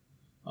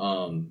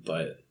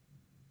 But,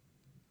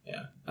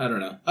 yeah. I don't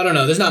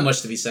know. There's not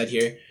much to be said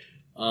here.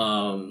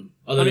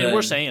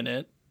 We're saying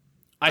it.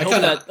 I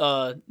hope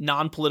that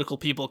non-political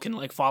people can,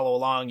 like, follow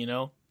along, you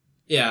know?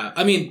 Yeah,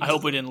 I mean... I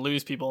hope we didn't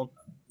lose people.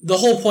 The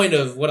whole point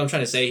of what I'm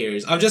trying to say here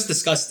is I'm just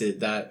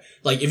disgusted that,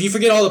 like, if you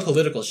forget all the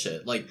political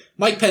shit, like,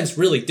 Mike Pence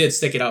really did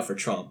stick it out for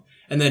Trump.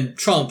 And then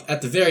Trump,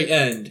 at the very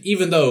end,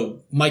 even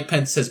though Mike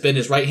Pence has been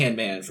his right-hand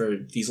man for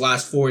these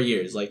last 4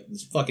 years, like,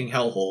 this fucking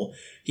hellhole,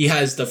 he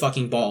has the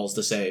fucking balls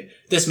to say,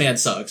 this man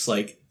sucks,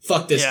 like,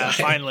 fuck this guy. Yeah,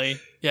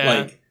 finally. Yeah.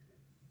 Like,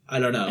 I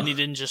don't know. And he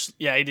didn't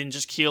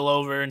just keel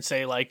over and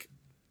say, like,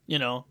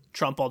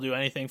 Trump, I'll do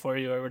anything for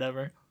you or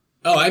whatever.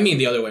 Oh, I mean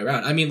the other way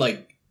around. I mean,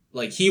 like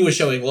he was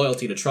showing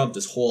loyalty to Trump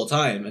this whole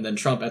time, and then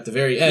Trump at the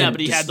very end... Yeah,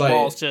 but he had the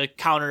balls to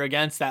counter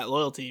against that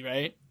loyalty,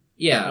 right?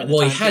 Yeah,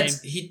 well,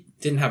 he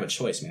didn't have a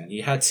choice, man.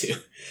 He had to.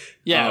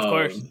 Yeah, of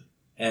course.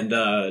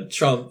 And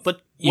Trump,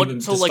 but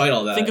despite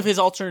all that... Think of his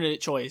alternate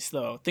choice,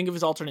 though.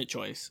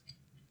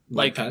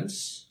 Mike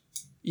Pence?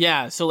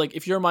 Yeah, so, like,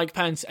 if you're Mike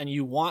Pence and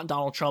you want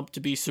Donald Trump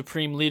to be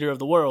supreme leader of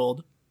the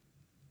world,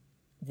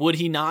 would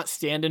he not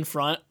stand in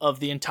front of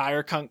the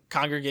entire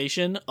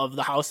congregation of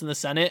the House and the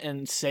Senate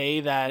and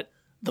say that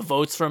the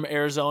votes from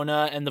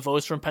Arizona and the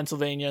votes from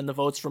Pennsylvania and the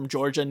votes from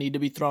Georgia need to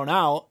be thrown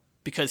out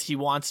because he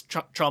wants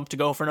Trump to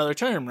go for another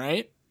term,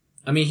 right?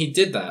 I mean, he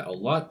did that a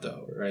lot,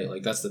 though, right?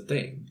 Like, that's the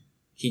thing.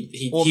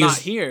 He Well, he not was,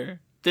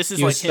 here. This is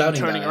he like was him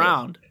spouting turning that.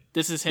 around.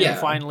 This is him Yeah.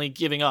 finally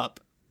giving up.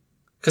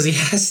 because he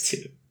has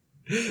to.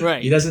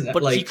 Right. He doesn't,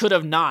 But like... he could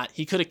have not.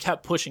 He could have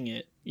kept pushing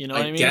it. You know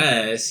what I mean?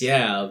 guess,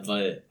 yeah,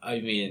 but,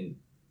 I mean...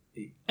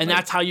 And like,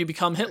 that's how you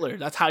become Hitler.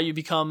 That's how you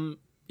become,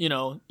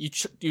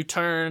 you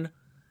turn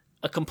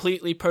a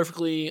completely,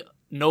 perfectly,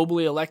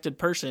 nobly elected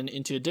person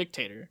into a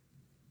dictator.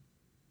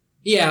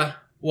 Yeah.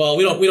 Well,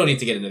 we don't need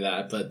to get into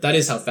that, but that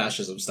is how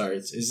fascism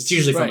starts. It's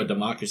usually from a Right.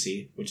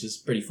 democracy, which is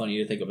pretty funny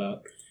to think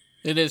about.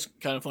 It is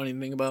kind of funny to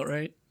think about,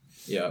 right?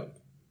 Yeah.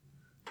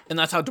 And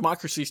that's how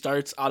democracy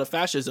starts, out of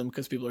fascism,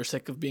 because people are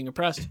sick of being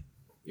oppressed.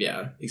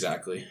 Yeah,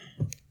 exactly.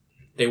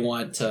 They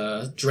want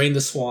to drain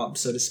the swamp,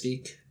 so to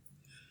speak.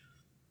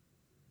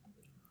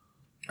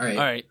 All right.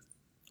 All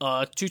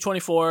right.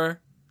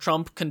 224,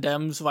 Trump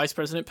condemns Vice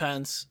President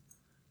Pence.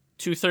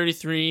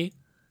 233,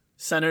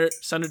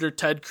 Senator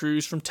Ted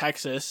Cruz from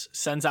Texas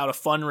sends out a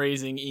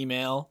fundraising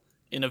email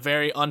in a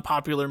very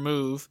unpopular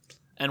move,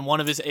 and one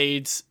of his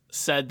aides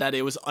said that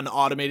it was an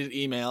automated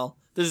email.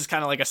 This is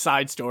kind of like a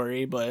side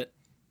story, but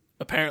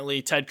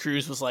apparently Ted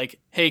Cruz was like,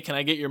 "Hey, can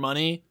I get your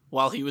money?"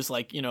 While he was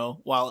like,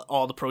 while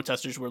all the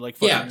protesters were like,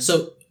 Yeah,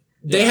 so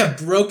they have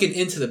broken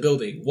into the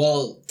building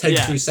while Ted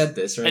Yeah. Cruz said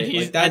this, right? and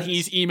he's like that, and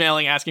he's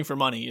emailing asking for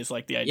money is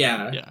like the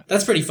idea. yeah,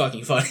 that's pretty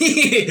fucking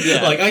funny.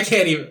 Yeah. Like, I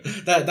can't even...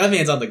 That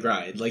man's on the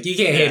grind. Like, you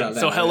can't hate on that.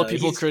 So hella Like,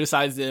 people he's-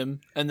 criticized him,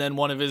 and then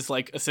one of his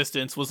like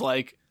assistants was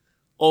like,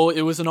 "Oh,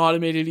 it was an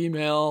automated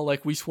email.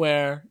 Like, we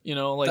swear, he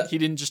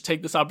didn't just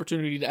take this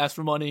opportunity to ask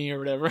for money or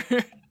whatever."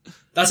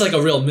 That's like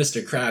a real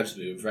Mr. Krabs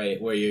move, right?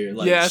 Where you're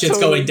like, Yeah, shit's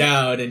totally. going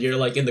down and you're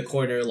like in the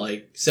corner,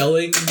 like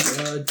selling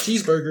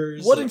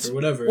cheeseburgers or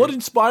whatever. What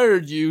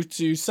inspired you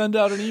to send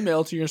out an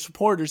email to your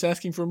supporters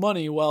asking for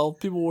money while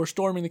people were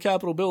storming the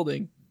Capitol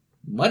building?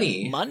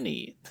 Money.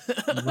 Money.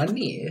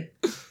 Money.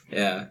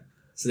 Yeah.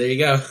 So there you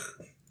go.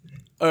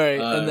 All right,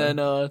 and then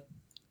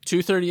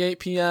 2:38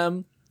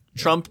 p.m.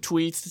 Trump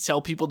tweets to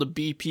tell people to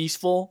be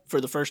peaceful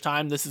for the first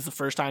time. This is the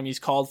first time he's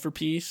called for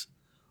peace,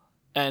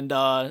 and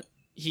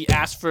he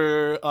asked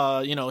for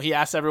he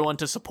asked everyone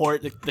to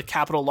support the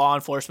Capitol law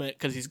enforcement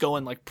because he's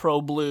going like pro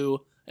blue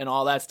and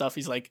all that stuff.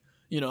 He's like,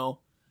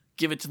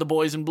 give it to the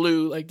boys in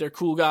blue, like they're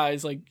cool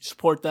guys, like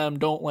support them,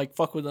 don't like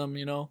fuck with them,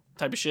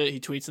 type of shit. He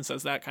tweets and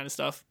says that kind of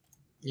stuff.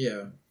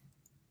 Yeah.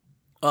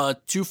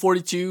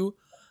 242,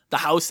 the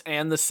House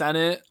and the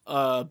Senate,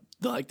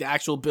 the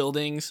actual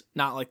buildings,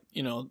 not like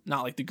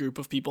the group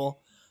of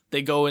people,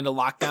 they go into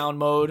lockdown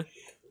mode,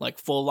 like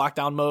full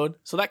lockdown mode.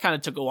 So that kind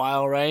of took a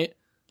while, right?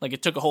 Like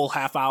it took a whole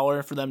half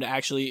hour for them to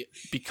actually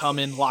become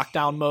in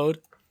lockdown mode.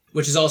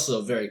 Which is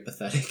also very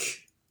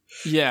pathetic.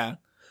 Yeah.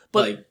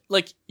 But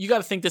like you got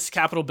to think this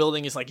Capitol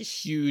building is like a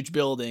huge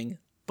building,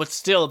 but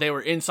still they were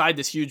inside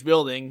this huge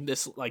building,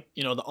 this like,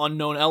 the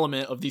unknown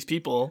element of these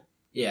people.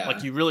 Yeah.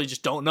 Like you really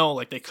just don't know.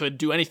 Like they could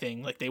do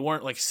anything. Like they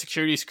weren't like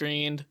security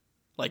screened.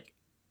 Like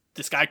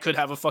this guy could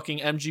have a fucking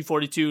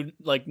MG42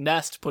 like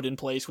nest put in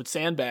place with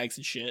sandbags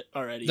and shit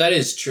already. That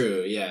is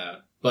true, yeah.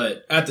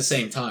 But at the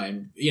same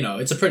time,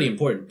 it's a pretty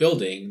important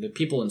building. The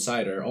people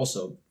inside are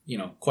also,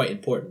 quite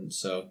important.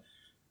 So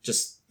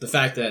just the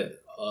fact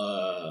that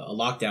a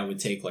lockdown would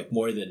take like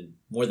more than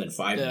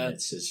 5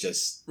 minutes is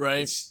just right.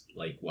 It's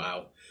like,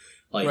 wow.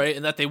 Like, right,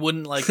 and that they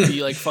wouldn't like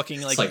be like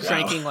fucking like, like,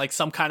 cranking wow. like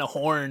some kind of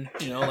horn,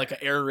 like an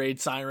air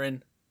raid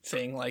siren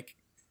saying like,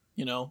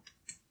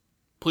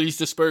 please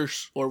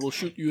disperse or we'll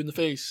shoot you in the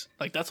face.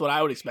 Like that's what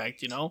I would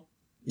expect,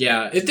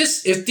 Yeah,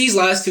 if these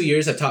last 2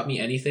 years have taught me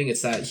anything,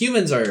 it's that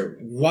humans are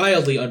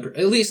wildly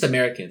at least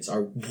Americans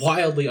are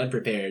wildly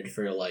unprepared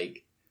for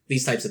like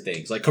these types of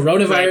things. Like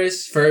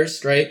coronavirus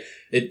first, right?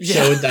 It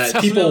showed that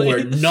people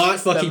were not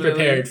fucking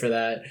prepared for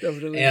that.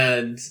 Definitely.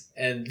 And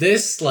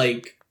this,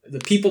 like, the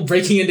people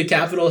breaking into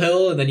Capitol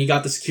Hill, and then you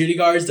got the security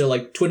guards, they're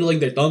like twiddling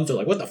their thumbs, they're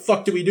like, what the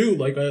fuck do we do?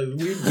 Like,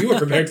 we were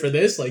prepared for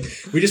this, like,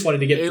 we just wanted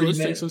to get hey, free let's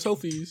men. take some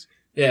selfies.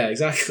 Yeah,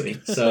 exactly.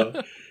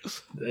 So,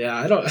 yeah,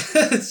 I don't,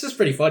 it's just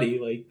pretty funny,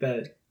 like,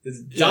 that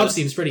his job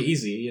seems pretty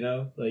easy,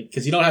 like,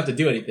 cause you don't have to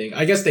do anything.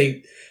 I guess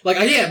I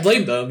can't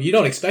blame them. You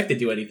don't expect to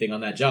do anything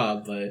on that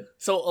job, but.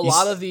 So a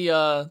lot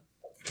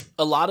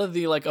of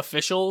the like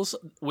officials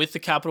with the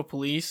Capitol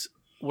Police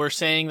were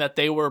saying that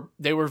they were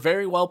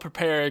very well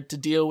prepared to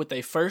deal with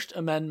a First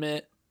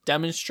Amendment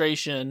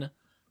demonstration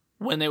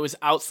when it was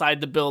outside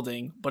the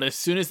building, but as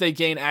soon as they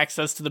gained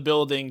access to the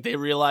building, they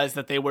realized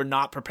that they were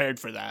not prepared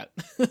for that.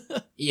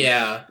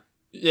 Yeah.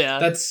 Yeah.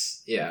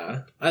 That's,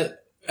 yeah.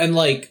 And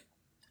like,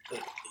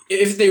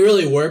 if they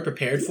really were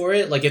prepared for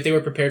it, like if they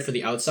were prepared for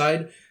the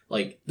outside,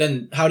 like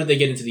then how did they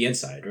get into the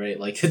inside, right?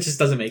 Like it just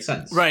doesn't make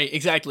sense. Right,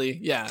 exactly.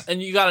 Yeah.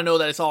 And you got to know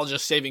that it's all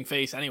just saving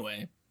face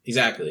anyway.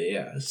 Exactly,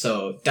 yeah.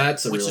 So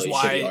that's a really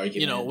shitty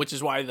argument. Which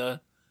is why the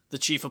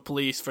chief of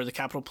police for the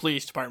Capitol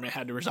Police Department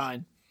had to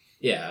resign.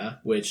 Yeah,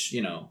 which,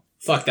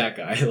 fuck that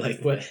guy. Like,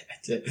 what?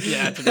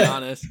 Yeah, to be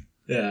honest.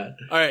 Yeah.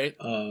 All right.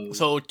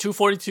 So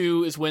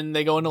 2:42 is when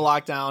they go into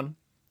lockdown.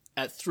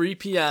 At 3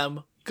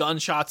 p.m.,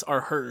 gunshots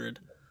are heard.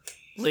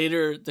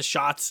 Later, the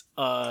shots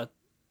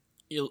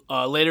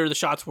later the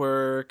shots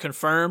were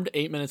confirmed.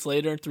 8 minutes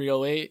later,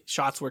 3:08,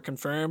 shots were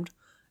confirmed,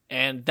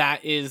 and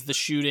that is the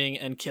shooting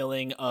and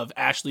killing of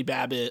Ashley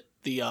Babbitt,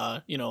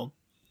 the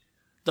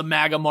the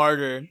MAGA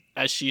martyr,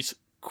 as she's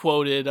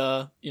quoted.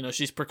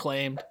 She's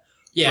proclaimed.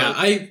 Yeah,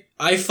 but,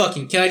 I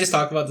fucking, can I just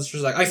talk about this for a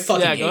second? I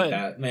fucking hate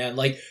that, man.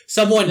 Like,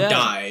 someone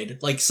died.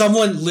 Like,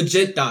 someone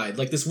legit died.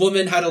 Like, this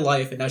woman had a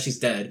life and now she's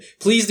dead.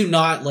 Please do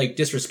not, like,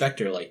 disrespect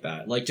her like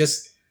that. Like,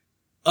 just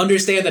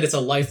understand that it's a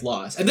life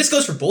loss. And this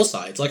goes for both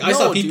sides. Like, I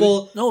saw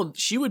people... Dude, no,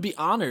 she would be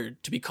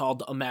honored to be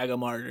called a MAGA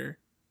martyr.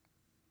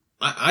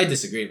 I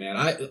disagree, man.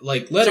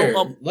 Let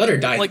her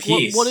die in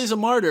peace. What is a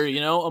martyr,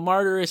 A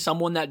martyr is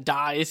someone that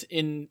dies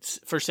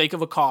for sake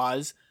of a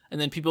cause, and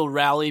then people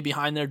rally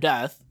behind their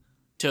death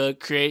to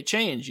create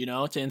change,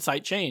 to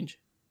incite change.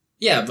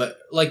 Yeah, but,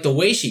 like, the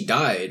way she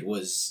died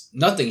was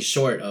nothing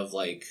short of,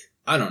 like,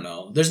 I don't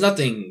know. There's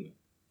nothing...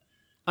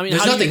 I mean,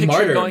 how do you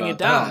picture going it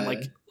down?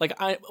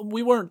 That.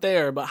 We weren't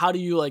there, but how do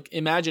you, like,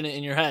 imagine it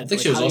in your head? I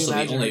think she was also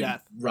the only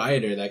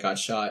rioter that got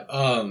shot.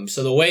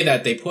 So the way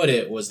that they put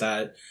it was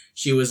that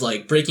she was,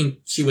 like,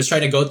 she was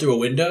trying to go through a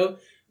window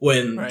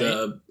when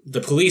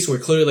the police were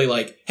clearly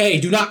like,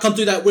 hey, do not come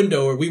through that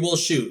window or we will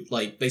shoot.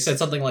 Like, they said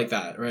something like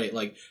that, right?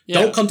 Like,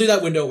 don't come through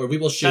that window or we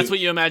will shoot. That's what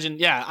you imagine.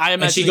 Yeah, I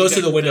imagine. And she goes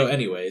through the window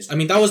anyways. I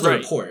mean, that was the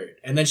report.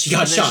 And then she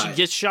got shot. She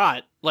gets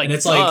shot. Like, and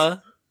it's like,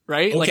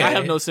 right? Okay, like, I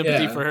have no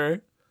sympathy for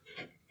her.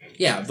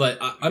 Yeah, but,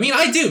 I mean,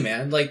 I do,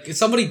 man. Like, if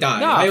somebody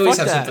died, I always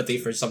have sympathy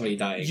for somebody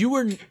dying. You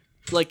were,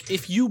 like,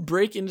 if you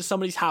break into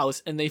somebody's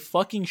house and they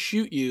fucking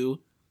shoot you,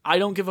 I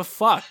don't give a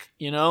fuck,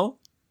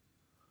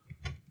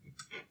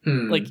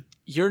 Like,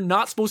 you're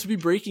not supposed to be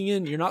breaking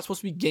in. You're not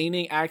supposed to be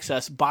gaining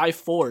access by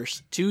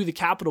force to the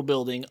Capitol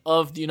building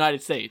of the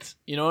United States.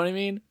 You know what I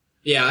mean?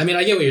 Yeah, I mean,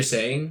 I get what you're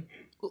saying.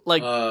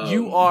 Like,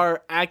 you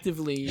are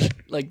actively...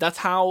 Like, that's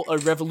how a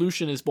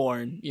revolution is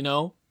born,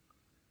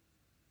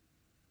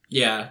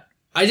 Yeah.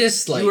 I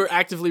just, like... You are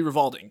actively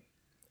revolting.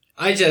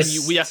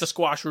 We have to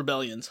squash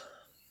rebellions.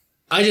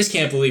 I just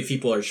can't believe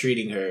people are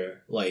treating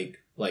her like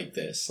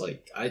this.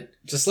 Like, I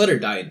just let her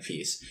die in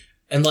peace.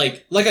 And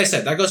like I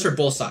said, that goes for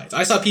both sides.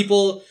 I saw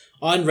people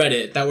on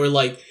Reddit that were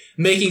like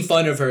making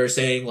fun of her,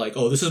 saying like,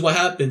 "Oh, this is what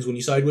happens when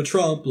you side with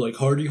Trump." Like,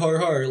 hardy har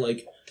har.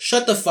 Like,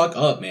 shut the fuck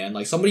up, man.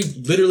 Like, somebody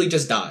literally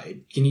just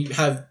died. Can you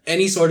have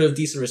any sort of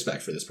decent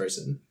respect for this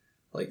person?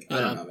 Like, I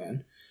don't know,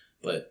 man.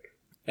 But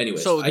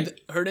anyways, so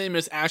her name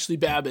is Ashley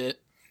Babbitt.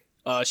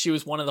 She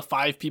was one of the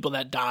 5 people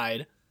that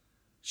died.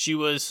 She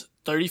was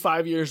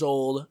 35 years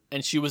old,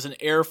 and she was an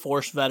Air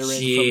Force veteran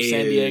from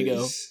San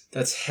Diego.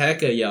 That's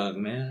hecka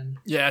young, man.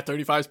 Yeah,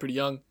 35 is pretty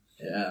young.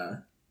 Yeah,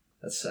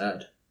 that's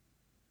sad.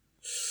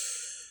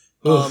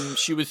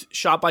 She was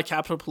shot by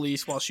Capitol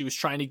Police while she was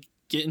trying to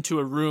get into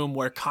a room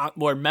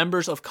where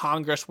members of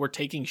Congress were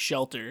taking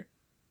shelter.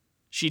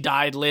 She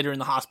died later in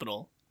the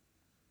hospital.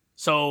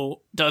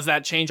 So, does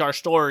that change our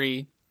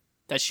story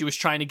that she was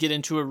trying to get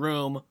into a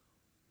room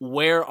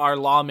where our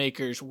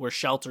lawmakers were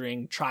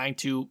sheltering, trying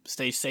to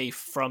stay safe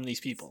from these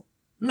people?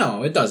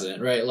 No, it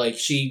doesn't, right? Like,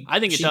 I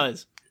think it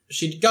does.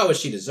 She got what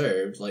she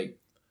deserved, like,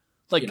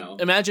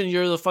 imagine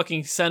you're the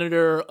fucking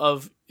senator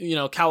of,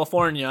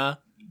 California,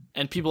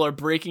 and people are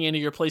breaking into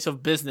your place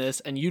of business,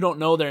 and you don't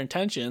know their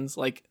intentions.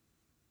 Like,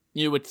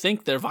 you would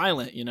think they're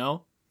violent,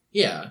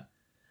 Yeah.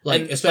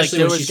 Like, and, especially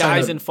there when was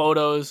guys in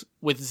photos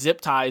with zip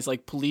ties,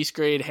 like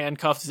police-grade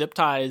handcuffed zip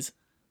ties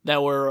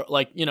that were,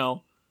 like,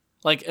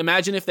 like,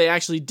 imagine if they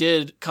actually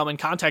did come in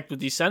contact with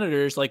these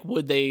senators, like,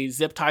 would they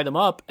zip tie them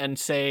up and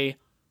say,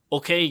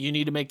 okay, you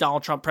need to make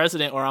Donald Trump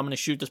president or I'm going to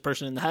shoot this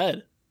person in the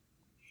head?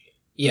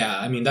 Yeah,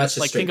 I mean, that's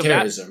just like, straight think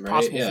terrorism, of that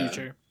right? Possible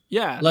future.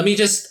 Yeah.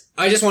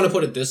 I just want to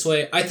put it this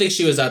way. I think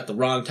she was at the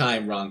wrong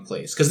time, wrong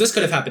place. Because this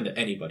could have happened to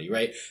anybody,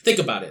 right? Think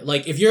about it.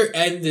 Like, if you're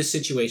in this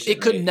situation,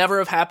 it could never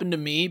have happened to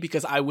me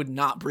because I would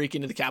not break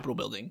into the Capitol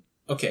building.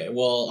 Okay,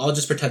 well, I'll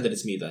just pretend that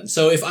it's me then.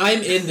 So if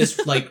I'm in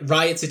this, like,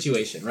 riot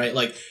situation, right?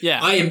 Like,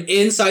 I am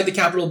inside the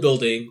Capitol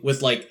building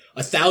with, like,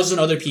 1,000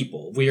 other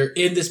people. We are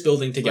in this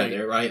building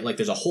together, right? Like,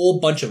 there's a whole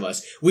bunch of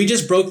us. We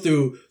just broke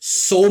through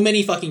so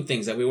many fucking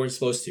things that we weren't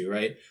supposed to,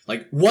 right?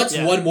 Like, what's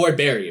one more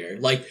barrier?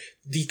 Like,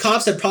 the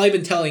cops have probably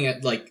been telling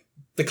us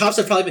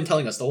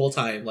the whole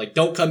time, like,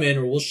 don't come in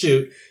or we'll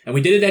shoot. And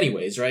we did it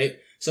anyways, right?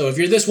 So if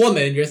you're this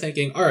woman, you're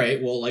thinking, all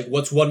right, well, like,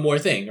 what's one more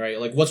thing, right?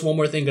 Like, what's one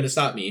more thing gonna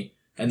stop me?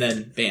 And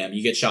then, bam,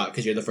 you get shot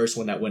because you're the first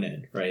one that went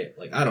in, right?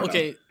 Like, I don't know.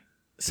 Okay,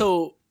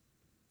 so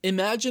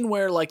imagine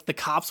where, like, the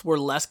cops were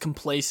less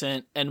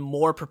complacent and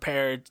more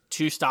prepared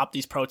to stop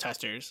these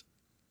protesters.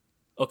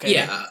 Okay?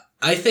 Yeah,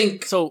 I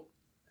think... So,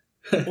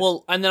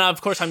 well, and then, of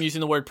course, I'm using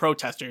the word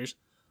protesters,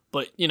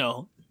 but,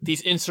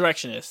 these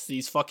insurrectionists,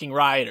 these fucking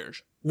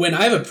rioters. When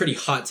I have a pretty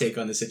hot take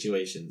on the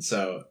situation,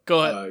 so...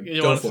 Go ahead.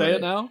 You want to say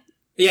it now?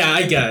 Yeah,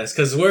 I guess,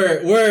 because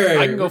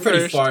we're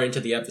pretty far into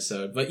the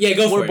episode. But yeah,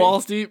 go for it. We're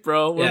balls deep,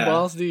 bro. We're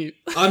balls deep.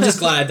 I'm just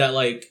glad that,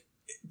 like,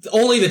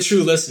 only the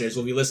true listeners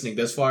will be listening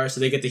this far,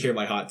 so they get to hear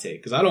my hot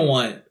take. Because I don't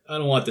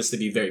want this to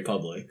be very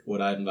public,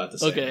 what I'm about to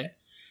say. Okay.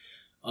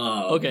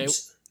 Okay.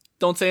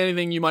 Don't say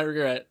anything you might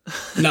regret.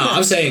 No,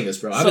 I'm saying this,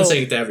 bro. I've been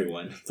saying it to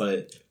everyone,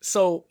 but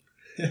so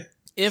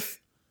if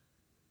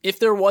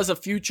there was a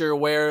future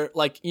where,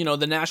 like, you know,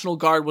 the National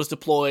Guard was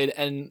deployed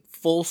and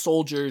full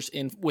soldiers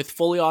with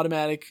fully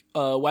automatic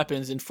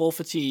weapons and full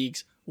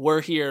fatigues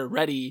were here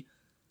ready,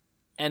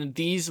 and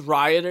these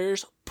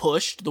rioters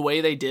pushed the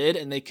way they did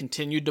and they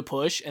continued to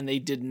push and they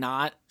did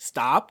not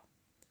stop,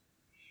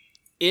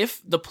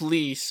 if the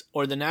police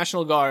or the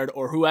National Guard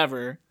or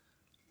whoever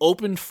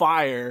opened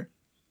fire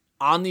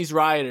on these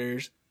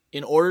rioters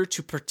in order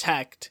to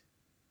protect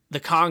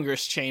the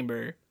Congress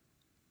chamber,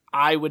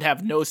 I would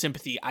have no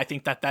sympathy. I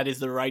think that is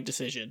the right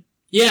decision.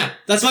 Yeah,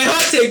 that's my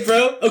hot take,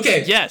 bro.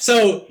 Okay. Yes.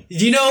 So,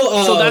 do you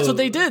know... so that's what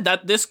they did.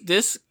 That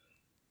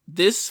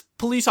this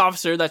police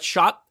officer that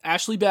shot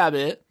Ashley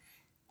Babbitt,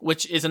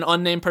 which is an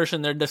unnamed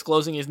person, they're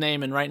disclosing his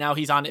name, and right now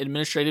he's on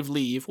administrative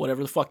leave,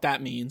 whatever the fuck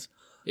that means.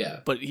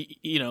 Yeah. But,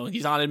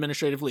 he's on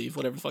administrative leave,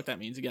 whatever the fuck that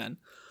means again.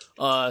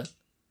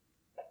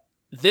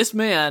 This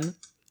man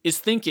is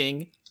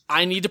thinking,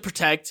 I need to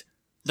protect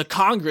the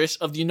Congress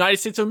of the United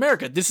States of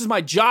America. This is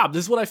my job.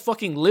 This is what I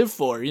fucking live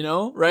for, you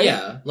know? Right?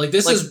 Yeah. Like,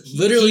 this is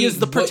literally... He is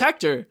the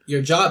protector.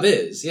 Your job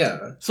is,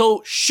 yeah.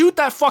 So, shoot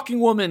that fucking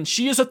woman.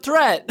 She is a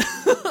threat.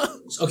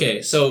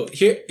 Okay, so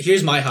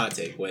here's my hot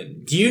take,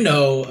 Win. Do you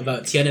know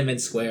about Tiananmen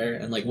Square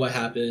and, like, what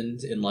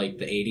happened in, like,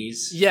 the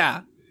 80s?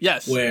 Yeah.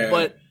 Yes.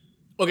 Where...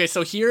 Okay,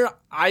 so here,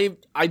 I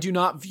do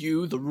not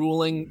view the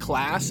ruling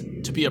class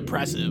to be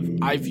oppressive.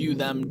 I view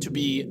them to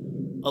be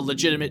a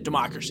legitimate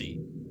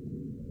democracy.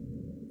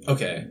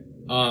 Okay.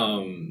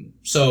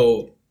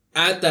 So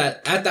at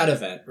that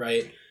event,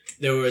 right,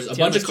 there was a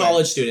bunch of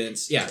college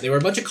students. Yeah, there were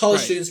a bunch of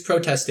college students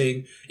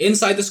protesting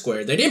inside the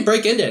square. They didn't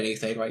break into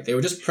anything, right? They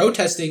were just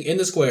protesting in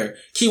the square.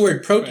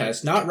 Keyword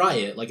protest, not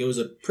riot. Like, it was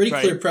a pretty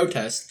clear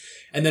protest.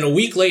 And then a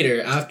week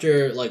later,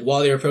 after, like,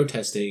 while they were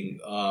protesting,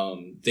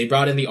 they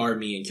brought in the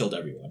army and killed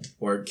everyone.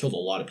 Or killed a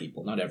lot of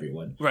people, not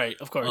everyone. Right,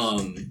 of course.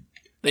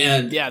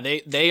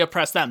 They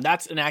oppress them.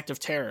 That's an act of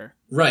terror.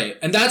 Right.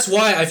 And that's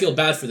why I feel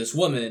bad for this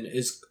woman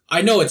is,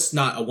 I know it's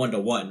not a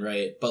 1-to-1,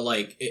 right? But,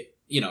 like,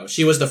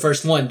 she was the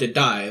first one to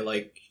die.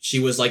 Like, she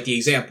was, like, the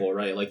example,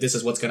 right? Like, this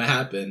is what's gonna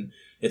happen.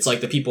 It's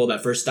like the people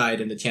that first died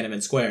in the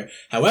Tiananmen Square.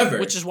 However...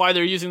 Which is why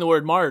they're using the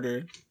word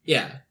martyr.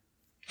 Yeah.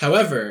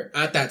 However,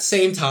 at that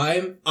same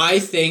time, I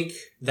think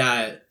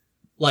that,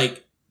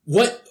 like,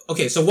 what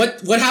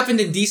happened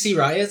in DC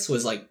riots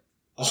was, like,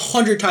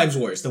 100 times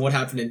worse than what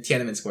happened in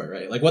Tiananmen Square,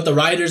 right? Like, what the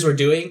rioters were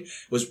doing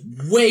was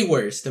way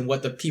worse than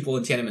what the people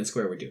in Tiananmen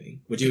Square were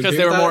doing. Would you agree with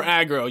that? Because they were more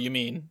aggro, you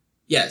mean?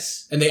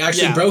 Yes. And they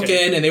actually broke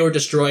in and they were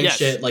destroying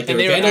shit. Like, they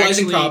were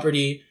vandalizing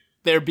property.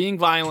 They're being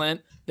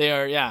violent. They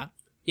are, yeah.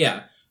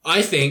 Yeah.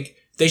 I think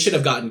they should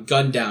have gotten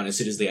gunned down as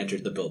soon as they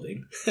entered the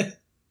building.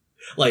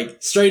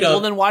 Like, straight up. Well,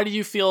 then why do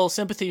you feel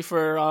sympathy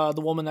for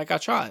the woman that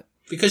got shot?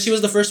 Because she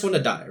was the first one to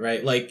die,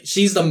 right? Like,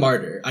 she's the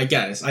martyr, I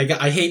guess. I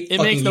hate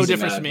it makes no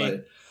difference to me.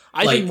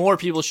 I think more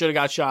people should have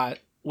got shot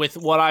with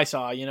what I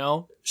saw, you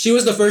know? She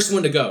was the first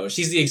one to go.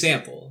 She's the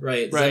example,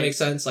 right? Does that make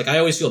sense? Like, I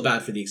always feel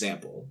bad for the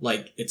example.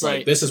 Like, it's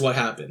like, this is what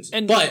happens.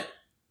 But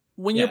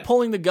when you're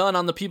pulling the gun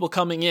on the people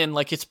coming in,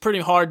 like, it's pretty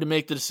hard to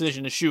make the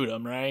decision to shoot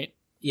them, right?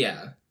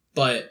 Yeah.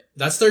 But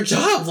that's their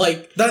job.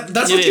 Like,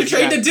 that's what you're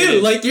trained to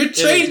do. Like, you're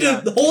trained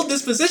to hold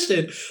this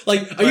position.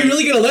 Like, are you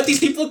really gonna let these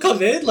people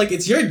come in? Like,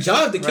 it's your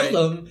job to kill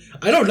them.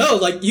 I don't know.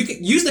 Like, you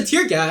can use the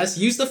tear gas,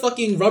 use the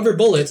fucking rubber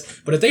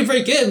bullets, but if they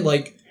break in,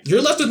 like, you're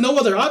left with no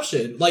other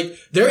option. Like,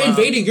 they're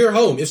invading your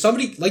home. If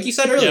somebody, like you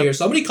said earlier, if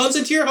somebody comes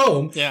into your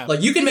home,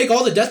 like, you can make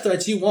all the death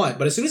threats you want,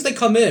 but as soon as they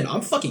come in,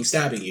 I'm fucking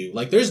stabbing you.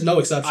 Like, there's no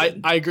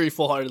exception. I agree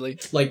full-heartedly.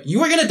 Like, you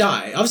are gonna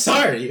die. I'm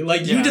sorry.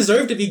 Like, you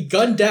deserve to be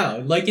gunned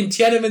down. Like, in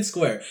Tiananmen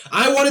Square.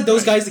 I wanted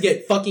those guys to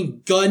get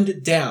fucking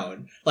gunned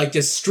down. Like,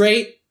 just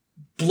straight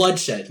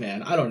bloodshed,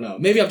 man. I don't know.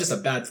 Maybe I'm just a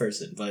bad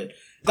person, but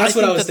that's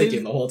what I was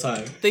thinking the whole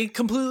time. They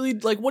completely,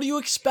 like, what do you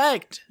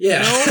expect?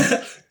 Yeah. You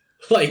know?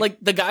 Like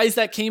the guys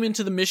that came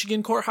into the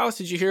Michigan courthouse,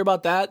 did you hear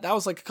about that? That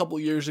was like a couple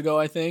years ago,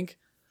 I think.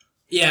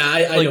 Yeah,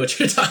 I know what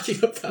you're talking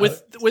about.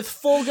 With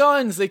full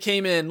guns, they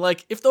came in.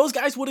 Like, if those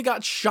guys would have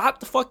got shot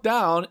the fuck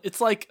down,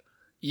 it's like,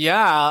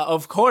 yeah,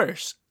 of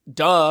course.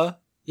 Duh.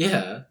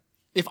 Yeah.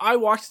 If I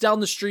walked down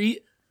the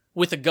street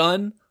with a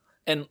gun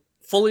and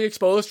fully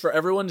exposed for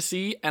everyone to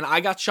see, and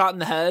I got shot in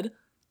the head,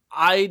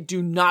 I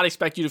do not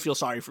expect you to feel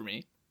sorry for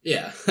me.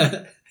 Yeah.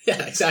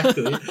 Yeah,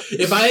 exactly.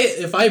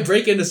 If I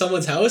break into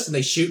someone's house and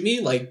they shoot me,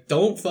 like,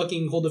 don't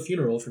fucking hold a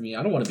funeral for me.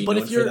 I don't want to be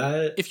known for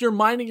that. If you're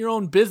minding your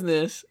own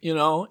business, you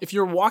know, if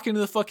you're walking to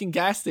the fucking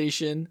gas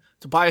station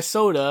to buy a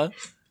soda,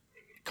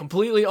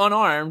 completely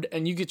unarmed,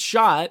 and you get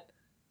shot,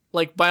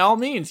 like, by all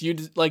means, you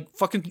like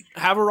fucking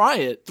have a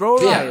riot, throw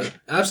a riot. Yeah,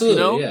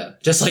 absolutely. You know? Yeah,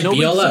 just like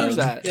nobody BLM. deserves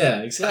that.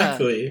 Yeah,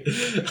 exactly.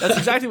 Yeah. That's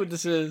exactly what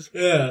this is.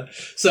 Yeah.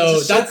 So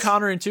that's so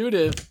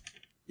counterintuitive.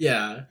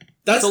 Yeah.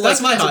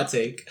 That's my hot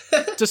take.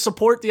 To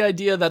support the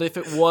idea that if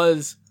it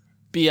was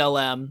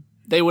BLM,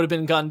 they would have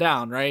been gunned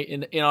down, right?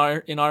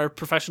 In our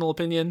professional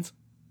opinions.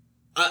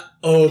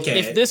 Okay.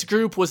 If this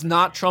group was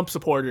not Trump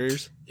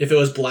supporters, if it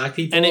was black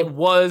people, and it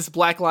was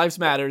Black Lives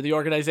Matter, the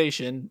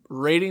organization,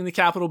 raiding the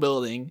Capitol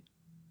building,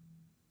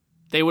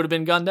 they would have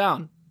been gunned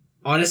down.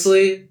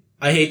 Honestly,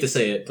 I hate to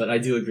say it, but I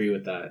do agree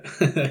with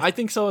that. I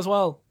think so as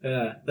well.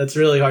 Yeah, that's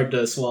really hard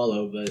to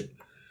swallow, but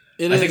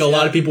I think a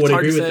lot of people would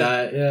agree with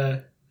that. Yeah.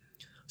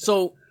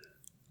 So,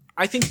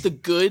 I think the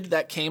good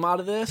that came out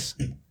of this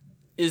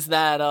is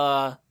that,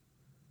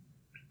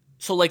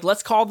 so like,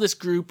 let's call this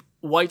group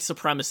white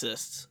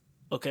supremacists.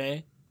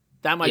 Okay,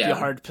 that might be a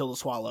hard pill to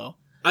swallow.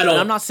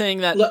 I'm not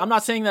saying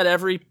that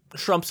every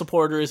Trump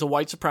supporter is a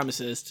white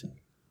supremacist,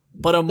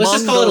 but among let's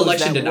just call it those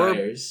election that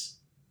deniers.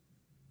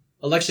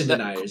 Election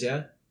deniers,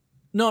 yeah.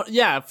 No,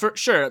 yeah, for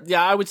sure.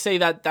 Yeah, I would say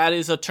that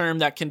is a term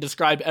that can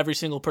describe every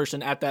single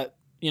person at that.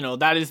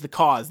 That is the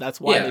cause. That's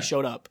why they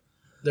showed up.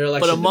 They're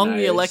election but among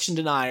deniers. the election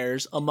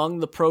deniers, among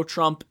the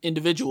pro-Trump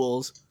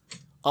individuals,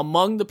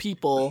 among the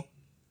people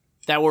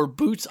that were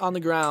boots on the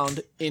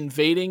ground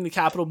invading the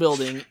Capitol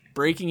building,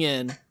 breaking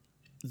in,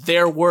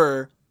 there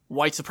were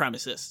white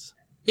supremacists.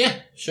 Yeah,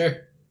 sure.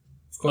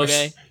 Of course.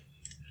 Okay?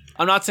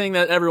 I'm not saying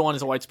that everyone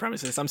is a white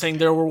supremacist. I'm saying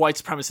there were white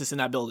supremacists in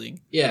that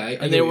building. Yeah,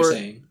 I get what you're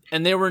saying.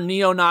 And there were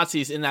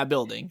neo-Nazis in that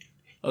building.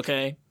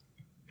 Okay?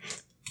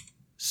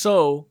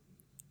 So,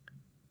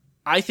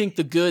 I think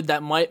the good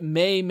that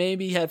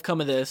maybe have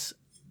come of this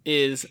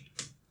is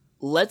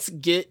let's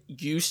get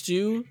used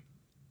to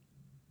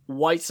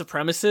white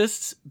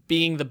supremacists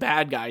being the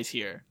bad guys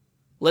here.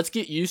 Let's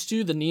get used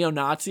to the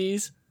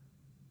neo-Nazis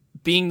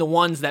being the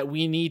ones that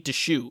we need to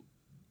shoot.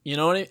 You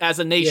know what I mean? As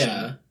a nation.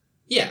 Yeah.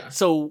 Yeah.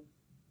 So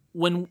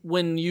when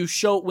you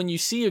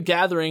see a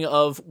gathering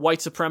of white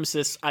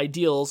supremacist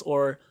ideals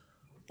or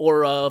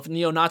of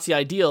neo-Nazi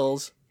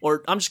ideals,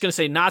 or I'm just going to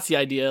say Nazi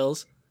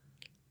ideals,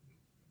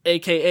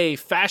 aka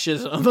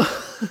fascism.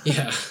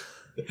 Yeah.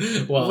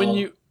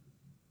 Well,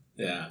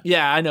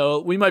 yeah, I know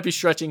we might be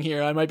stretching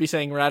here. I might be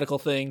saying radical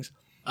things.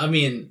 I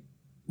mean,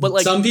 but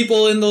like some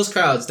people in those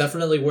crowds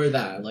definitely were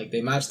that. Like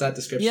they matched that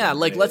description. Yeah,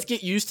 like let's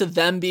get used to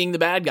them being the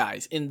bad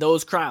guys in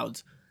those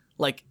crowds.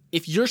 Like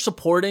if you're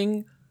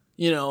supporting,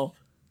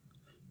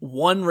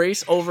 one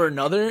race over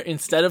another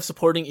instead of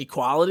supporting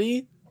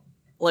equality,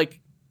 like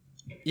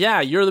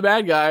yeah, you're the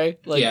bad guy.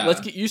 Like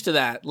let's get used to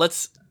that.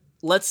 Let's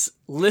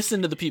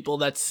listen to the people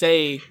that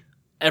say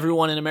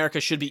everyone in America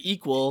should be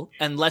equal,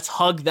 and let's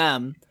hug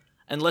them,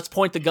 and let's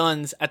point the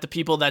guns at the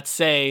people that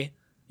say,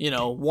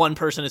 one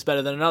person is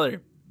better than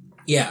another.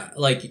 Yeah,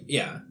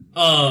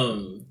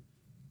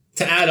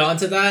 to add on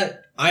to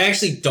that, I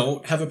actually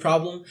don't have a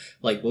problem.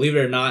 Like, believe it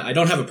or not, I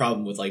don't have a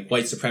problem with like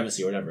white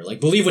supremacy or whatever. Like,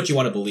 believe what you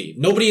want to believe.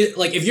 Nobody,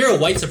 like, if you're a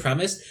white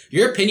supremacist,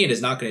 your opinion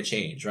is not going to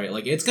change, right?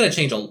 Like, it's going to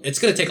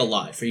take a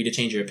lot for you to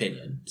change your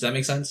opinion. Does that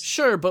make sense?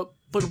 Sure, but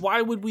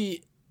why would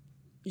we?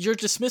 You're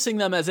dismissing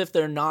them as if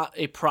they're not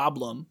a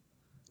problem.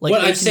 Like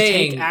what they I'm can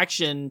saying, take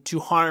action to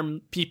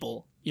harm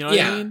people. You know what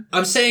I mean?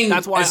 I'm saying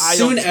that's why as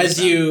soon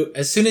as you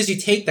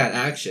take that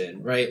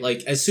action, right?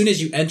 Like as soon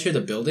as you enter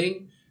the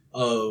building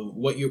of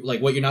what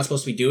you're not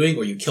supposed to be doing,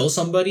 or you kill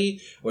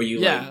somebody, or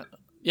you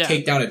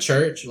take down a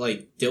church,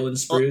 like Dylan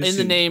Spruce, in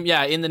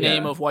the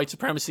name of white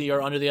supremacy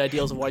or under the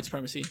ideals of white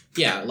supremacy.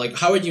 Yeah, like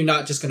how are you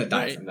not just gonna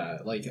die from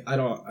that? Like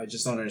I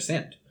just don't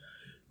understand.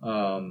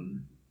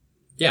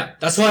 Yeah,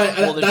 that's why.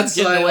 That's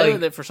why away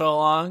with it for so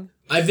long.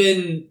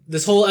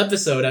 This whole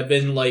episode, I've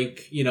been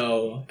like,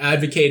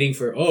 advocating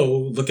for,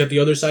 look at the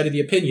other side of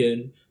the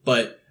opinion.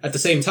 But at the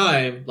same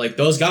time, like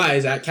those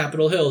guys at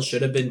Capitol Hill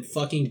should have been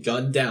fucking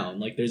gunned down.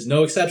 Like there's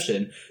no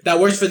exception. That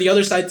works for the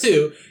other side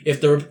too.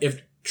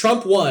 If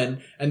Trump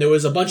won and there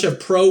was a bunch of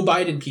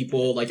pro-Biden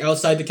people like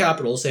outside the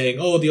Capitol saying,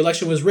 the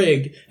election was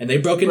rigged and they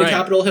broke into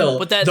Capitol Hill.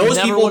 But that those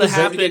never would have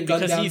happened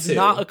because he's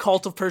not a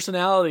cult of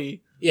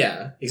personality.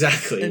 Yeah,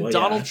 exactly. And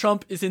Donald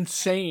Trump is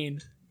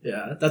insane.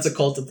 Yeah, that's a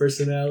cult of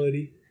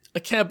personality. I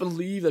can't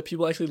believe that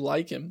people actually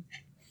like him.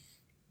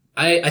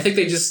 I think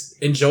they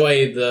just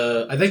enjoy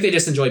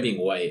being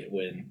white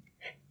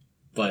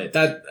but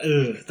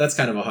that's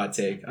kind of a hot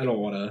take. I don't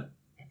want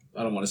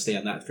to stay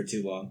on that for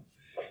too long.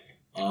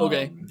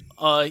 Okay.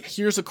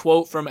 Here's a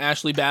quote from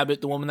Ashley Babbitt,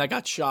 the woman that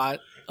got shot.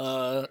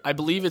 I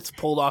believe it's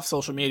pulled off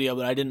social media,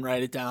 but I didn't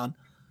write it down.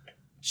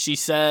 She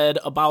said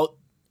about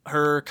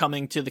her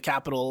coming to the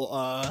Capitol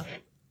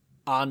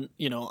on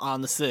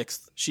the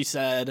 6th. She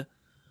said,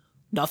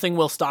 "Nothing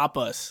will stop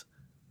us.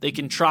 They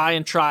can try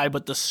and try,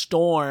 but the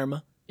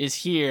storm is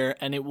here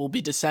and it will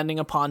be descending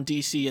upon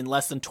DC in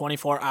less than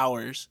 24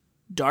 hours,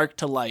 dark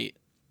to light."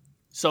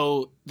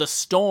 So the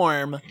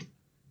storm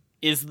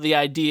is the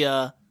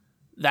idea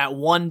that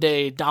one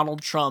day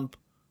Donald Trump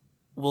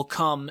will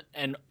come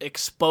and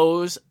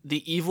expose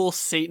the evil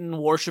Satan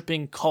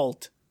worshipping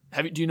cult.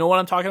 Do you know what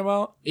I'm talking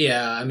about?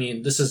 Yeah, I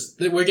mean,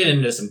 we're getting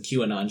into some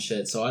QAnon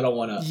shit, so I don't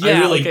want to. Yeah, I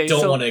really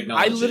don't want to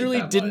acknowledge. I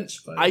literally didn't.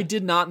 Much, I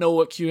did not know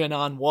what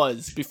QAnon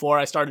was before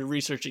I started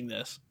researching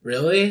this.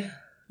 Really?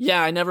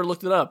 Yeah, I never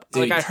looked it up.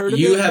 Dude, like I heard of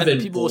it,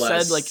 and people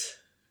said like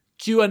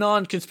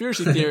QAnon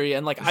conspiracy theory,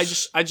 and like I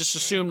just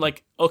assumed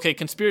like, okay,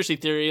 conspiracy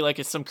theory, like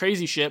it's some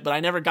crazy shit, but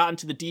I never got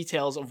into the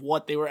details of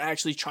what they were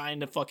actually trying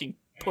to fucking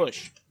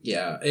push.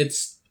 Yeah,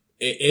 it's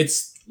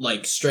it's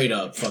like straight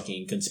up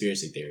fucking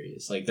conspiracy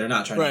theories. Like they're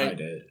not trying to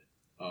hide it.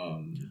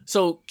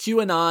 So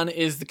QAnon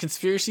is the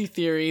conspiracy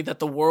theory that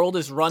the world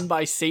is run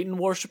by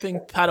Satan-worshipping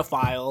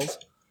pedophiles,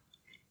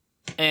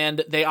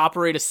 and they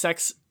operate a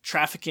sex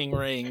trafficking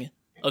ring,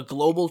 a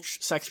global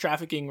sex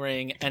trafficking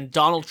ring, and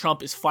Donald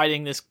Trump is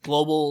fighting this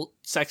global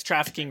sex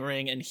trafficking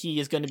ring, and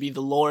he is going to be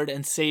the Lord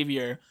and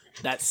Savior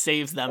that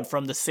saves them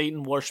from the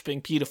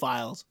Satan-worshipping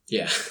pedophiles.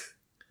 Yeah.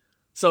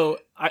 So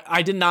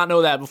I did not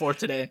know that before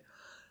today.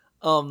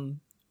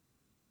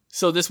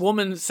 So this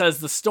woman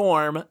says the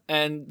storm,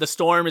 and the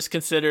storm is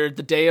considered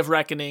the day of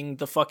reckoning,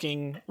 the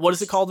fucking, what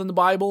is it called in the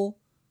Bible?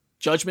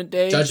 Judgment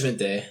Day? Judgment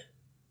Day.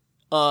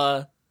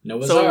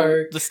 Noah's so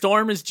Ark. the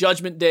storm is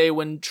Judgment Day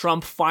when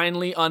Trump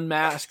finally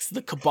unmasks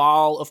the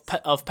cabal of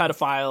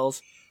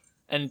pedophiles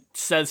and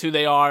says who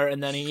they are,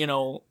 and then he, you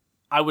know,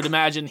 I would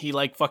imagine he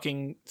like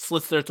fucking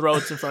slits their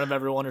throats in front of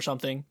everyone or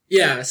something.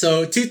 Yeah,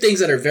 so two things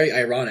that are very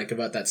ironic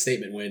about that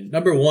statement. When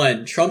number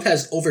one, Trump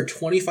has over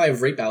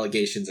 25 rape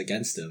allegations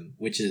against him,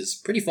 which is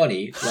pretty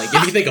funny. Like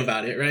if you think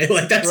about it, right?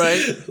 Like that's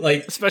right.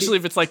 Like especially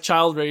if it's like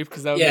child rape,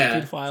 because that would be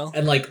a pedophile.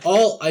 And like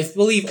I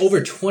believe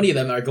over 20 of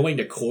them are going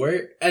to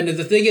court. And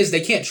the thing is,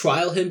 they can't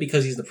trial him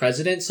because he's the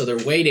president, so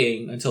they're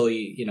waiting until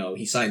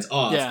he signs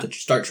off to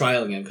start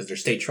trialing him because they're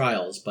state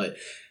trials. But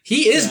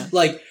he is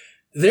like.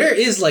 There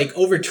is like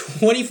over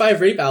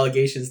 25 rape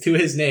allegations to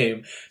his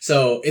name.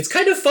 So it's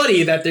kind of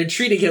funny that they're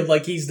treating him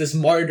like he's this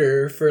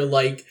martyr for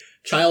like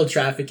child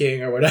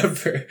trafficking or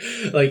whatever.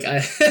 Like I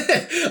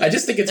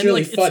just think it's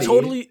really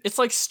funny. It's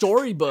like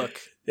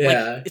storybook.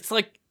 Yeah. Like, it's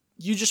like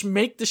you just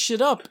make the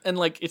shit up and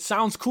like it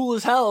sounds cool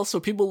as hell. So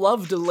people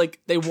love to like,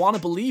 they want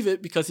to believe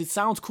it because it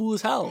sounds cool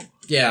as hell.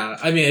 Yeah.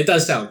 I mean, it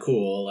does sound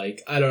cool.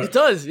 Like it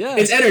does. Yeah.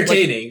 It's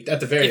entertaining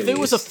at the very least. If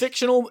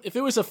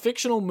it was a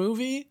fictional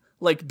movie,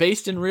 like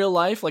based in real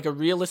life, like a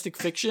realistic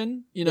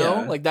fiction, you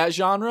know, like that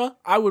genre,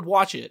 I would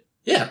watch it.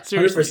 Yeah,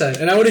 seriously.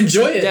 100%. And I would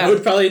enjoy it. Yeah. I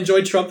would probably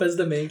enjoy Trump as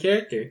the main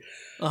character.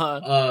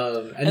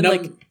 And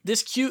like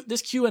this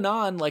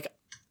QAnon, like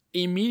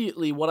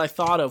immediately what I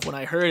thought of when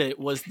I heard it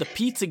was the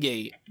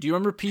Pizzagate. Do you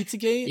remember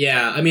Pizzagate?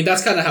 Yeah, I mean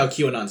that's kind of how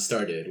QAnon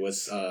started.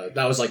 Was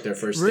that was like their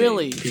first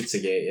really thing,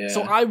 Pizzagate? Yeah.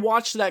 So I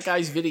watched that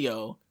guy's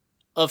video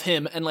of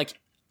him, and like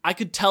I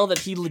could tell that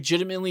he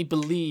legitimately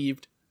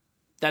believed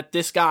that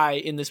this guy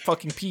in this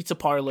fucking pizza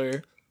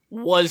parlor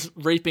was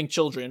raping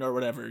children or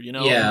whatever, you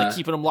know, and, like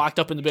keeping them locked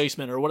up in the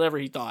basement or whatever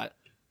he thought.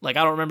 Like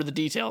I don't remember the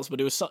details,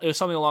 but it was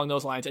something along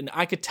those lines, and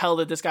I could tell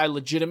that this guy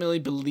legitimately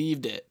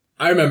believed it.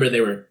 I remember they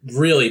were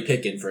really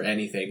picking for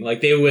anything. Like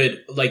they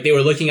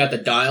were looking at the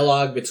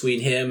dialogue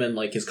between him and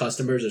like his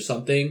customers or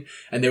something,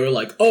 and they were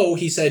like, "Oh,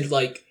 he said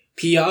like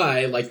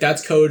PI, like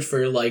that's code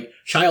for like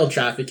child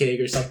trafficking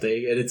or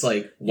something," and it's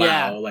like,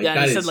 wow,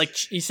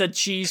 he said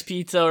cheese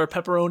pizza or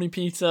pepperoni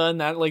pizza, and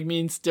that like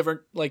means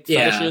different like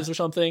fetishes or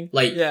something.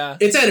 Like,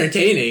 it's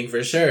entertaining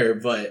for sure,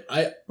 but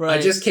I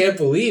just can't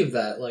believe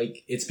that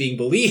like it's being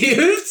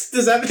believed.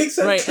 Does that make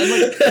sense? Right, and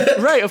like,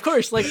 right, of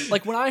course.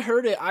 Like when I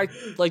heard it, I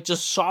like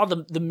just saw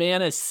the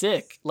man as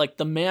sick. Like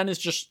the man is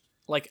just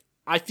like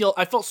I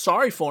felt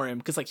sorry for him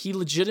because like he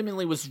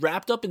legitimately was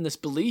wrapped up in this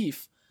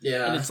belief.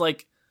 Yeah, and it's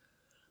like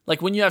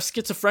when you have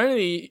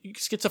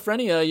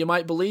schizophrenia, you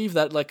might believe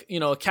that, like, you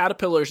know, a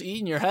caterpillar's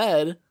eating your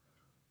head.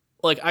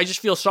 Like, I just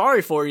feel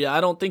sorry for you.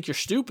 I don't think you're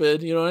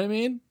stupid. You know what I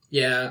mean?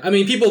 Yeah. I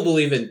mean, people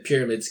believe in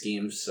pyramid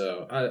schemes,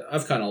 so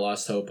I've kind of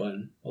lost hope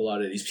on a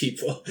lot of these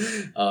people.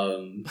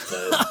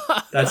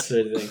 But that's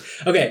the thing.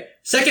 Okay.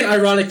 Second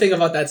ironic thing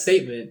about that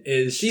statement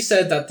is she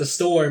said that the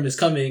storm is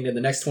coming in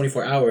the next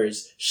 24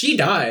 hours. She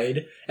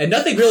died, and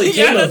nothing really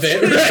came of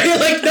it, right?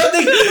 Like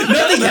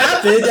nothing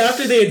happened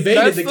after they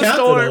invaded the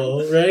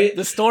Capitol, right?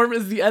 The storm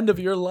is the end of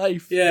your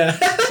life. Yeah.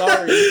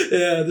 Sorry.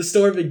 Yeah, the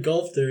storm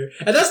engulfed her.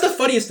 And that's the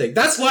funniest thing.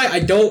 That's why I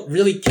don't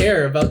really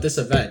care about this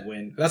event.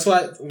 Can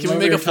we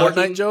make a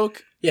Fortnite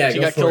joke? Yeah, she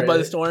got killed by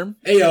the storm.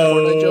 Ayo.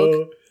 Fortnite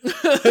joke.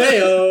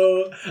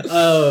 Heyo.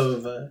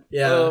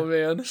 Yeah. Oh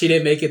man. She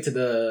didn't make it to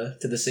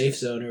the safe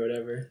zone or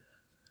whatever.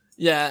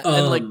 Yeah,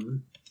 and like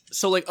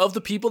so like of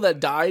the people that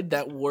died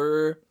that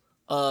were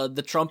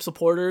the Trump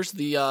supporters,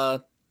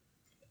 the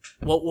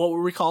what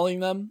were we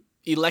calling them?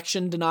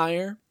 Election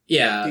denier?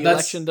 Yeah,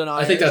 election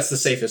denier. I think that's the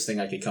safest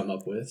thing I could come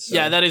up with. So.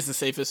 Yeah, that is the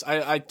safest.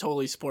 I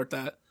totally support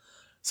that.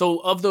 So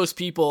of those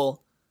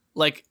people,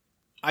 like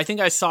I think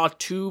I saw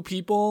 2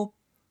 people,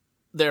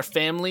 their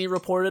family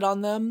reported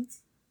on them.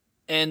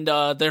 And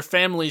their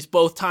families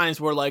both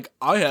times were like,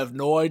 I have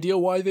no idea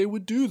why they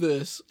would do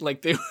this.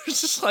 Like, they were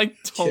just, like,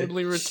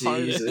 totally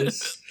retarded.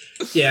 Jesus.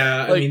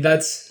 Yeah, like, I mean,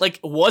 that's... Like,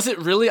 was it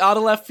really out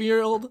of left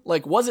field?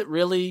 Like, was it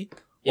really?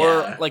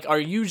 Yeah. Or, like, are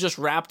you just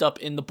wrapped up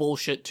in the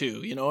bullshit,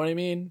 too? You know what I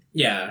mean?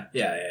 Yeah.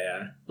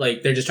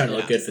 Like, they're just trying to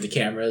look good for the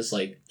cameras,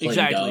 like,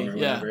 playing dumb or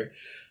whatever.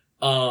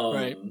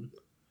 Right.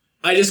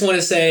 I just want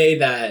to say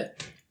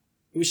that...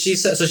 She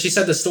said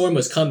the storm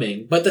was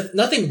coming, but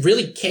nothing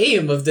really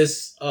came of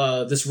this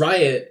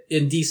riot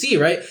in DC,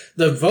 right?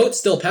 The vote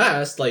still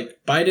passed, like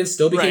Biden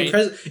still became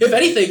president. If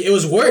anything, it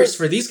was worse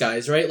for these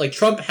guys, right? Like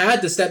Trump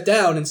had to step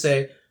down and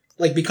say,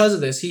 like because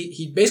of this,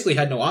 he basically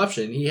had no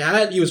option.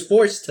 He was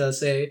forced to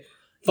say,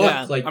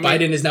 "Fuck!" Yeah,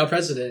 Biden is now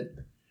president.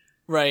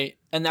 Right,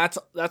 and that's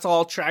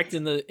all tracked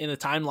in the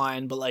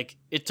timeline. But like,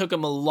 it took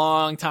him a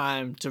long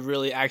time to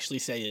really actually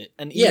say it.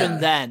 And even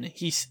then,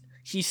 he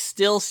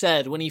still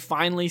said, when he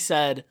finally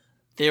said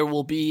there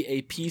will be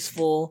a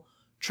peaceful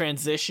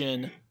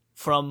transition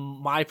from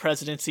my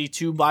presidency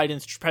to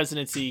Biden's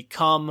presidency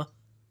come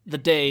the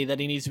day that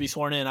he needs to be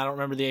sworn in. I don't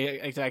remember the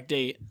exact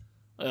date.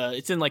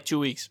 It's in like 2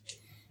 weeks.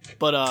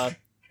 But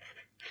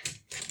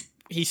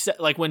he said,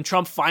 like, when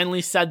Trump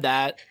finally said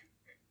that,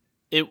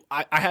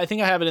 I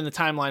think I have it in the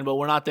timeline, but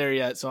we're not there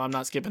yet, so I'm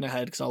not skipping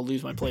ahead because I'll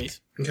lose my place.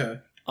 Okay.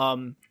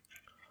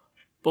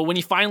 But when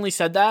he finally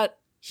said that,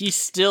 he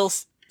still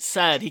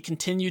said, he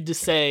continued to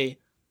say,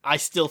 I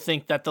still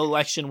think that the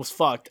election was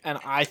fucked, and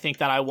I think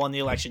that I won the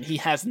election. He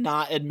has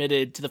not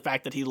admitted to the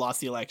fact that he lost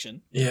the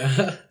election.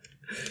 Yeah.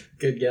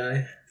 Good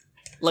guy.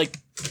 Like,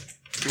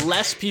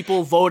 less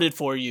people voted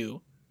for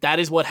you. That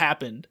is what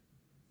happened.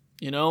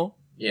 You know?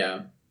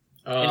 Yeah.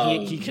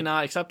 And he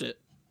cannot accept it.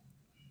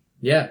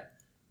 Yeah.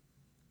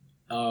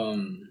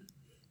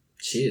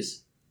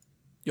 Jeez.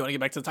 You want to get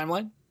back to the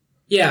timeline?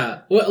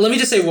 Yeah. Well, let me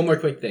just say one more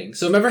quick thing.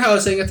 So remember how I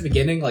was saying at the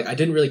beginning, like, I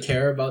didn't really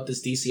care about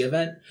this DC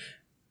event?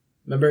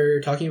 Remember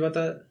talking about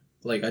that?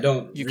 Like, I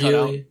don't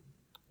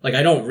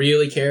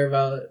really care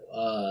about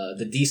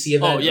the DC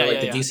event or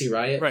the DC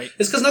riot. Right.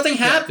 It's because nothing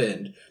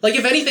happened. Like,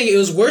 if anything, it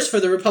was worse for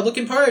the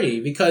Republican Party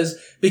because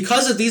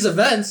of these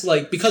events,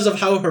 like, because of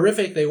how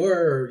horrific they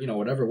were, or, you know,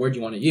 whatever word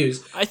you want to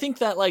use. I think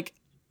that, like,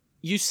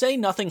 you say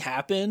nothing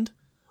happened,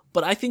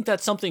 but I think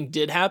that something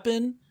did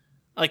happen.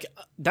 Like,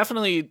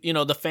 definitely, you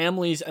know, the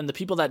families and the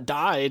people that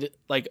died,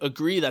 like,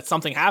 agree that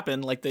something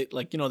happened. Like,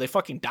 they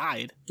fucking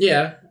died.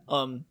 Yeah.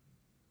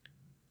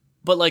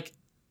 But, like,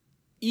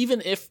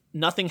 even if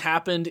nothing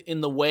happened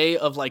in the way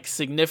of, like,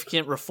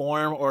 significant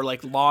reform or,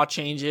 like, law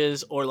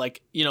changes or,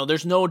 like, you know,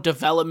 there's no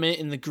development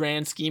in the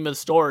grand scheme of the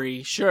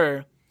story,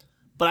 sure.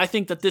 But I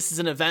think that this is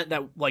an event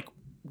that, like,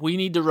 we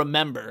need to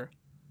remember.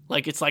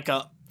 Like, it's like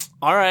all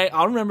right,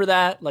 I'll remember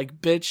that.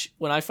 Like, bitch,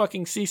 when I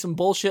fucking see some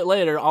bullshit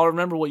later, I'll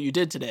remember what you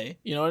did today.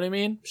 You know what I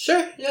mean?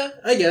 Sure, yeah,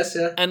 I guess,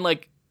 yeah. And,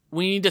 like,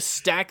 we need to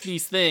stack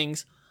these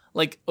things.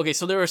 Like, okay,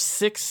 so there were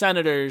 6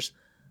 senators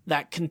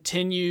that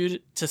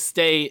continued to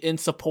stay in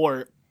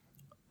support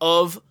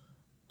of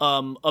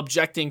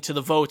objecting to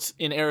the votes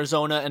in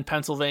Arizona and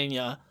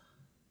Pennsylvania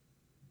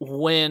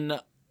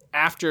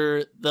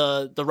after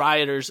the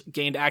rioters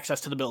gained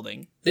access to the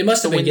building. They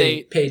must have been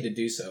getting paid to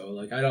do so.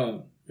 Like, I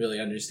don't really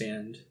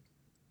understand.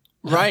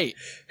 Right.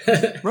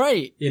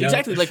 Right. You know?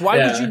 Exactly. Like, why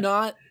would you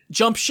not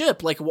jump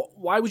ship? Like,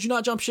 why would you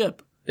not jump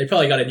ship? They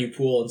probably got a new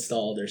pool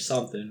installed or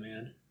something,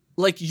 man.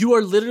 Like, you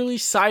are literally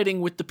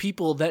siding with the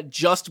people that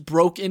just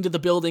broke into the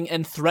building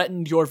and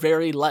threatened your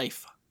very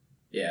life.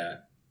 Yeah.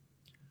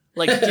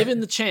 Like, given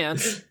the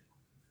chance,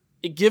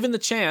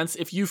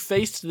 if you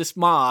faced this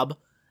mob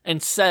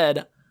and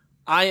said,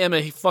 I am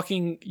a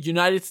fucking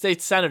United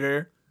States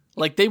senator,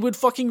 like, they would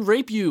fucking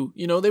rape you,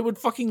 you know, they would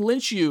fucking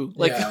lynch you.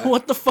 Like,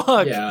 what the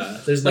fuck? Yeah,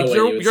 there's no like,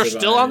 way you're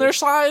still on their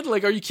side?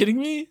 Like, are you kidding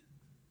me?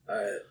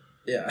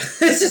 Yeah.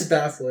 It's just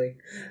baffling.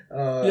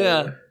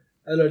 Yeah.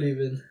 I don't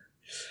even...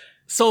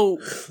 So,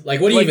 like,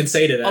 what do you even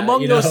say to that?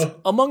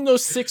 Among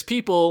those 6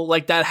 people,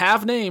 like, that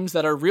have names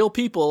that are real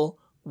people,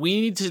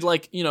 we need to,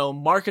 like, you know,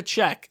 mark a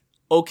check.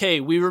 Okay,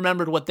 we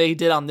remembered what they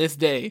did on this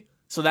day.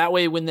 So that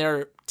way, when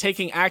they're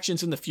taking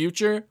actions in the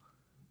future,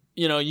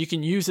 you know, you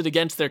can use it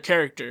against their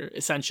character,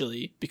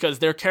 essentially, because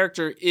their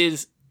character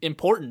is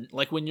important.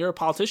 Like, when you're a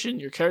politician,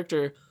 your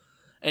character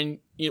and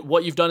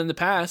what you've done in the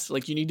past,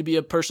 like, you need to be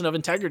a person of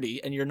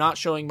integrity, and you're not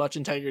showing much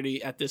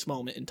integrity at this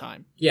moment in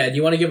time. Yeah, do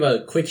you want to give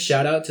a quick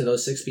shout out to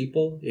those 6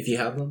 people, if you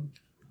have them?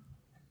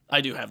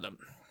 I do have them.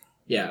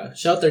 Yeah,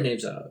 shout their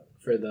names out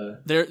for the...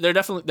 They're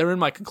definitely, they're in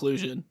my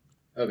conclusion.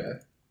 Okay.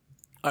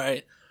 All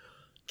right.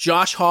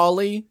 Josh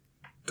Hawley,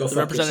 Go the fuck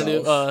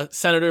representative, yourself.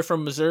 senator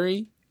from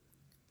Missouri.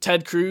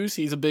 Ted Cruz,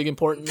 he's a big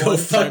important Go one.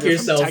 fuck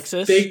yourself, from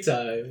Texas. big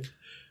time.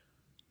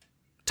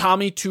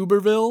 Tommy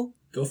Tuberville.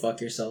 Go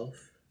fuck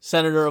yourself.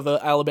 Senator of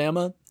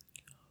Alabama.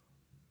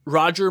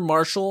 Roger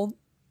Marshall.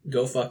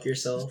 Go fuck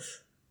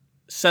yourself.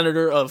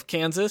 Senator of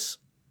Kansas.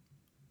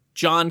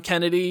 John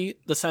Kennedy,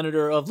 the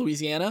senator of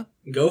Louisiana.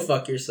 Go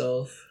fuck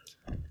yourself.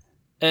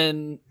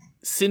 And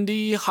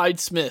Cindy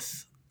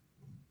Hyde-Smith,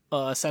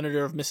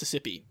 senator of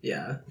Mississippi.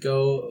 Yeah,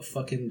 go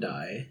fucking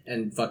die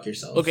and fuck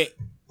yourself. Okay,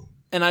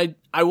 and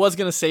I was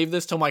going to save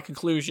this till my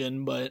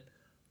conclusion, but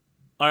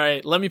all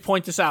right, let me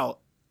point this out.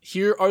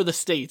 Here are the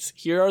states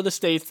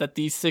that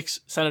these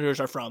 6 senators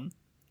are from.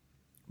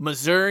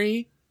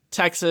 Missouri,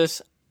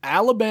 Texas,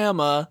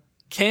 Alabama,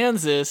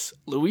 Kansas,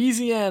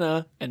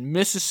 Louisiana, and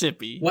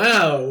Mississippi.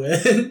 Wow,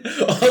 man.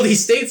 All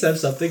these states have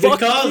something in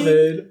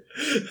common.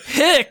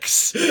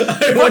 Hicks!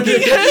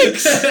 Fucking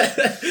Hicks!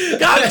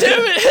 God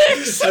damn it,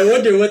 Hicks! I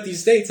wonder what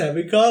these states have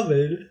in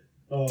common.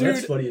 Oh, dude,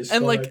 that's funny as fuck.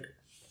 And, like,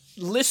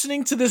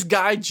 listening to this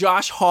guy,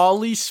 Josh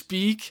Hawley,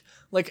 speak...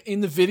 Like,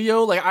 in the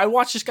video, like, I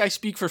watched this guy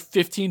speak for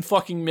 15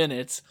 fucking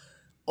minutes.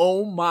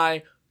 Oh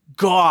my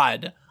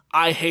God,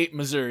 I hate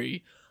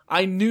Missouri.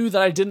 I knew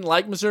that I didn't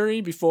like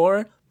Missouri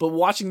before, but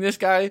watching this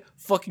guy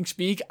fucking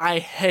speak, I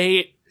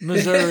hate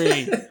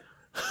Missouri.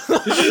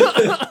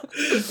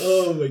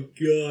 Oh my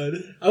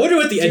God. I wonder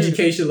what the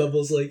education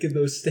level's like in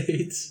those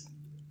states.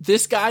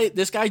 This guy,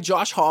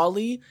 Josh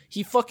Hawley,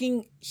 he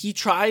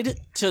tried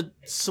to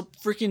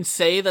freaking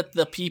say that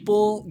the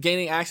people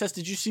gaining access.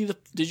 Did you see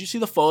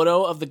the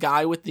photo of the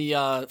guy with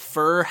the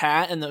fur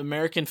hat and the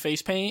American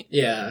face paint?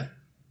 Yeah,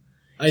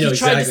 I know. He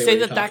tried exactly to say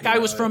what that guy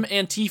was from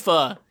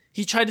Antifa.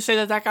 He tried to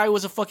say that guy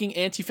was a fucking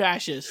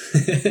anti-fascist.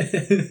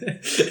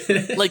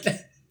 Like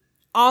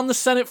on the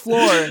Senate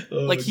floor,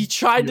 like he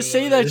tried to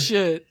say that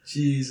shit.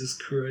 Jesus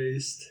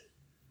Christ.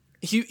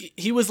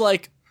 He was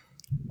like,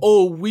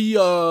 "Oh, we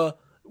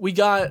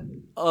got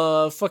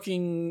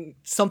fucking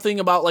something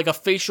about like a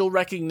facial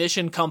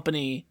recognition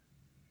company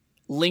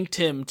linked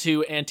him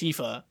to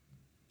Antifa."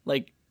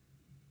 Like,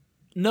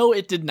 no,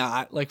 it did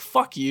not. Like,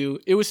 fuck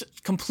you. It was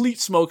complete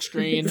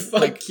smokescreen.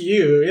 Fuck like,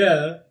 you,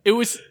 yeah. It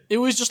was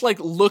just like,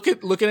 look at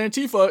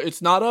Antifa.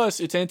 It's not us.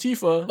 It's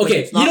Antifa. Okay, like,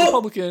 it's not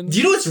Republicans. Do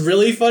you know what's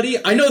really funny?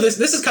 I know this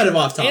is kind of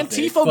off topic.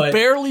 Antifa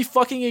barely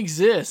fucking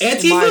exists.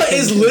 Antifa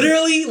is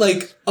literally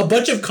like a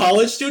bunch of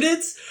college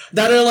students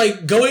that are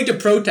like going to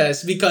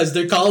protest because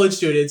they're college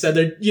students and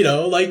they're, you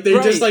know, like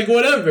they're just like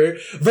whatever,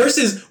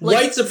 versus like,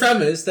 white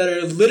supremacists that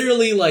are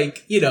literally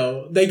like, you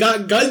know, they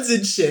got guns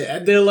and shit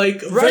and they're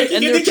like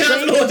breaking into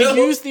Capitol Hill. They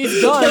use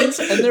these guns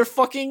like, and they're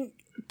fucking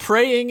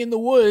praying in the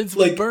woods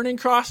with burning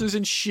crosses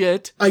and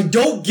shit. I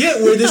don't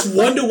get where this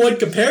 1-to-1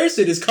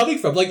 comparison is coming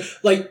from.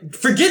 Like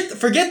forget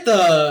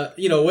the,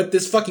 you know, what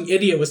this fucking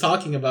idiot was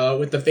talking about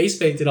with the face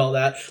paint and all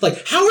that.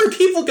 Like, how are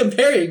people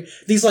comparing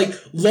these like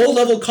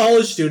low-level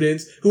college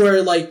students who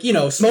are like, you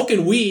know,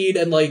 smoking weed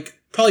and like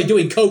probably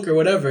doing coke or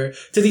whatever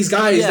to these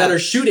guys that are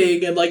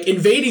shooting and like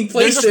invading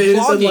places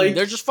and like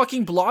they're just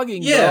fucking blogging.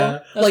 Yeah, bro.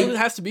 That's like, what it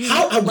has to be.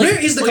 Where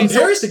is the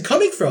comparison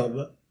coming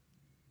from?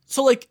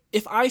 So like,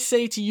 if I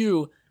say to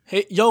you,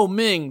 "Hey, yo,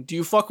 Ming, do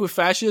you fuck with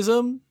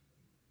fascism?"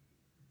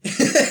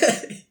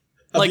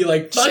 I'll be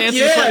like, fuck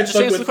yeah, I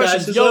fuck with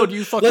fascism. Yo, do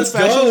you fuck with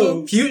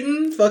fascism? Let's go.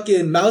 Putin,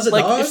 fucking Mao Zedong,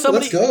 like,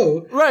 let's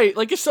go. Right,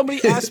 like if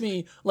somebody asks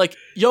me, like,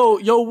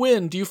 yo,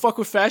 Win, do you fuck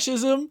with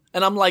fascism?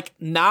 And I'm like,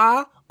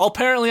 nah.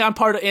 Apparently I'm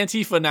part of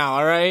Antifa now,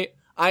 alright?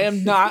 I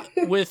am not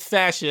with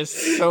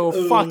fascists,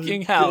 so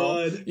fucking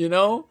hell. God. You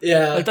know?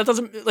 Yeah. Like, that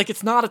doesn't, like,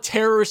 it's not a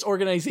terrorist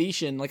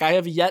organization. Like, I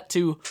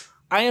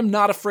am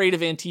not afraid of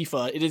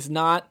Antifa. It is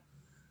not,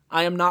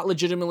 I am not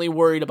legitimately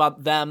worried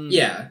about them,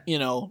 you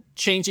know,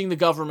 changing the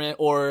government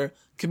or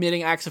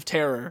committing acts of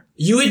terror.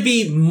 You would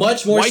be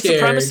much more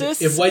scared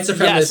if white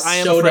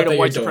supremacists showed up at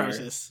your door.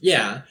 Supremacists.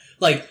 Yeah.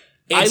 Like,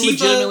 Antifa, I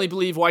legitimately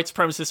believe white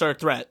supremacists are a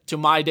threat to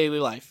my daily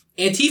life.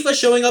 Antifa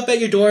showing up at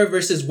your door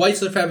versus white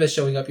supremacists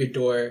showing up your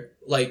door,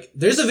 like,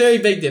 there's a very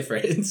big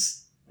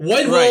difference.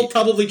 One will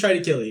probably try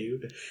to kill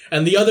you,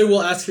 and the other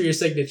will ask for your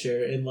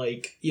signature in,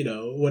 like, you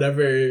know,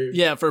 whatever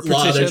for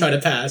law they're trying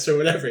to pass or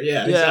whatever.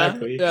 Yeah,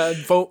 exactly. Yeah,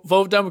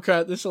 vote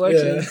Democrat this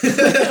election.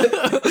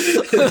 Yeah.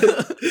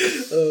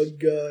 Oh,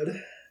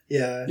 God.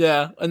 Yeah.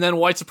 Yeah, and then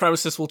white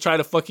supremacists will try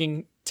to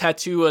fucking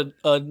tattoo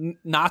a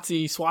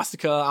Nazi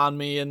swastika on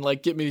me and,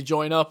 like, get me to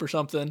join up or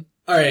something.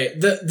 All right,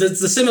 the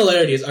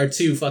similarities are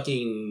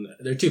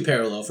they're too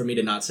parallel for me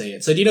to not say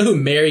it. So do you know who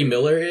Mary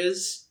Miller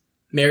is?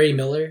 Mary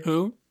Miller?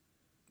 Who?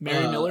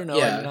 Mary Miller? No,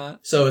 I do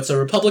not. So it's a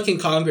Republican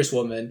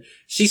congresswoman.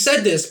 She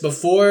said this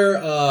before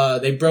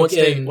they broke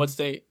in. What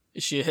state?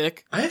 Is she a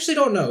hick? I actually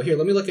don't know. Here,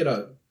 let me look it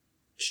up.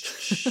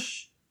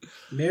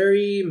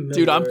 Mary Miller.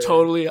 Dude,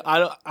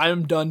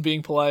 I'm done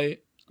being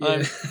polite.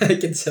 Yeah, I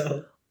can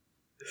tell.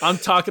 I'm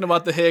talking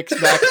about the hicks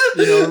back,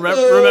 you know,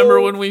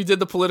 remember when we did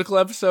the political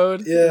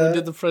episode? Yeah. We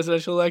did the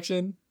presidential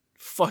election?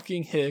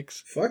 Fucking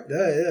hicks. Fuck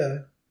that,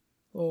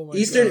 yeah. Oh my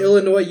Eastern God.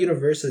 Illinois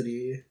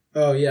University.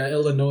 Oh, yeah,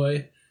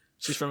 Illinois.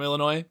 She's from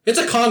Illinois? It's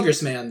a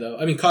congressman, though.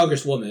 I mean,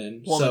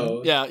 congresswoman.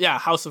 So Yeah,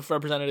 House of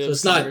Representatives. So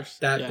it's not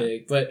that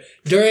big. But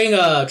during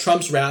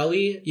Trump's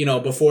rally, you know,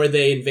 before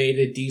they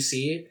invaded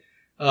D.C.,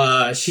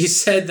 she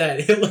said that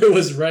Hitler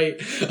was right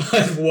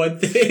on one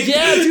thing.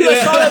 Yeah, dude,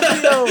 I saw that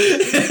video.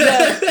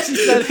 Yeah, she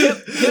said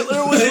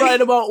Hitler was right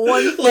about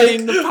one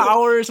thing, the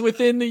powers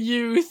within the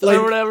youth,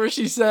 or whatever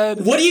she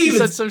said. What do you she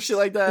said some shit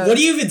like that. What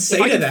do you even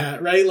say to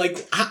that, right?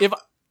 Like,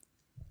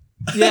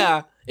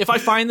 if I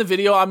find the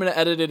video, I'm going to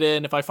edit it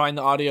in. If I find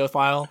the audio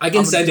file, I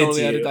can send it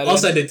to you. I'll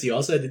send it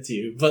to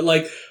you. But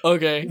like,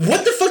 okay.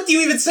 What the fuck do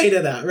you even say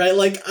to that, right?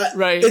 Like,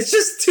 right. It's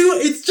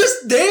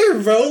just there,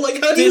 bro.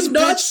 Like, how do you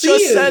not see it?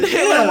 This bitch just said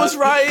Hitler was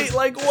right.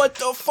 Like, what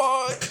the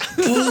fuck?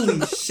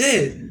 Holy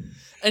shit.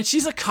 And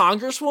she's a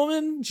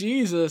congresswoman?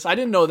 Jesus. I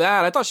didn't know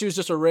that. I thought she was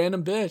just a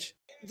random bitch.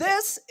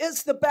 This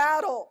is the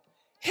battle.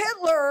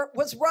 Hitler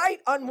was right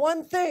on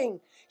one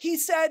thing. He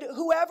said,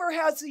 whoever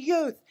has the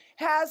youth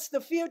has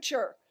the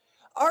future.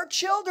 Our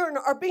children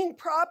are being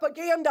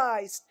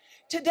propagandized.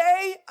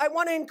 Today, I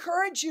want to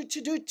encourage you to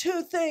do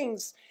two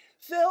things.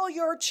 Fill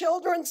your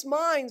children's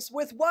minds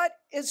with what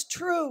is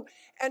true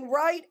and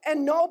right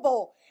and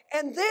noble,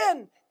 and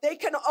then They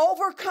can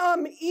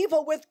overcome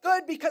evil with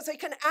good because they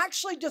can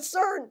actually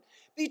discern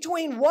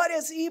between what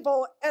is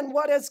evil and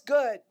what is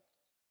good.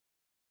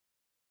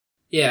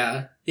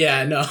 Yeah,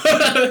 no,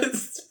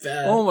 it's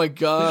bad. Oh my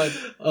god.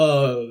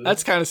 Oh,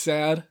 That's kind of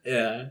sad.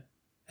 yeah.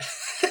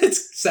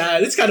 It's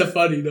sad. It's kind of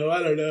funny though.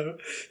 I don't know.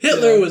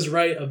 Hitler was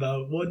right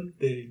about one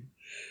thing.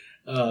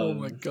 Oh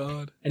my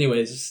god.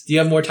 Anyways, do you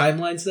have more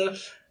timeline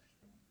stuff?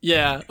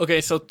 Yeah.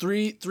 Okay. So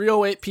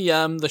 3:08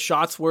 p.m. The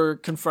shots were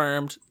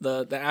confirmed.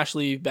 The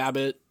Ashley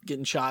Babbitt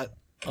getting shot.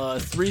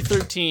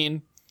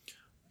 3:13.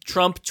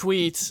 Trump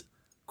tweets,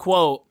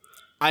 quote,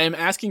 "I am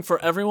asking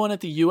for everyone at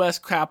the U.S.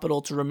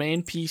 Capitol to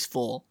remain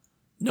peaceful.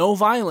 No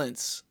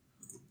violence.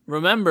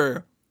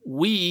 Remember,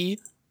 we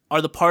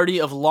are the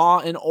party of law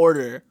and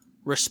order.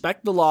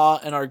 Respect the law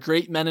and our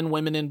great men and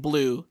women in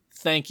blue.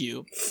 Thank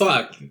you."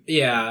 Fuck.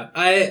 Yeah.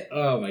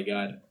 Oh my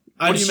god.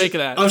 What do you make of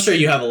that? I'm sure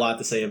you have a lot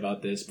to say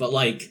about this, but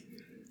like,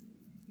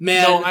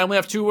 man. No, I only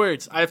have 2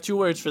 words. I have 2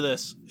 words for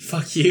this.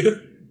 Fuck you.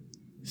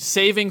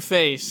 Saving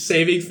face.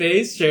 Saving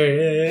face?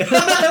 Sure, yeah.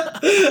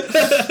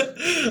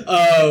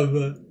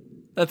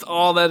 That's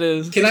all that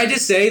is. Can I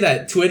just say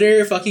that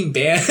Twitter fucking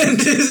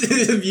banned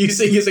him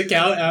using his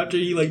account after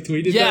he like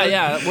tweeted that?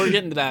 Yeah, we're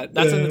getting to that.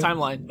 That's in the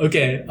timeline.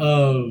 Okay,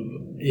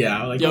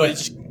 yeah, like Yo,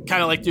 just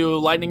kind of like do a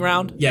lightning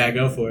round? Yeah,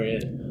 go for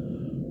it.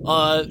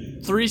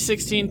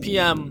 3:16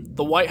 p.m.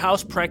 The White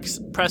House press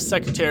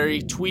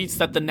secretary tweets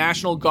that the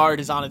National Guard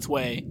is on its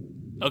way.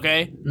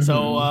 Okay? Mm-hmm.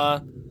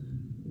 So,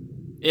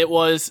 it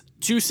was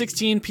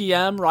 2:16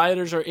 p.m.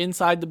 Rioters are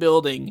inside the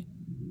building.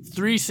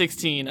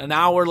 3:16, an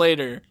hour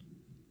later,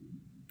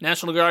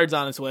 National Guard's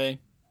on its way.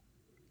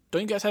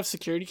 Don't you guys have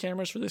security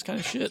cameras for this kind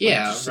of shit?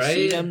 Yeah, like, just right. To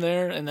see them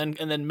there and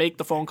then make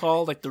the phone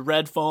call, like the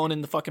red phone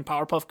in the fucking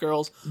Powerpuff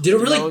Girls. Did it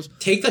really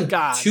take them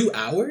 2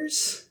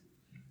 hours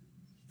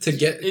to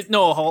get?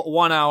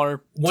 1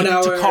 hour. 1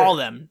 hour to call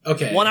them.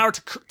 Okay, 1 hour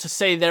to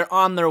say they're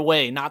on their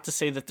way, not to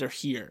say that they're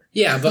here.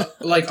 Yeah, but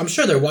like I'm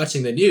sure they're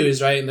watching the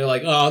news, right? And they're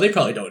like, "Oh, they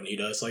probably don't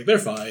need us. Like they're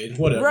fine,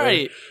 whatever."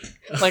 Right.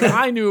 Like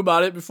I knew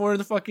about it before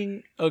the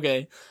fucking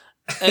okay.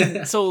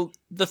 And so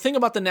the thing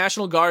about the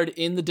National Guard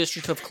in the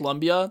District of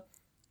Columbia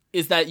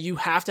is that you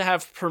have to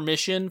have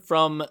permission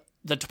from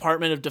the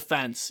Department of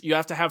Defense. You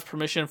have to have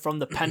permission from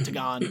the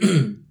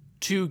Pentagon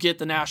to get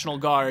the National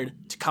Guard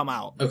to come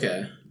out.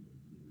 Okay.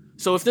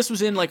 So if this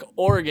was in like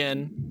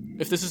Oregon,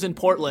 if this is in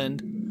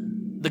Portland,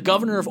 the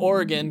governor of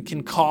Oregon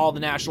can call the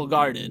National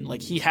Guard in.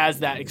 Like he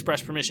has that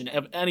express permission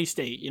of any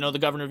state. You know, the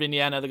governor of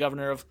Indiana, the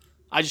governor of,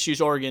 I just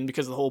use Oregon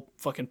because of the whole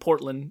fucking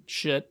Portland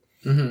shit.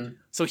 Mm-hmm.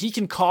 So he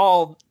can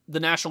call the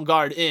National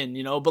Guard in,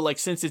 you know, but like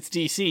since it's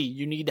DC,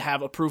 you need to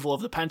have approval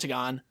of the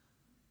Pentagon.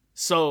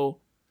 So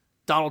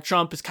Donald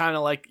Trump is kind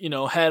of like, you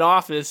know, head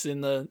office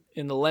in the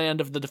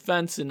land of the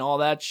defense and all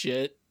that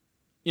shit.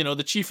 You know,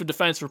 the chief of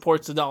defense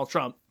reports to Donald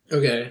Trump.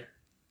 Okay.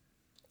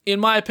 In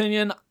my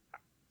opinion,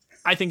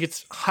 I think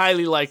it's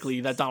highly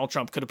likely that Donald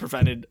Trump could have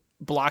prevented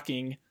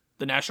blocking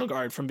the National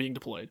Guard from being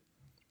deployed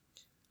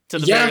to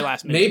the very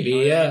last minute. Maybe, you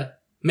know yeah.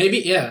 Maybe,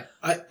 yeah.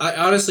 I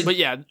honestly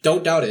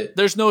don't doubt it.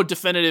 There's no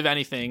definitive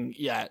anything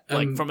yet.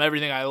 Like, from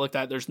everything I looked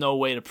at, there's no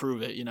way to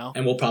prove it, you know?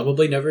 And we'll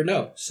probably never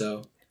know,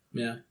 so,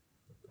 yeah.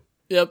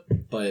 Yep.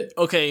 But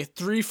okay,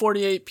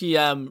 3:48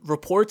 p.m.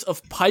 Reports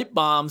of pipe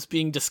bombs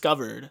being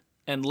discovered,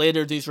 and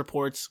later these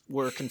reports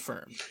were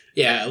confirmed.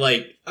 Yeah,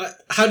 like,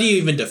 how do you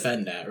even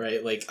defend that,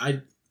 right? Like,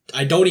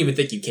 I don't even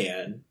think you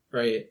can,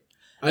 right?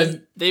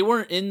 They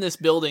weren't in this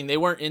building. They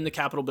weren't in the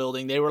Capitol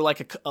building. They were like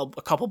a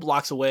couple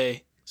blocks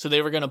away. So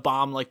they were going to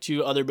bomb like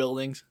 2 other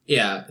buildings.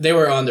 Yeah, they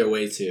were on their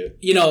way to.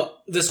 You know,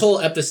 this whole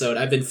episode,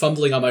 I've been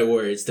fumbling on my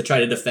words to try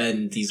to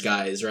defend these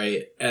guys,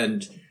 right?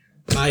 And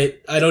I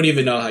don't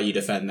even know how you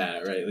defend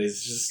that, right?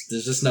 There's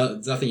just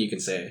nothing you can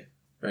say,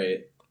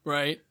 right?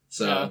 Right.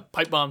 So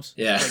pipe bombs.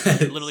 Yeah.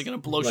 Like, you're literally going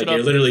to blow like shit up.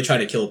 You're literally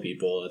trying to kill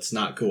people. It's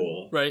not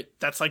cool. Right.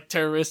 That's like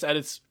terrorist at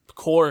its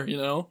core, you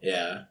know?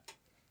 Yeah.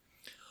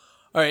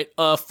 All right.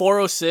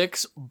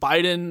 4:06,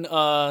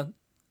 Biden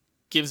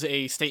gives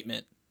a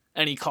statement.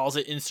 And he calls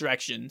it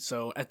insurrection.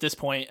 So at this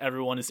point,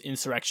 everyone is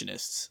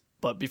insurrectionists.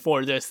 But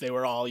before this, they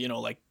were all, you know,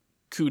 like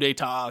coup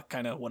d'etat,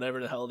 kind of whatever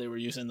the hell they were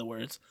using the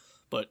words.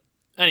 But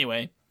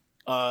anyway,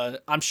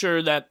 I'm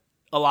sure that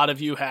a lot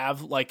of you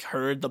have like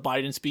heard the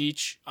Biden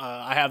speech.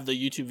 I have the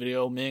YouTube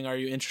video. Ming, are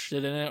you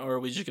interested in it, or are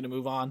we just going to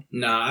move on?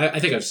 No, I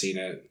think I've seen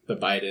it. The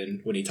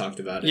Biden when he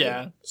talked about it.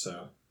 Yeah.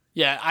 So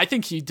yeah, I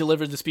think he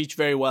delivered the speech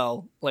very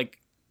well.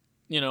 Like,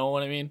 you know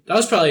what I mean? That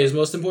was probably his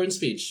most important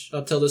speech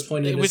up till this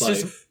point in his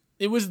life.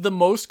 It was the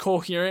most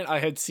coherent I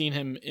had seen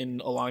him in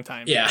a long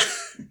time. Yeah.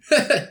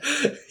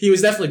 He was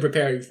definitely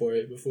preparing for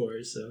it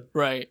before, so.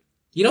 Right.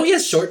 You know he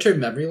has short-term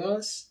memory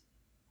loss?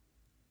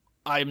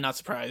 I'm not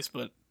surprised,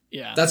 but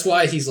yeah. That's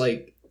why he's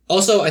like...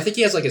 Also, I think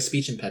he has like a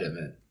speech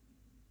impediment.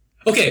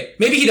 Okay,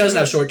 maybe he doesn't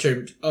have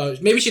short-term...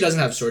 maybe she doesn't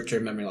have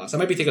short-term memory loss. I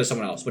might be thinking of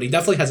someone else, but he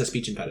definitely has a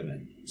speech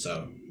impediment,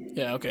 so...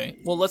 Yeah, okay.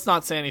 Well, let's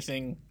not say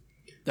anything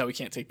that we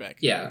can't take back.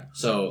 Yeah,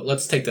 so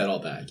let's take that all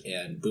back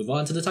and move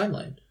on to the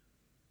timeline.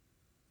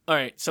 All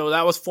right, so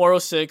that was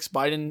 4:06.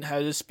 Biden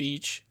had his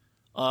speech.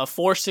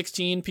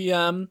 4:16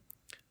 p.m.,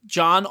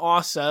 John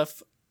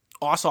Ossoff,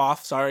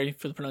 sorry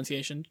for the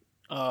pronunciation,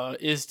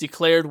 is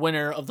declared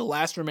winner of the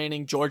last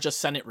remaining Georgia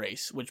Senate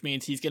race, which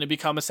means he's going to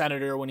become a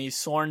senator when he's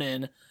sworn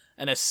in.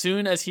 And as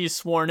soon as he's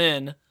sworn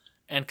in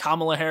and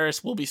Kamala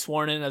Harris will be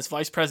sworn in as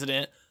vice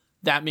president,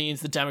 that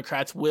means the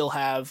Democrats will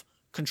have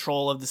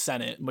control of the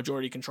Senate,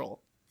 majority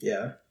control.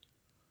 Yeah.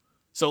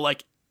 So,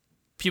 like,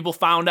 people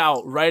found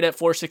out right at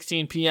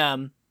 4:16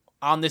 p.m.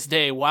 on this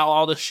day, while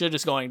all this shit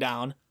is going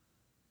down,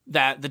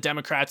 that the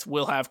Democrats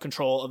will have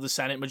control of the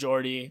Senate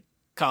majority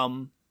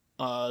come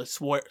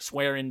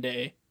swear-in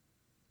day,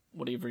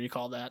 whatever you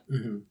call that.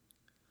 Mm-hmm.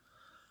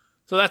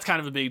 So that's kind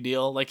of a big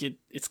deal. Like,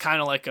 it's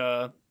kind of like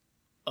a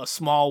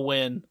small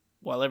win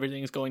while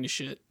everything is going to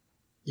shit.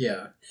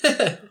 Yeah.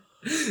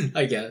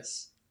 I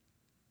guess.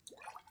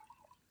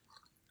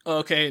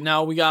 Okay,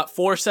 now we got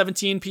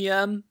 4:17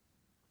 p.m.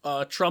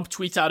 Trump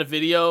tweets out a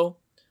video,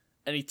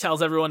 and he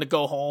tells everyone to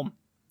go home.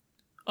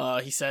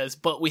 He says,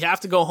 but we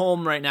have to go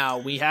home right now.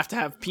 We have to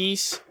have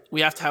peace.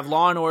 We have to have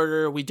law and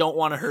order. We don't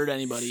want to hurt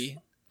anybody.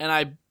 And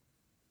I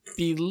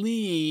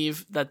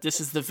believe that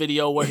this is the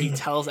video where he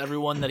tells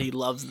everyone that he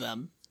loves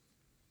them.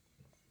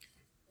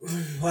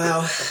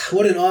 Wow,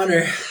 what an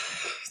honor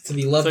to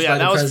be loved by the president. So yeah,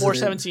 that was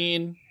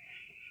 4:17.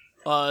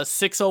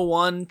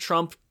 6:01,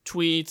 Trump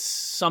tweets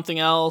something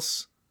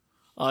else.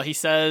 He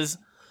says,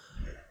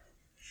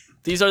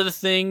 these are the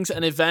things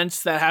and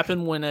events that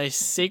happen when a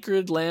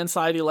sacred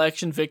landslide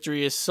election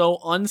victory is so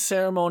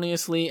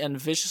unceremoniously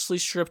and viciously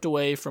stripped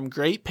away from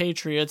great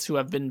patriots who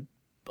have been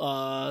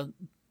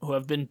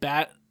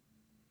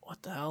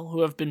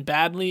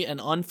badly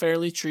and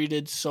unfairly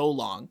treated so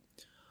long.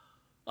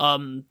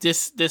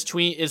 This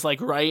tweet is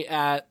like right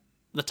at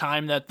the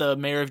time that the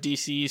mayor of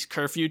DC's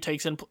curfew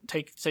takes in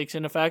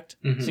effect,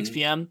 6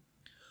 p.m.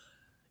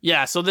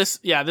 Yeah, so this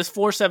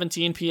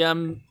 4:17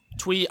 p.m.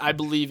 tweet, I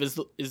believe, is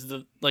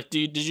the like.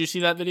 Did you see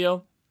that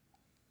video?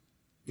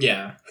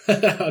 Yeah,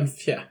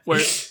 yeah. Where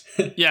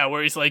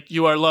he's like,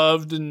 "You are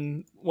loved"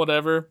 and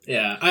whatever.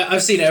 Yeah,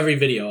 I've seen every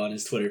video on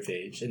his Twitter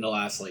page in the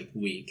last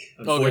week.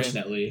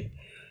 Unfortunately,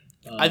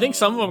 okay. I think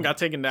some of them got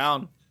taken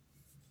down.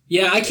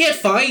 Yeah, I can't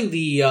find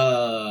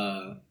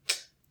the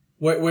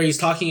where he's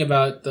talking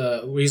about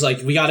where he's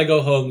like, "We got to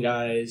go home,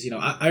 guys." You know,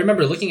 I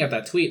remember looking at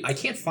that tweet. I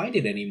can't find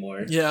it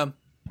anymore. Yeah.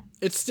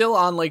 It's still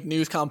on like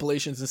news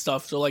compilations and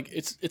stuff, so like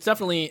it's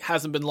definitely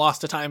hasn't been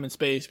lost to time and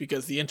space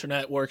because the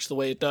internet works the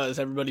way it does.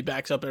 Everybody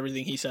backs up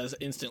everything he says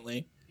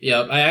instantly.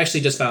 Yeah, I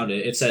actually just found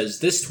it. It says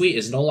this tweet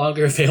is no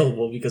longer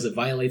available because it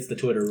violates the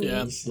Twitter rules.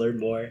 Yeah. Learn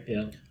more.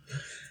 Yeah.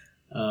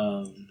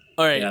 All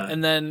right, yeah.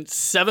 And then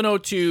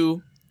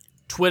 7:02,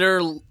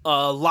 Twitter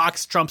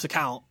locks Trump's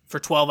account for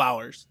 12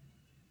 hours.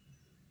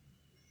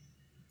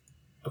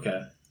 Okay.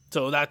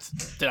 So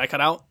did I cut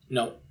out?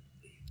 No.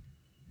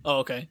 Oh,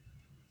 okay.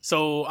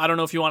 So I don't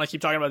know if you want to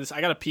keep talking about this. I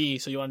gotta pee,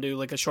 so you want to do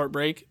like a short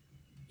break?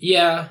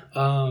 Yeah,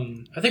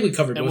 I think we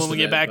covered most of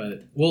it, but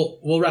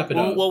we'll wrap it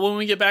up. Well, when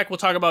we get back, we'll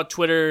talk about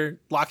Twitter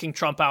locking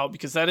Trump out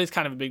because that is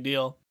kind of a big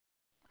deal.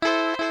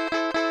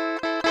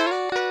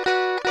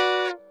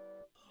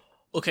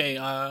 Okay,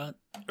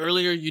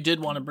 earlier you did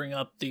want to bring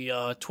up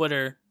the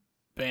Twitter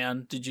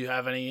ban. Did you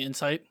have any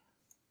insight?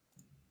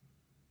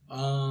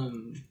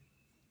 Well,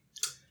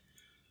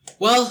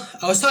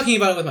 I was talking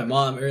about it with my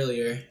mom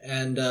earlier,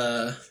 and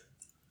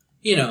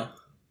you know,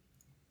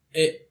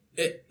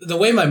 the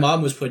way my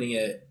mom was putting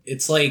it,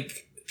 it's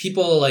like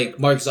people like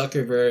Mark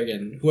Zuckerberg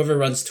and whoever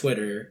runs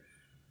Twitter.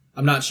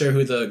 I'm not sure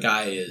who the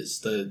guy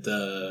is.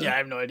 Yeah, I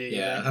have no idea.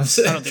 Yeah, I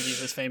don't think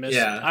he's as famous.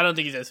 Yeah, I don't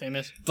think he's as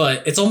famous.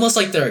 But it's almost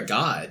like they're a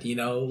god, you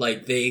know,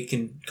 like they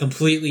can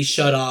completely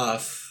shut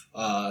off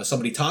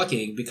somebody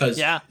talking because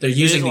they're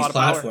using these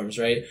platforms,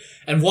 right?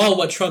 And while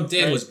what Trump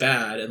did was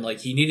bad and like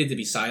he needed to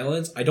be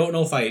silenced, I don't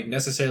know if I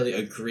necessarily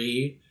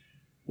agree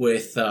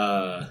with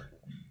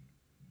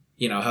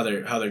you know how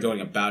they're going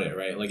about it,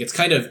 right? Like it's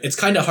kind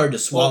of hard to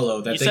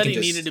swallow that he they said can he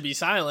just needed to be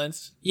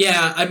silenced.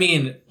 Yeah, I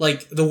mean,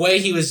 like the way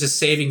he was just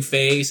saving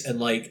face and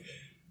like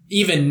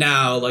even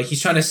now, like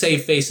he's trying to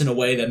save face in a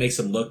way that makes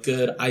him look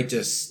good. I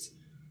just,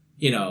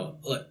 you know,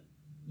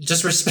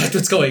 just respect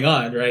what's going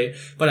on, right?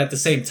 But at the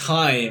same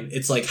time,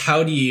 it's like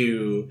how do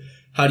you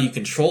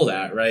control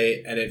that,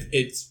 right? And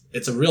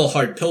it's a real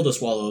hard pill to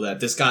swallow that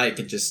this guy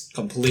could just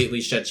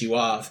completely shut you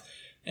off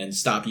and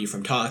stop you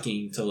from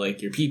talking to like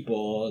your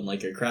people and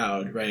like your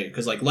crowd, right?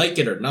 Because like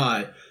it or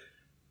not,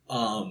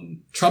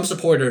 Trump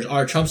supporters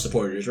are Trump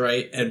supporters,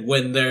 right? And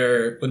when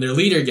their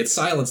leader gets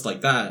silenced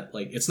like that,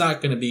 like it's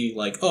not going to be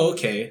like, oh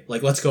okay,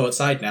 like let's go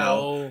outside now.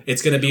 Oh,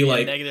 it's going to be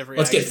like,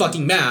 let's get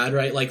fucking mad,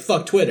 right? Like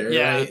fuck Twitter,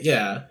 right?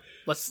 Yeah.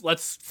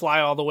 Let's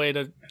fly all the way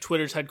to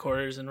Twitter's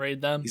headquarters and raid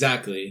them.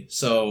 Exactly.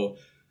 So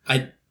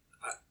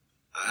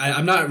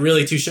I'm not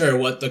really too sure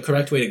what the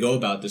correct way to go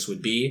about this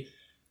would be.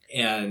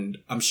 And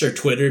I'm sure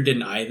Twitter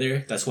didn't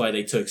either. That's why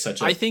they took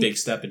such a big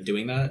step in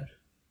doing that.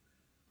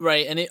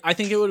 Right, and I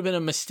think it would have been a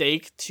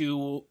mistake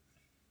to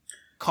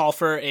call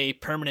for a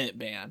permanent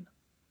ban.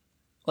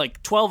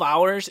 Like, 12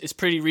 hours is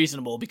pretty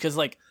reasonable because,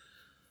 like,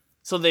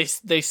 So they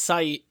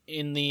cite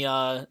in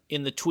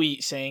the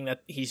tweet saying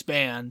that he's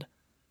banned.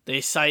 They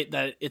cite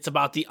that it's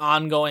about the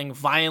ongoing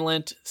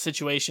violent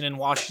situation in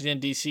Washington,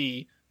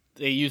 D.C.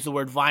 They use the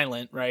word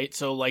violent, right?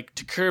 So, like,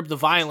 to curb the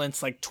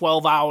violence, like,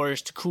 12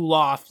 hours to cool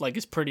off, like,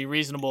 is pretty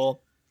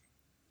reasonable.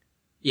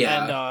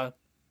 Yeah. And,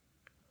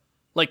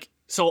 like,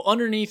 so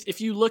underneath, if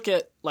you look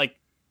at, like,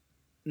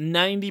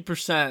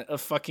 90%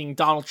 of fucking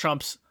Donald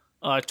Trump's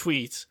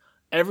tweets,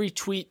 every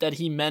tweet that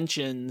he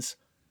mentions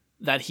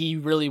that he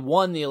really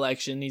won the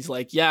election, he's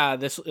like, yeah,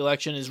 this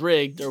election is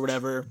rigged or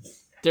whatever.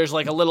 There's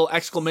like a little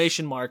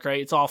exclamation mark, right?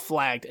 It's all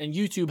flagged. And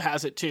YouTube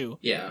has it too.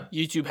 Yeah.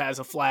 YouTube has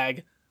a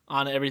flag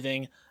on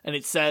everything. And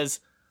it says,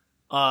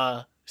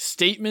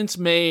 statements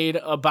made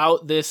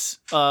about this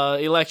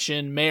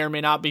election may or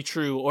may not be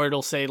true. Or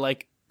it'll say,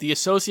 like, the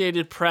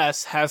Associated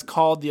Press has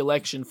called the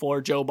election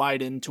for Joe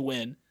Biden to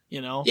win,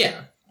 you know?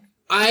 Yeah.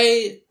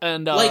 I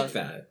like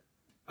that.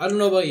 I don't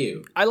know about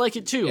you. I like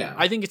it too. Yeah.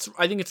 I think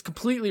it's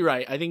completely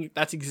right. I think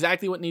that's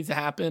exactly what needs to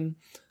happen.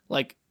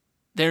 Like,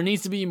 there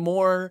needs to be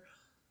more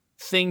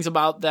things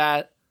about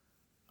that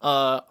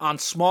on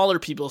smaller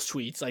people's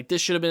tweets. Like,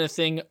 this should have been a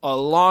thing a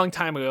long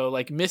time ago.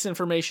 Like,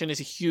 misinformation is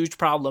a huge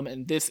problem,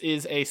 and this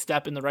is a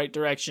step in the right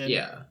direction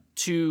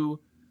to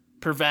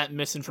prevent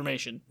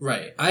misinformation.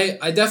 Right.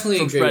 I definitely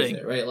agree spreading.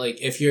 with it, right?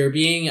 Like, if you're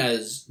being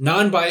as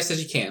non-biased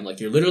as you can,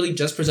 like, you're literally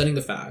just presenting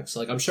the facts.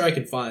 Like, I'm sure I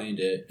can find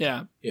it.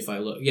 Yeah. If I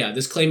look. Yeah,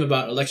 this claim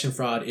about election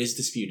fraud is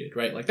disputed,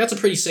 right? Like, that's a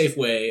pretty safe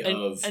way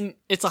of... And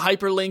it's a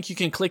hyperlink. You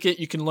can click it.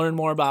 You can learn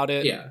more about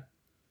it. Yeah.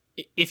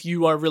 If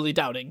you are really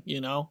doubting,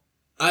 you know?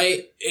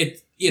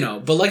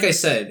 But like I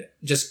said,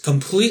 just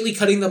completely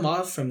cutting them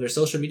off from their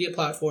social media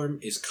platform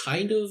is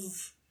kind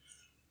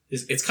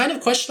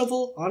of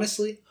questionable,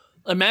 honestly.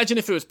 Imagine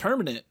if it was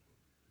permanent.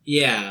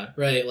 Yeah,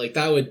 right. Like,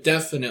 that would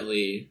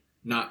definitely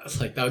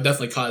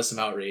cause some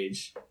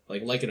outrage.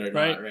 Like it or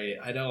not, right?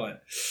 I don't.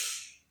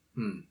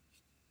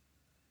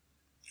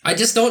 I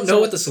just don't know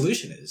what the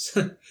solution is.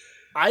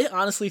 I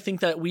honestly think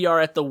that we are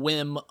at the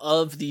whim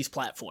of these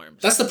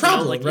platforms. That's the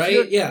problem, like,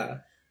 right? Yeah.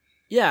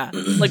 Yeah.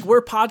 Like,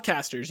 we're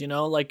podcasters, you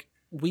know? Like,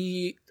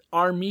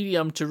 our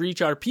medium to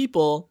reach our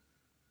people,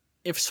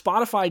 if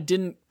Spotify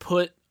didn't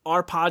put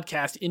our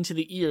podcast into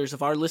the ears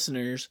of our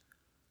listeners,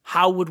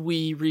 how would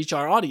we reach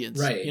our audience?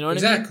 Right. You know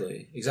what I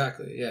mean?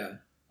 Exactly. Yeah.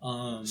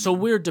 So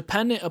we're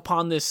dependent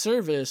upon this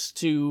service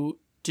to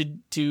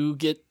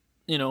get,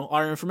 you know,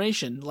 our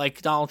information.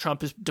 Like Donald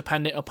Trump is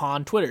dependent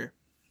upon Twitter.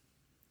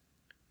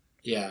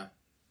 Yeah.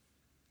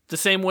 The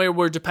same way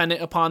we're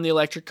dependent upon the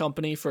electric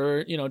company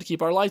for, you know, to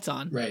keep our lights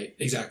on. Right.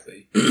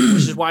 Exactly. Which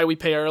is why we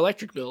pay our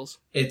electric bills.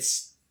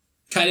 It's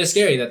kind of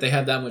scary that they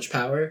have that much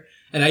power.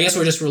 And I guess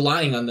we're just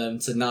relying on them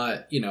to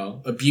not, you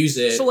know, abuse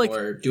it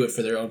or do it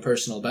for their own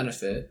personal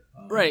benefit.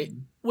 Right.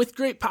 With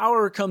great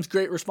power comes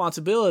great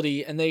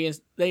responsibility. And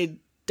they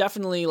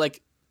definitely,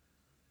 like,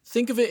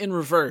 think of it in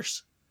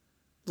reverse.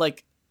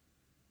 Like,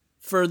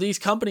 for these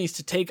companies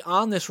to take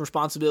on this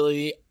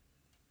responsibility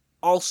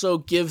also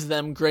gives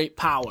them great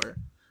power.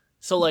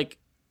 So, like,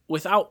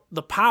 without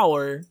the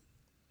power,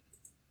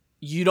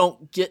 you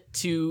don't get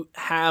to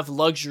have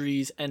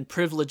luxuries and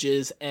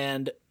privileges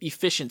and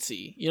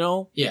efficiency, you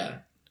know? Yeah.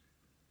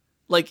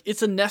 Like,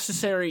 it's a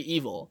necessary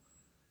evil.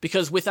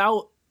 Because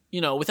without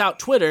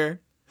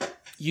Twitter,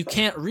 you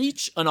can't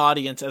reach an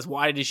audience as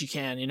wide as you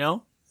can, you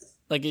know?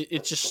 Like,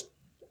 it's just...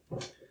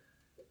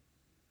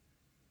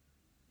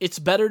 It's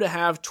better to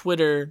have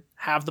Twitter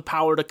have the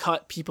power to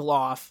cut people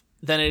off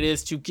than it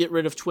is to get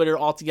rid of Twitter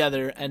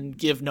altogether and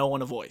give no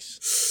one a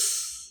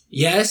voice.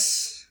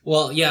 Yes.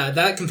 Well, yeah,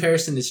 that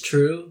comparison is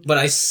true, but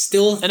I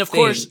still And of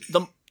course,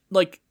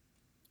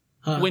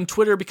 when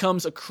Twitter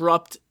becomes a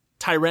corrupt,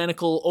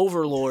 tyrannical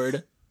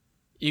overlord,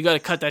 you got to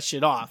cut that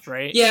shit off,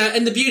 right? Yeah,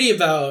 and the beauty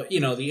about,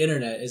 you know, the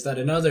internet is that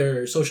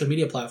another social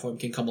media platform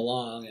can come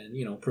along and,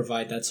 you know,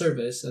 provide that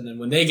service, and then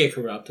when they get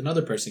corrupt,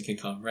 another person can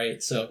come,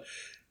 right? So...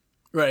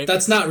 Right.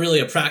 That's not really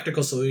a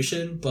practical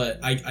solution, but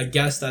I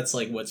guess that's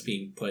like what's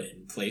being put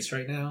in place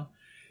right now.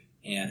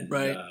 And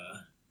right.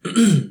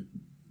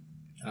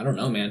 I don't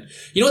know, man.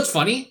 You know what's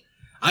funny?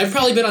 I've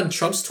probably been on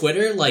Trump's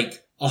Twitter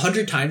like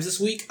 100 times this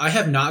week. I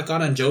have not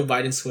gone on Joe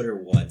Biden's Twitter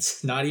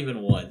once. Not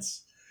even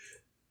once.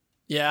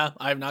 Yeah,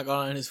 I have not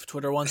gone on his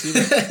Twitter once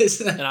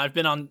either. And I've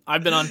been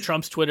on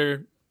Trump's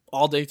Twitter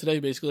all day today,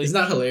 basically. Isn't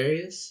that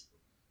hilarious?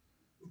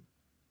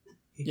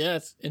 Yeah,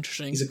 it's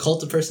interesting. He's a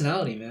cult of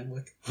personality,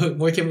 man. What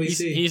more can we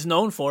see? He's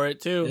known for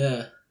it, too.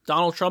 Yeah.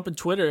 Donald Trump and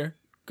Twitter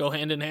go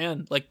hand in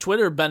hand. Like,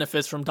 Twitter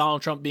benefits from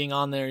Donald Trump being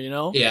on there, you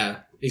know? Yeah,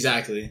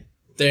 exactly.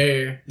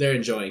 They're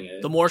enjoying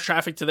it. The more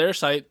traffic to their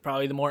site,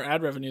 probably the more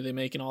ad revenue they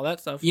make and all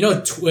that stuff. You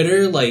know,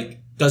 Twitter, like,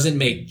 doesn't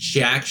make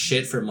jack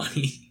shit for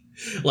money.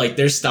 Like,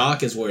 their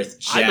stock is worth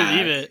jack. I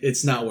believe it.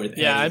 It's not worth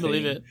anything. Yeah, I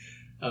believe it.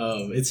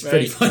 It's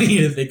pretty funny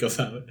to think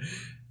about.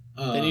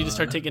 They need to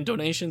start taking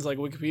donations like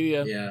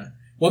Wikipedia. Yeah.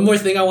 One more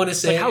thing I want to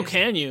say. Like, how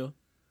can you?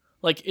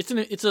 Like,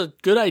 it's a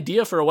good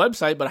idea for a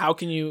website, but how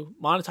can you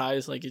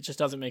monetize? Like, it just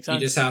doesn't make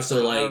sense. You just have to,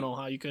 like, I don't know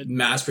how you could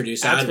mass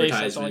produce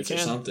advertisements or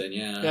something.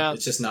 Yeah.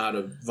 It's just not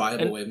a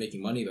viable way of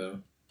making money, though.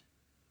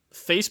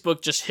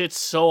 Facebook just hits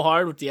so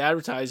hard with the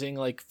advertising.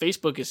 Like,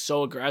 Facebook is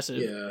so aggressive.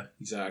 Yeah,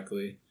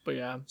 exactly. But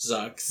yeah.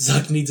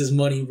 Zuck needs his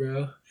money,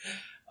 bro.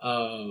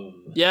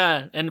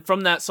 Yeah, and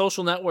from that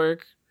Social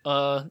Network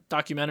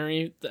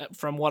documentary,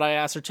 from what I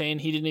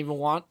ascertained, he didn't even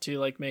want to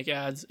like make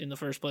ads in the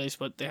first place,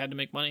 but they had to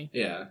make money.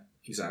 Yeah,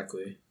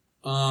 exactly.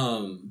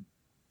 Can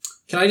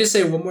I just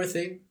say one more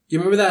thing? Do you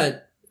remember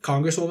that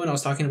Congresswoman I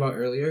was talking about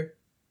earlier?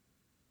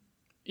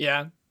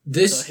 Yeah.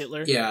 The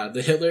Hitler? Yeah,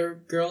 the Hitler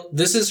girl.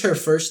 This is her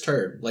first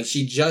term. Like,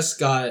 she just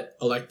got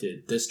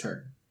elected this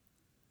term.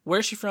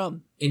 Where's she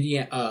from?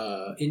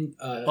 Illinois.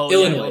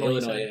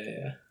 Illinois.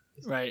 Yeah.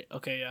 Right.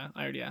 Okay. Yeah.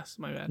 I already asked.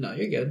 My bad. No,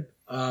 you're good.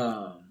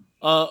 All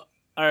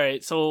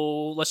right.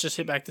 So let's just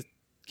get back to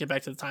the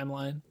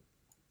timeline.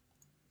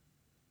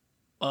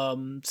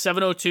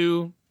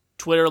 7:02,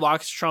 Twitter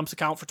locks Trump's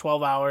account for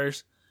 12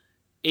 hours.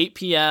 8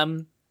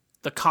 p.m.,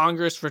 the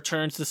Congress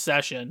returns to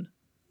session.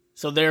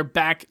 So they're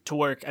back to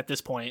work at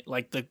this point.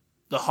 Like, the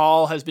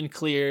hall has been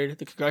cleared.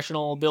 The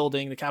congressional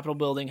building, the Capitol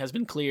building, has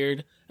been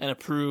cleared and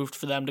approved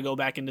for them to go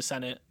back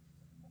into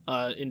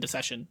into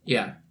session.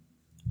 Yeah.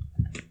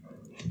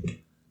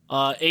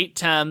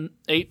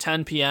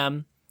 8:10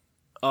 p.m.,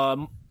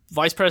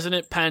 Vice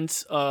President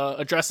Pence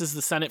addresses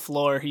the Senate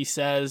floor. He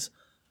says,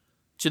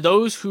 "To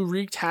those who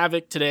wreaked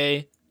havoc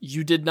today,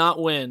 you did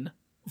not win.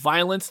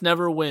 Violence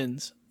never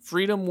wins.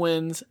 Freedom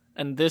wins,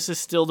 and this is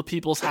still the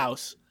people's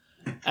house.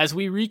 As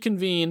we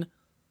reconvene,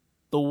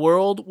 the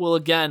world will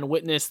again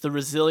witness the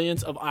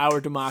resilience of our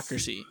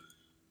democracy."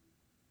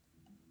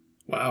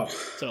 Wow.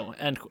 So,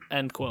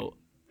 end quote.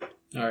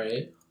 All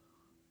right.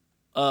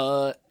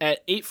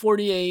 At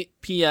 8:48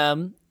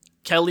 p.m.,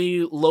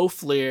 Kelly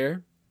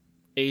Loeffler,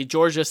 a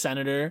Georgia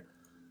senator,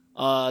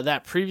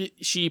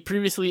 she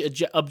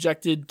previously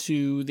objected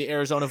to the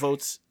Arizona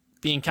votes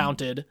being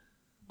counted.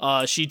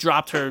 She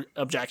dropped her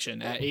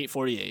objection at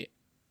 8:48.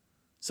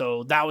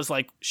 So that was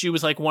she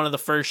was one of the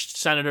first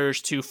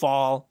senators to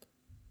fall,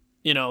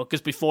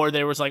 because before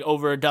there was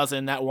over a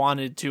dozen that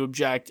wanted to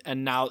object,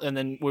 and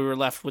then we were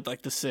left with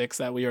the 6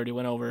 that we already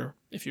went over,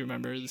 if you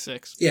remember the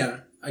 6.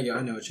 Yeah, I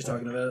know what you're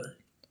talking about.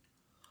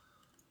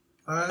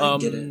 I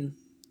get it.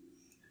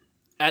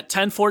 At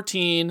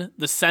 10:14,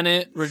 the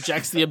Senate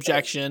rejects the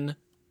objection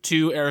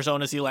to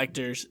Arizona's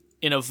electors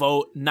in a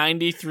vote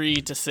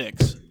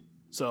 93-6.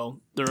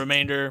 So the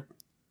remainder,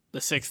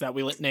 the 6 that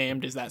we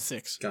named, is that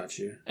 6. Got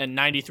you. And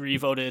 93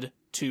 voted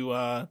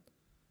to,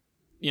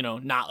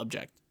 not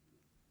object.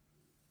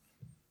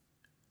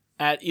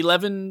 At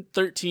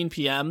 11:13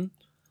 p.m.,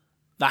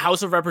 the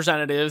House of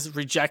Representatives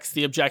rejects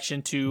the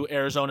objection to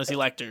Arizona's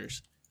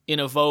electors in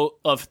a vote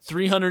of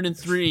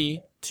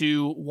 303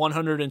 to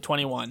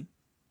 121.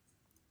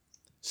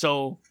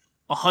 So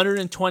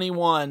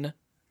 121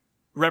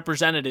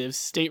 representatives,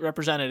 state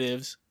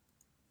representatives,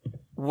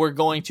 were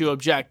going to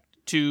object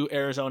to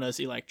Arizona's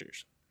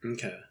electors.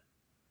 Okay.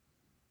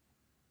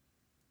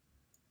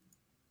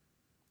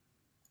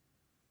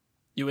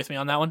 You with me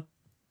on that one?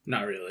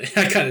 Not really.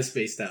 I kind of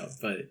spaced out,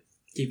 but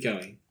keep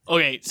going.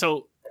 Okay,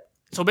 so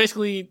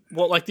basically,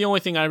 the only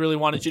thing I really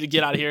wanted you to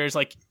get out of here is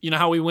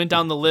how we went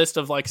down the list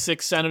of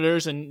 6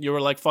 senators and you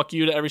were like, fuck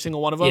you to every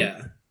single one of them?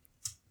 Yeah.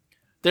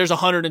 There's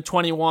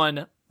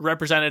 121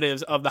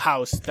 representatives of the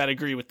House that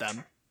agree with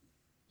them.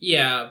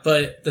 Yeah,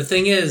 but the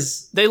thing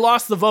is, they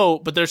lost the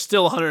vote, but there's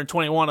still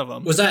 121 of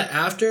them. Was that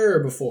after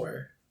or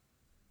before?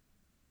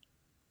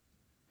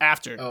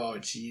 After. Oh,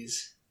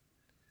 jeez.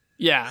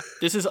 Yeah,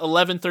 this is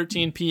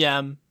 11:13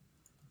 p.m.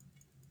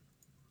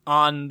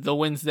 on the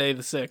Wednesday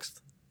the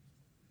 6th.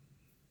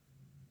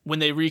 When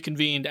they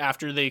reconvened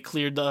after they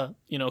cleared the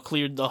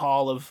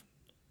hall of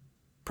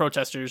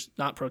rioters.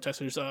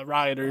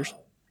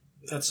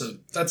 That's a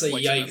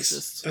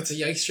yikes. That's a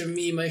yikes from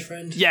me, my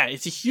friend. Yeah,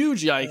 it's a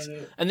huge yikes.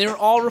 And they were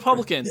all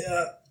Republican.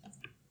 Yeah.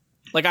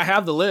 I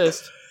have the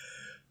list.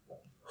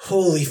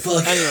 Holy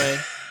fuck. Anyway.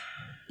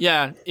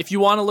 Yeah, if you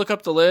want to look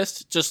up the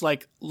list, just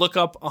look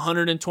up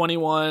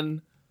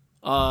 121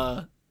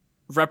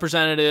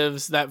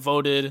 representatives that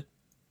voted.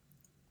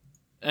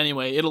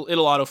 Anyway, it'll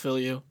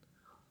autofill you.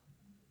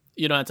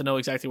 You don't have to know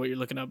exactly what you're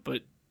looking up,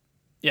 but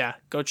yeah,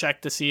 go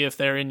check to see if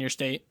they're in your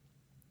state.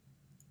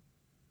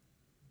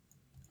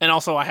 And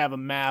also, I have a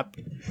map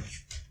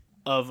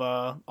of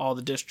all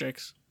the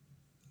districts.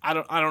 I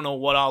don't know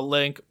what I'll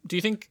link. Do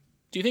you think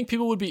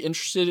people would be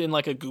interested in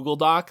a Google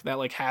Doc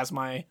that has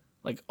my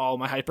all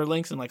my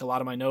hyperlinks and a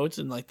lot of my notes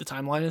and the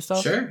timeline and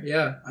stuff? Sure.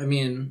 Yeah. I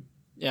mean,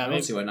 yeah. I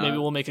don't see why not. Maybe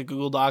we'll make a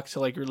Google Doc to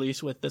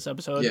release with this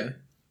episode. Yeah.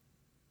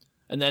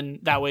 And then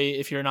that way,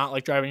 if you're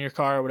not driving your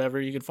car or whatever,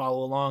 you could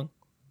follow along.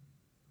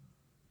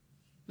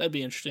 That'd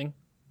be interesting.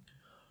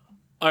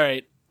 All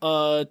right.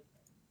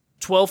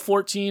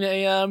 12:14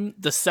 a.m.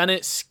 The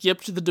Senate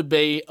skipped the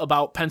debate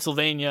about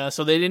Pennsylvania,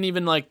 so they didn't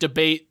even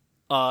debate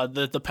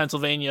the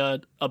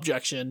Pennsylvania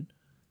objection,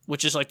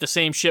 which is the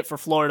same shit for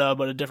Florida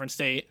but a different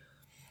state.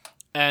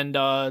 And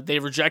they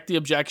reject the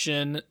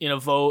objection in a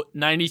vote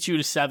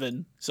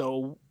 92-7.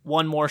 So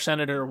one more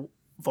senator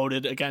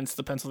voted against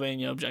the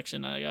Pennsylvania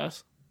objection, I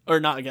guess, or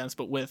not against,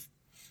 but with.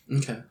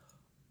 Okay.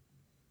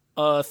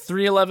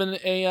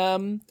 3:11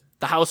 a.m.,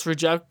 the House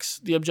rejects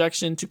the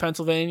objection to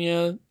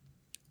Pennsylvania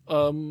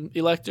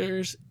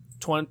electors,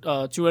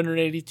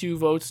 282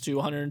 votes to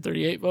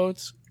 138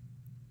 votes.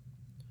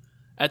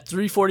 At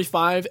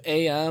 3:45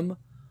 a.m.,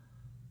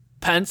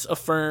 Pence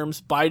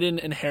affirms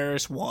Biden and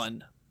Harris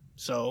won.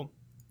 So,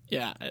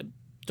 yeah, I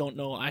don't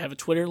know. I have a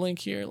Twitter link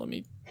here. Let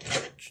me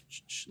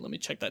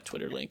check that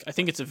Twitter link. I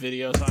think it's a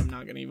video, so I'm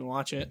not going to even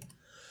watch it.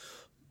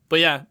 But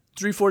yeah,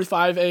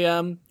 3:45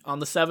 a.m. on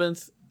the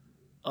 7th,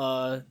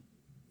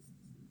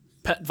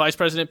 Vice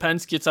President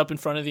Pence gets up in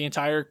front of the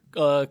entire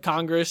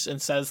Congress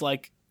and says,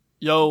 like,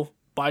 yo,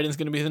 Biden's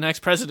going to be the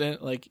next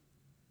president. Like,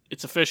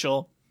 it's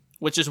official,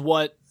 which is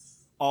what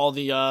all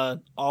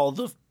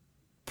the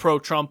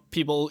pro-Trump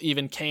people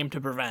even came to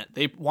prevent.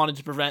 They wanted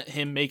to prevent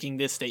him making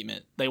this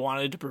statement. They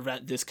wanted to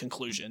prevent this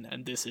conclusion,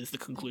 and this is the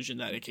conclusion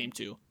that it came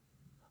to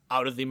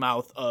out of the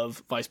mouth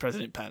of Vice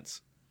President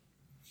Pence.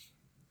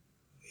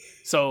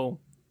 So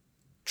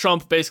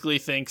Trump basically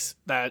thinks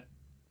that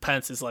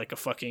Pence is like a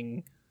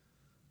fucking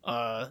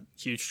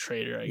huge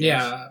traitor, I guess.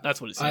 Yeah.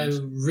 That's what it seems.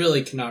 I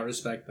really cannot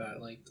respect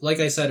that. Like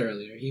I said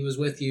earlier, he was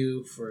with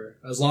you for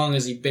as long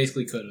as he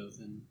basically could have,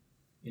 and,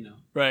 you know.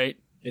 Right.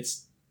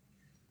 It's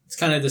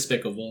kind of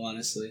despicable,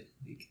 honestly.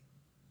 Like,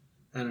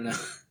 I don't know.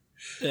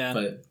 Yeah.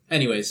 But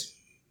anyways.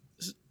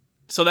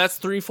 So that's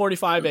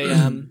 3:45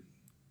 a.m.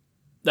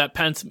 that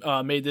Pence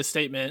made this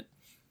statement.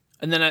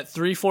 And then at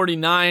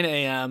 3:49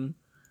 a.m.,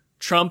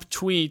 Trump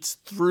tweets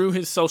through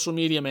his social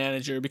media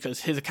manager,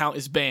 because his account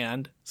is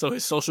banned. So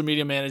his social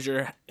media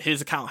manager,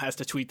 his account has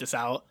to tweet this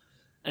out.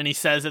 And he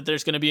says that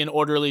there's going to be an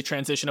orderly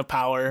transition of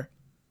power.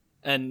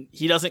 And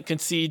he doesn't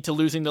concede to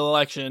losing the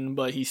election,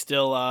 but he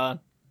still,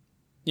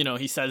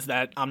 he says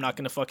that I'm not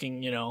going to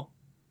fucking,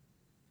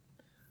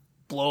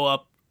 blow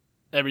up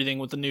everything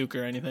with the nuke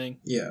or anything.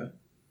 Yeah.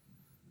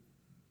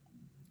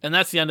 And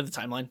that's the end of the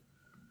timeline.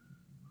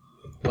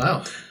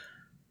 Wow.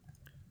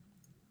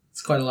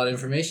 It's quite a lot of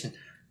information.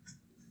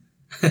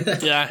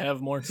 Yeah, I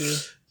have more too.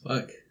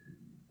 Fuck.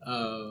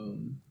 I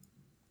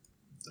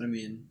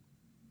mean,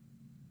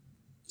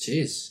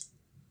 jeez.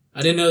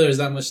 I didn't know there was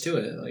that much to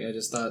it. Like, I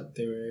just thought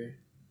they were,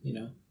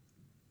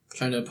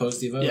 trying to oppose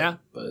the vote. Yeah.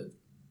 But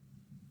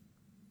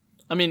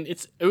I mean,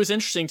 it was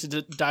interesting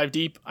to dive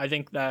deep. I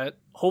think that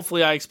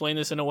hopefully I explained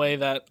this in a way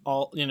that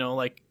all,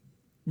 like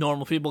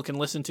normal people can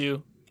listen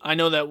to. I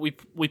know that we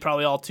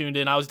probably all tuned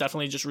in. I was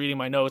definitely just reading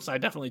my notes. I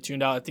definitely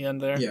tuned out at the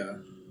end there. yeah.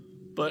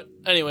 But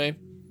anyway,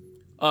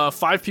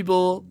 5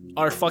 people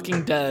are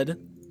fucking dead.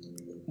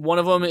 One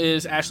of them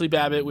is Ashley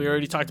Babbitt. We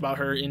already talked about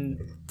her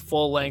in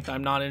full length.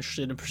 I'm not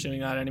interested in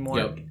pursuing that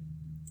anymore.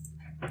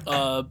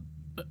 Yep.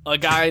 A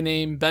guy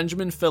named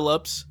Benjamin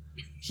Phillips.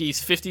 He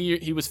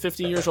was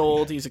 50 years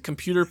old. He's a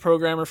computer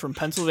programmer from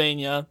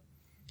Pennsylvania.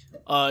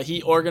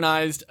 He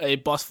organized a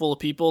bus full of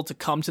people to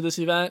come to this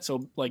event.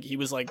 So, like, he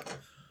was like,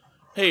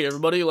 hey,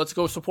 everybody, let's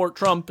go support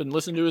Trump and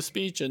listen to his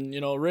speech and,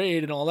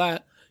 raid and all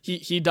that.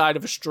 He died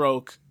of a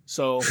stroke.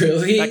 So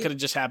Really? that could have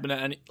just happened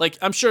at any, like,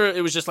 I'm sure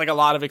it was just like a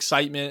lot of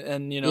excitement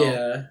and,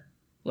 Yeah.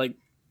 like,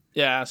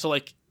 yeah. So,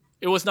 like,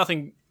 it was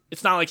nothing.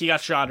 It's not like he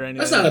got shot or anything.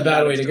 That's not a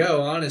bad way to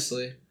go,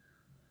 honestly.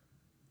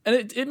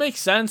 And it makes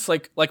sense.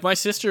 Like my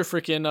sister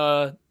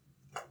freaking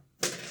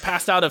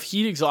passed out of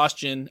heat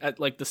exhaustion at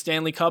like the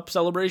Stanley Cup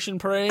celebration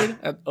parade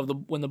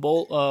when the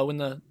Bulls.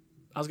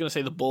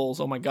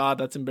 Oh my God,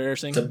 that's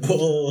embarrassing. The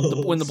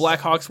Bulls. When the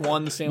Blackhawks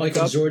won the Stanley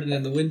Michael Cup. Jordan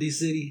and the Windy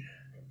City.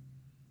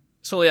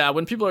 So yeah,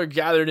 when people are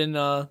gathered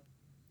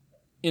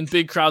in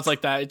big crowds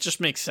like that, it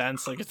just makes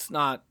sense. Like, it's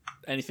not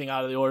anything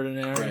out of the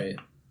ordinary. Right.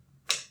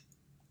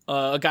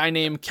 A guy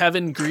named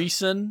Kevin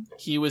Greason.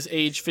 He was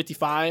age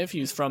 55. He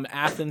was from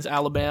Athens,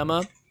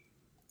 Alabama.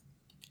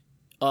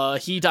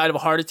 He died of a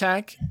heart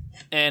attack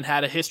and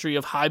had a history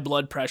of high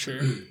blood pressure.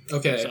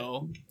 Okay.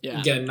 So, yeah.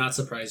 Again, not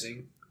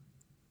surprising.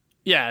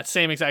 Yeah,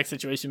 same exact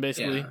situation,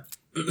 basically.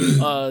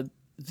 Yeah.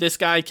 This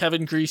guy,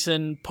 Kevin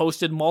Greason,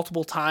 posted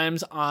multiple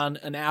times on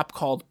an app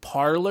called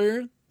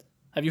Parler.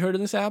 Have you heard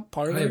of this app,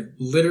 Parler? I have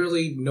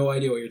literally no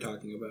idea what you're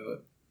talking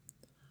about.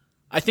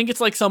 I think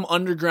it's like some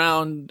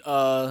underground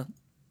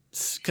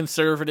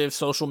conservative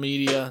social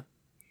media.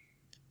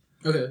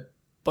 Okay.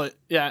 But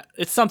yeah,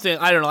 it's something,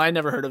 I don't know, I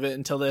never heard of it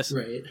until this.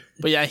 Right.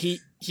 But yeah,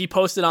 he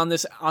posted on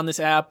this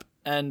app,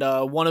 and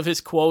one of his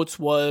quotes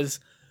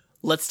was,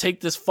 "Let's take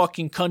this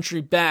fucking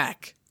country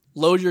back.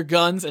 Load your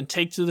guns and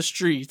take to the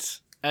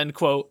streets." End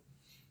quote.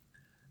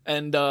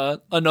 And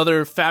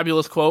another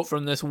fabulous quote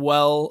from this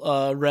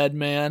well-read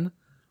man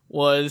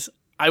was,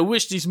 "I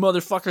wish these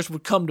motherfuckers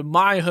would come to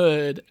my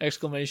hood!"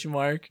 Exclamation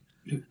mark.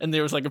 And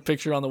there was like a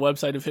picture on the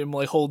website of him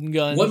like holding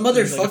guns. What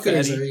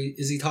motherfuckers like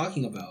is he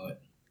talking about?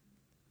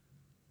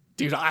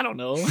 Dude, I don't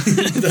know.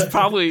 It's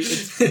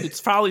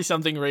probably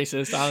something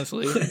racist,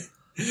 honestly.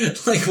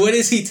 Like, what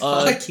is he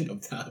talking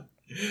about?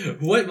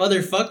 What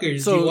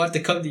motherfuckers do you want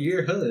to come to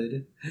your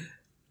hood?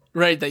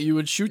 Right, that you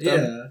would shoot them.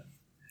 Yeah.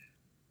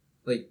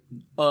 Like,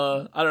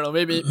 I don't know.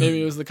 Maybe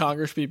it was the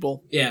Congress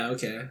people. Yeah.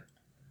 Okay.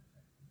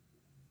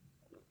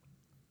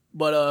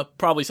 But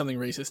probably something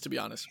racist, to be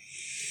honest.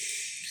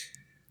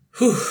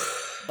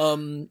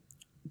 Whew.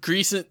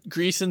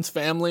 Greason's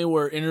family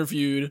were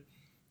interviewed,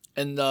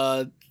 and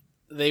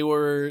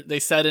they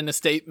said in a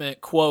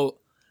statement, quote,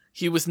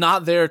 "He was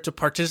not there to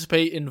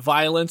participate in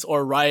violence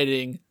or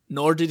rioting,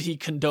 nor did he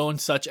condone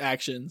such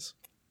actions."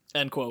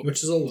 End quote.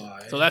 Which is a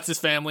lie. So that's his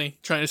family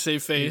trying to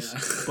save face.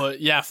 Yeah.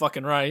 But yeah,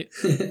 fucking right.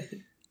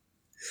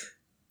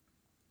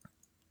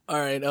 All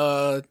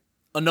right.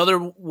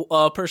 Another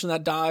person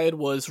that died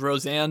was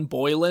Roseanne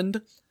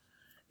Boyland,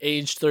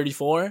 aged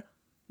 34.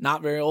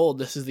 Not very old.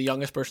 This is the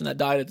youngest person that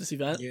died at this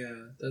event.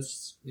 Yeah.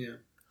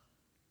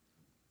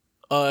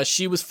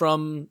 She was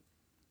from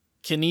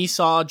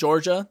Kennesaw,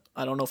 Georgia.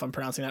 I don't know if I'm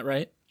pronouncing that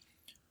right.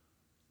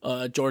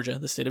 Georgia,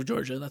 the state of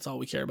Georgia. That's all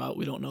we care about.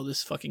 We don't know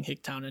this fucking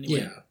hick town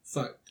anyway. Yeah,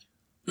 fuck.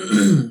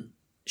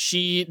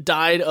 She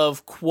died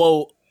of,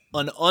 quote,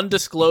 "an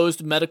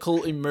undisclosed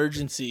medical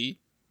emergency."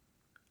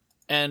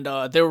 And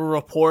there were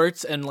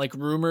reports and like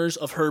rumors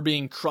of her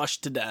being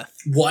crushed to death.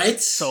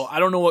 What? So I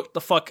don't know what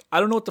the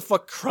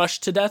fuck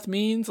crushed to death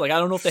means. Like, I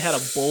don't know if they had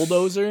a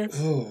bulldozer,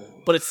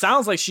 but it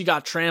sounds like she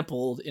got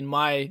trampled in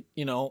my,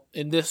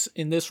 in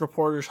this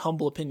reporter's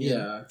humble opinion.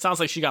 Yeah. It sounds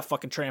like she got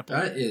fucking trampled.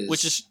 That is.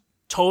 Which is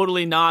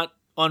totally not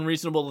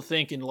unreasonable to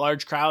think in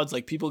large crowds.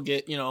 Like, people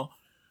get,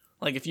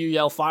 like if you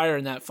yell fire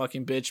in that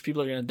fucking bitch,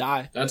 people are going to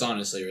die. That's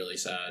honestly really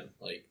sad.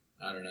 Like,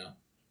 I don't know.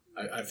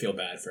 I feel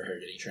bad for her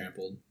getting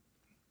trampled.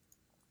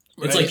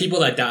 It's like people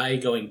that die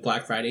going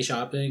Black Friday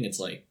shopping. It's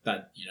like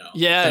that,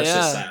 that's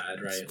just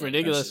sad, right? It's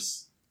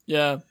ridiculous.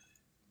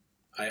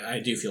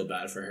 I do feel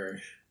bad for her.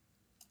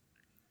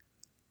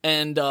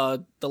 And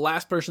the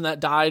last person that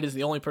died is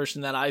the only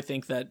person that I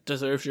think that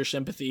deserves your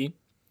sympathy.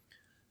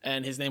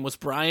 And his name was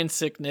Brian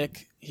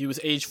Sicknick. He was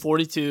age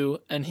 42,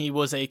 and he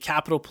was a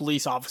Capitol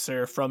Police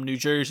officer from New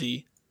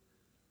Jersey.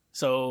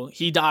 So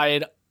he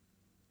died,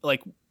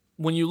 like,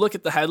 when you look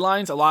at the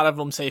headlines, a lot of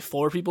them say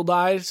 4 people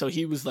died. So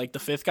he was like the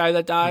 5th guy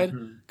that died,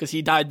 because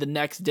he died the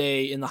next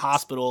day in the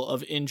hospital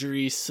of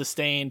injuries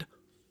sustained,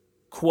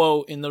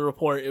 quote, in the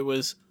report, it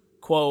was,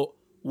 quote,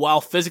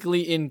 "while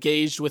physically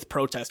engaged with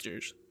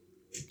protesters,"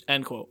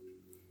 end quote.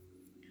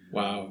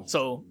 Wow.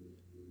 So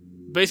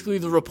basically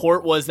the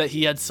report was that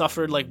he had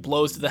suffered like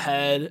blows to the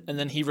head, and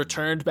then he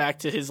returned back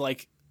to his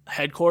like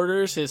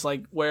headquarters, his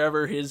like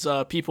wherever his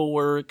people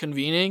were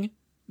convening,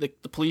 the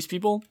police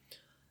people.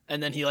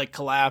 And then he like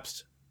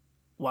collapsed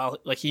while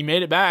like he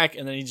made it back,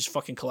 and then he just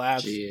fucking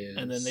collapsed. Jeez.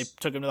 And then they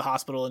took him to the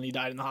hospital, and he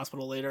died in the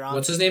hospital later on.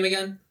 What's his name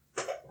again?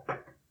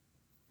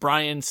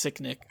 Brian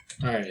Sicknick.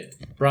 All right,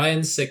 Brian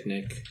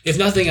Sicknick. If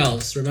nothing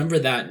else, remember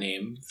that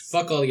name.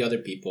 Fuck all the other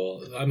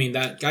people. I mean,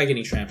 that guy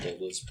getting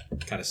trampled was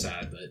kind of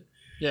sad, but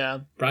Yeah.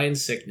 Brian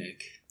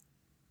Sicknick.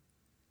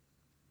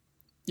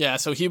 Yeah,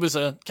 so he was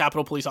a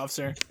Capitol Police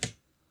officer.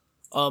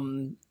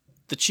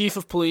 The chief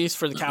of police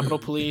for the Capitol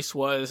Police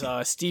was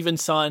Stephen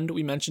Sund.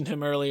 We mentioned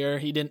him earlier.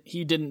 He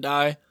didn't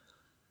die.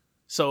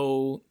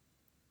 So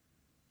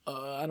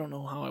I don't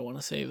know how I want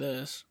to say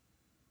this.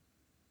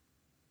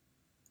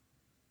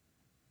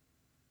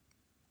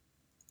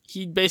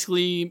 He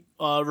basically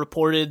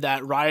reported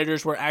that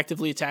rioters were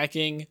actively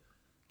attacking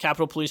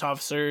Capitol Police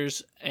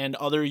officers and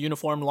other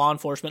uniformed law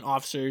enforcement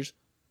officers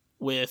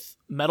with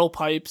metal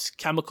pipes,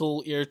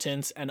 chemical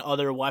irritants, and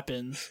other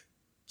weapons.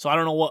 So I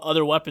don't know what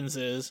other weapons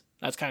is.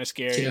 That's kind of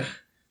scary. Yeah,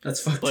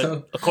 that's fucked But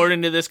up.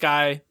 according to this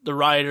guy, the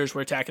rioters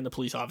were attacking the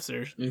police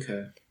officers.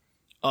 Okay.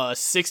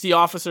 60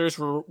 officers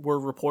were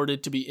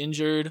reported to be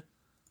injured.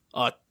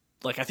 I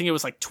think it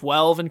was like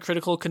 12 in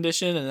critical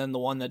condition, and then the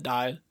one that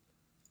died.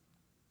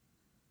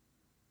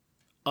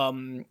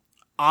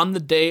 On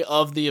the day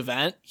of the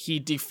event, he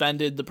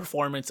defended the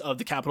performance of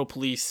the Capitol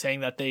Police,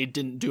 saying that they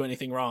didn't do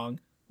anything wrong,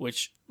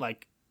 which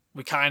like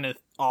we kind of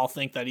all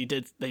think that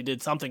they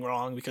did something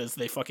wrong because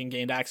they fucking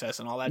gained access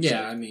and all that shit.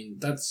 Yeah, I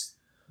mean,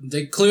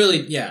 they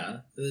clearly,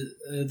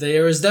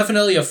 there was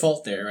definitely a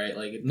fault there, right?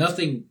 Like,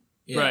 nothing,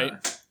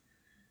 Right.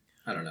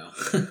 I don't know.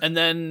 And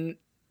then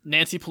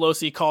Nancy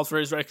Pelosi called for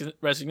his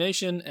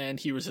resignation, and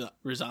he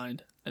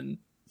resigned. And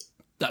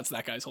that's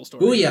that guy's whole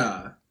story.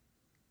 Booyah!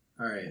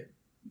 Alright.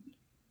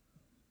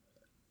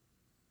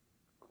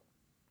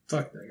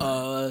 Fuck that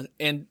guy.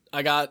 And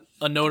I got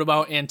a note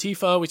about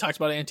Antifa. We talked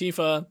about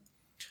Antifa.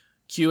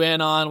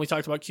 QAnon. We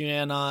talked about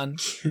QAnon.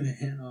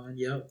 QAnon,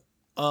 yep.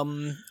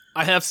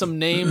 I have some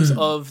names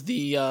of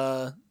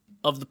the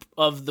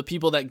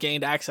people that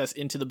gained access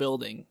into the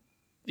building.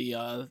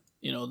 The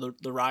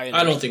riot.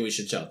 I don't think we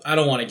should jump. I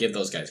don't want to give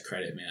those guys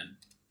credit, man.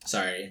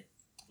 Sorry.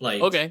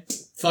 Like, okay.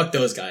 Fuck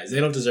those guys. They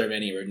don't deserve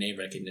any name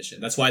recognition.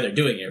 That's why they're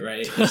doing it,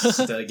 right? It's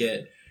to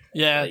get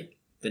like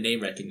the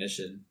name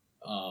recognition.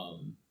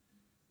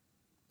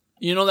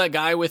 You know that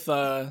guy with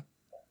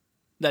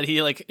that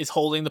he like is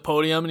holding the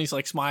podium and he's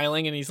like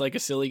smiling and he's like a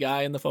silly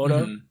guy in the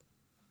photo. Mm-hmm.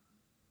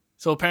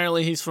 So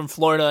apparently he's from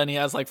Florida and he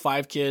has like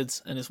 5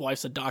 kids and his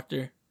wife's a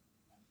doctor.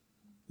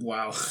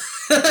 Wow.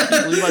 Can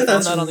you believe I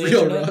found that on the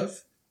internet?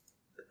 Rough.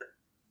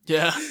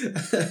 Yeah.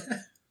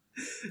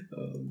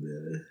 Oh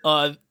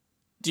man.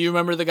 Do you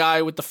remember the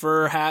guy with the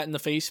fur hat and the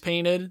face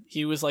painted?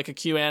 He was like a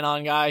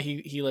QAnon guy.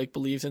 He like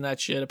believes in that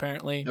shit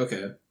apparently.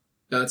 Okay.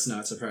 That's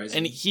not surprising.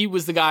 And he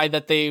was the guy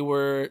that they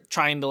were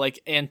trying to, like,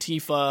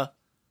 Antifa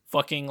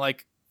fucking,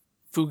 like,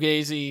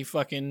 Fugazi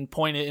fucking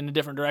point it in a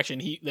different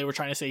direction. They were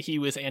trying to say he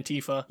was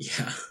Antifa.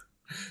 Yeah.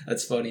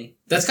 That's funny.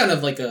 That's kind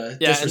of like a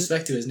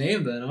disrespect to his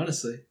name then,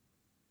 honestly.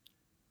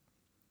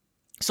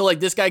 So, like,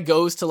 this guy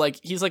goes to, like,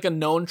 he's, like, a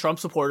known Trump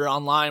supporter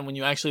online when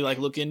you actually, like,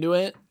 look into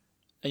it.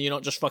 And you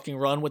don't just fucking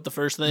run with the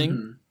first thing.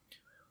 Mm-hmm.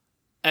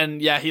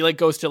 And, yeah, he, like,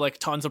 goes to, like,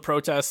 tons of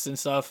protests and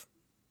stuff.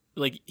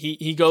 Like,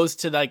 he goes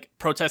to, like,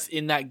 protests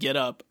in that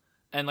getup.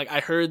 And, like, I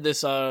heard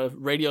this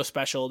radio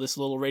special, this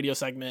little radio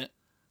segment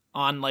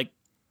on, like,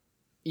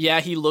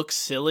 yeah, he looks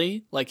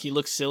silly. Like, he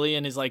looks silly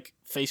in his, like,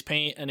 face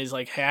paint and his,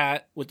 like,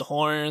 hat with the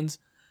horns.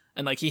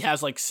 And, like, he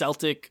has, like,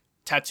 Celtic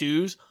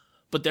tattoos.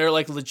 But they're,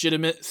 like,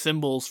 legitimate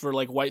symbols for,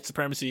 like, white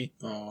supremacy.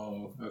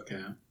 Oh,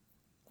 okay.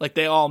 Like,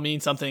 they all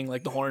mean something,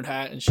 like the horned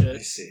hat and shit. I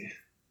see.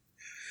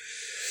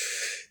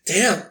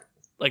 Damn.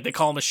 Like, they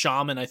call him a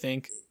shaman, I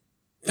think.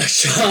 A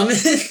shaman?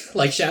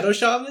 Like Shadow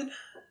Shaman?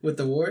 With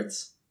the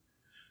wards?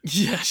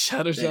 Yeah,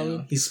 Shadow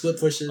Shaman. He's split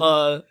pushing.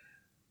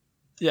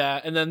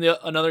 Yeah, and then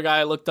another guy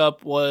I looked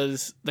up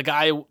was the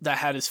guy that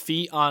had his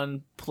feet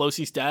on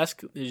Pelosi's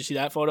desk. Did you see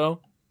that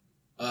photo?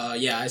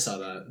 Yeah, I saw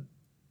that.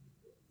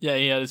 Yeah,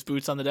 he had his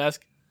boots on the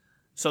desk.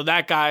 So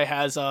that guy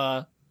has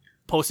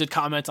posted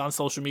comments on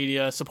social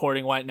media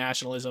supporting white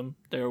nationalism.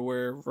 There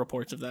were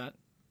reports of that.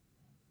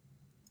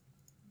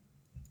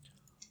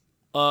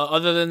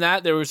 Other than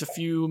that, there was a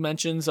few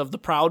mentions of the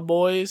Proud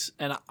Boys.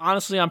 And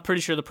honestly, I'm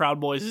pretty sure the Proud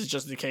Boys is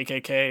just the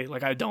KKK.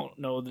 Like, I don't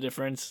know the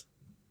difference.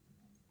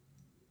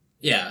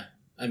 Yeah.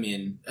 I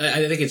mean,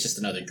 I think it's just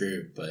another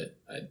group, but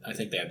I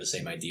think they have the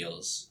same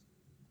ideals.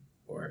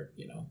 Or,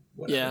 you know,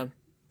 whatever.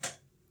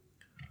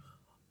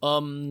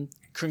 Yeah.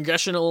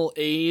 Congressional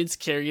aides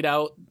carried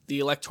out the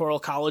electoral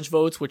college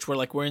votes, which were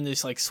like wearing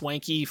these like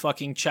swanky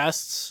fucking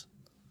chests.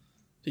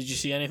 Did you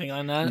see anything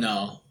on that?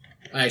 No,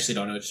 I actually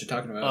don't know what you're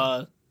talking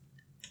about.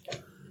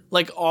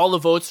 Like all the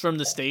votes from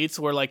the states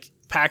were like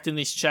packed in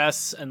these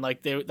chests, and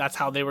like that's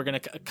how they were going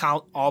to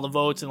count all the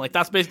votes, and like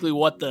that's basically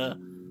what the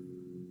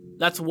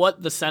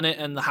Senate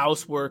and the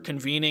House were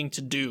convening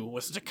to do,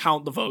 was to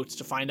count the votes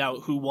to find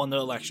out who won the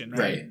election,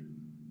 right?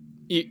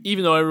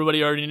 Even though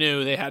everybody already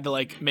knew, they had to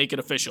like make it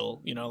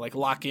official, you know, like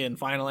lock in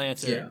final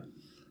answer,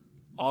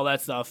 all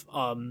that stuff.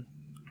 And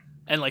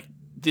like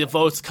the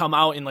votes come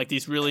out in like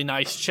these really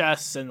nice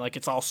chests, and like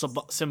it's all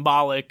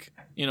symbolic,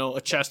 you know,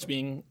 a chest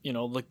being, you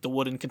know, like the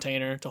wooden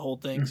container to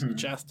hold things in the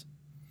chest.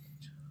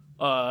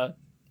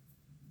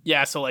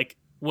 Yeah, so like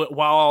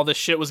while all this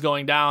shit was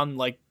going down,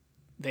 like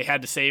they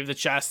had to save the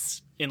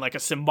chests in like a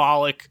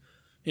symbolic,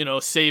 you know,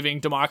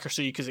 saving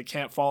democracy because it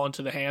can't fall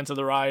into the hands of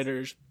the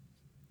rioters.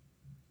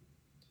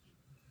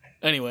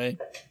 Anyway,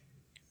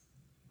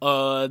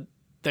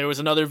 there was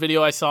another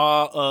video I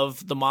saw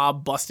of the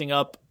mob busting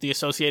up the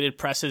Associated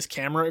Press's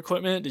camera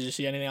equipment. Did you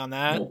see anything on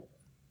that? Nope.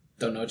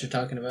 Don't know what you're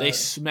talking about. They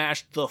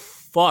smashed the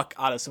fuck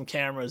out of some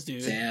cameras,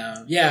 dude.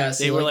 Damn. Yeah,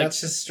 see, they were like, that's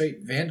just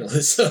straight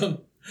vandalism.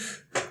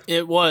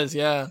 It was,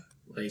 yeah.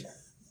 Like,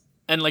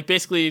 and like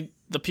basically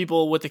the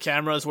people with the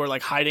cameras were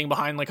like hiding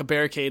behind like a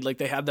barricade. Like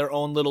they had their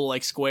own little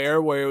like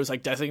square where it was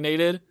like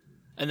designated.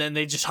 And then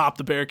they just hopped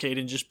the barricade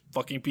and just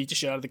fucking beat the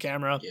shit out of the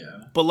camera.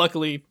 Yeah. But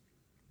luckily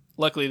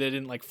they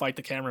didn't like fight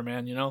the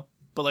cameraman, you know?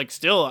 But like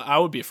still, I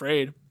would be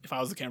afraid if I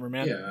was the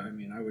cameraman. Yeah, I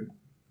mean, I would.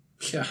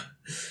 Yeah.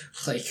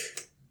 Like,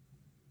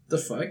 the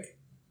fuck?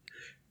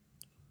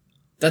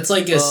 That's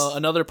like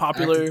another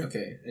popular...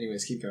 Okay,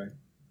 anyways, keep going.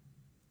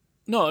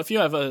 No, if you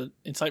have an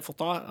insightful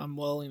thought, I'm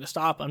willing to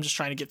stop. I'm just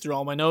trying to get through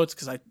all my notes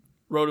because I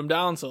wrote them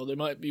down, so they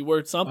might be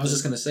worth something. I was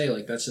just going to say,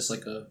 like, that's just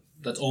like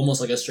that's almost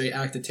like a straight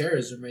act of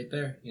terrorism right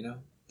there, you know?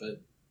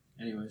 But,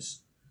 anyways.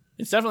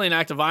 It's definitely an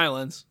act of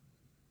violence.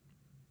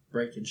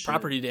 Breaking shit.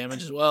 Property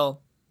damage as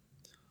well.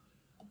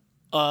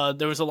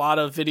 There was a lot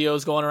of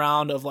videos going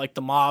around of, like,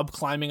 the mob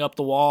climbing up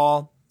the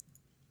wall.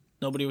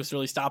 Nobody was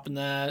really stopping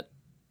that.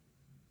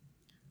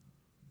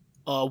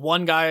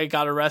 One guy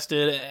got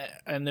arrested,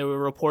 and there were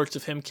reports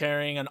of him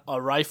carrying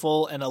a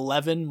rifle and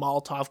 11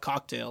 Molotov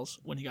cocktails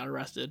when he got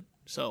arrested.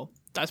 So,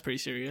 that's pretty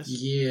serious.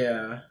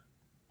 Yeah.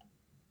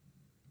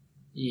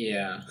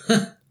 Yeah.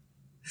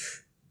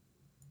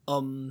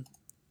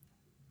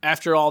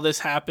 After all this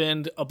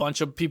happened, a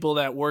bunch of people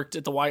that worked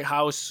at the White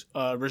House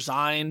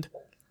resigned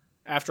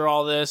after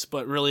all this,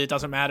 but really it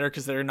doesn't matter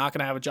because they're not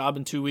going to have a job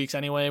in 2 weeks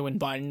anyway when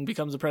Biden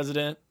becomes the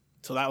president.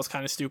 So that was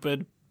kind of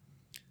stupid.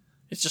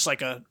 It's just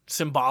like a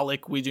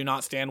symbolic "we do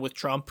not stand with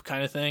Trump"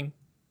 kind of thing.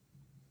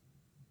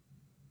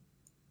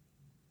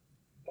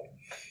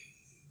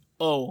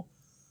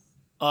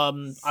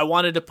 I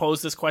wanted to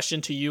pose this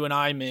question to you and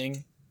I,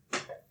 Ming.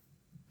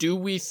 Do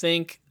we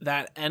think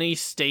that any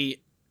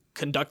state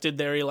conducted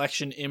their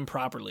election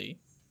improperly?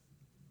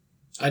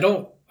 I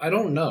don't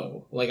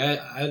know. Like,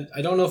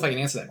 I don't know if I can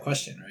answer that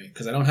question, right?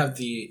 Because I don't have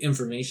the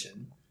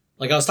information.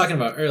 Like I was talking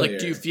about earlier. Like,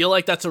 do you feel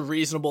like that's a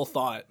reasonable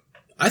thought?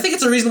 I think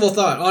it's a reasonable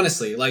thought,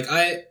 honestly. Like,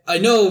 I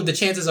know the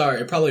chances are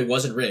it probably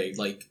wasn't rigged,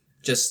 like,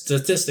 just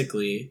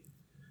statistically.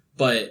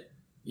 But,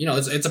 you know,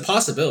 it's a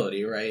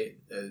possibility, right?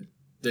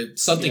 that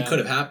something Yeah. could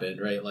have happened,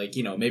 right? Like,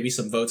 you know, maybe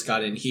some votes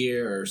got in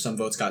here or some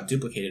votes got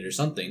duplicated or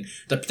something.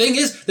 The thing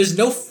is, there's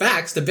no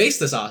facts to base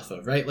this off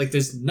of, right? Like,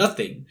 there's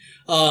nothing.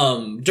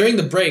 During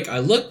the break, I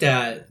looked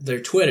at their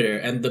Twitter,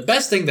 and the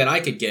best thing that I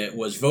could get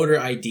was voter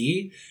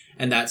ID,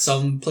 and that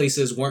some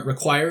places weren't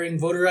requiring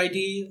voter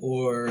ID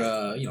or,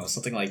 you know,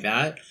 something like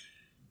that.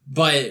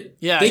 But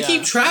they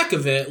keep track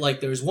of it.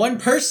 Like, there's one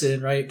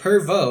person, right, per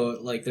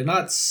vote. Like, they're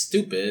not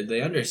stupid.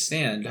 They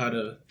understand how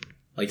to,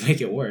 like, make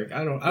it work.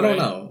 I don't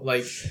know.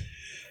 Like,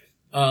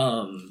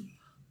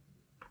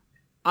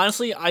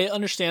 honestly, I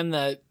understand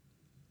that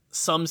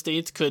some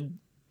states could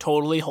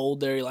totally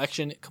hold their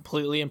election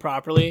completely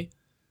improperly,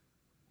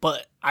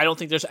 but I don't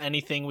think there's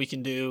anything we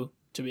can do,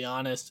 to be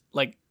honest.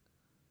 Like,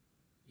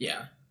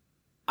 yeah.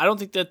 I don't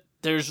think that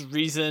there's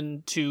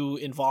reason to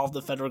involve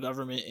the federal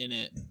government in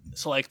it.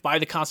 So, like, by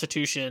the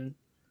Constitution,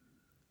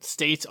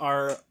 states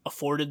are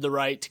afforded the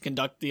right to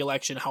conduct the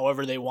election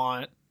however they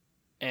want,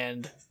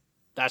 and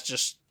that's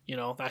just, you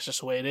know, that's just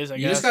the way it is, I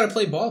guess. You just gotta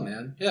play ball,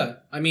 man. Yeah.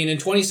 I mean, in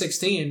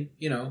 2016,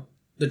 you know,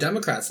 the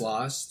Democrats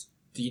lost.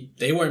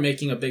 They were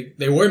making a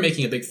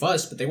big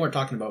fuss, but they weren't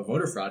talking about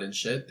voter fraud and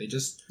shit. They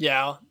just...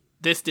 Yeah,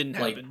 this didn't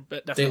happen, like,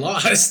 but definitely. They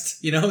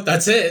lost, you know?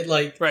 That's it.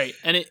 Like... Right,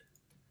 and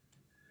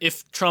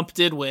if Trump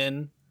did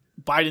win,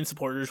 Biden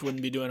supporters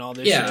wouldn't be doing all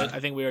this shit. I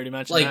think we already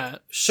mentioned like,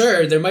 that.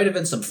 Sure, there might have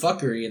been some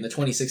fuckery in the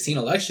 2016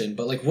 election,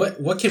 but, like,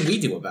 what can we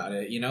do about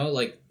it, you know?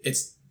 Like,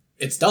 it's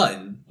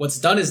done. What's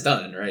done is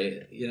done,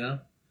 right? You know?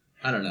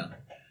 I don't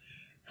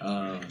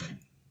know.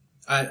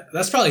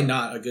 That's probably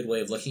not a good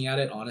way of looking at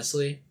it,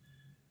 honestly.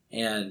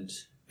 And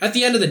at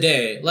the end of the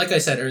day, like I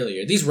said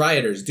earlier, these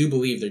rioters do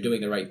believe they're doing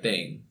the right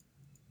thing.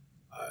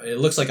 It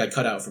looks like I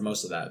cut out for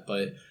most of that,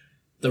 but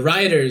the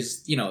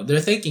rioters, you know, they're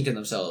thinking to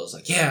themselves,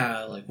 like,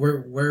 yeah, like,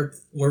 we're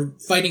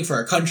fighting for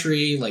our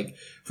country, like,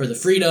 for the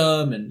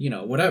freedom and, you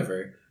know,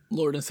 whatever.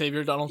 Lord and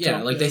Savior Donald Trump.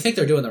 Yeah, like, they think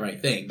they're doing the right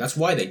thing. That's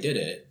why they did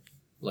it.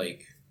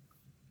 Like,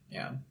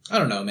 yeah. I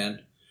don't know,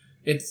 man.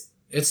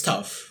 It's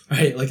tough,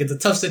 right? Like, it's a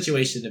tough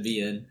situation to be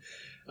in,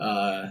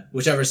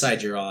 whichever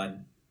side you're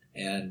on.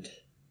 And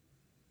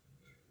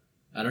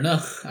I don't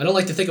know. I don't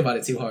like to think about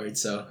it too hard,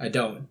 so I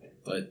don't.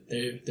 But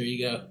there you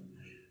go.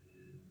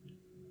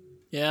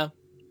 Yeah.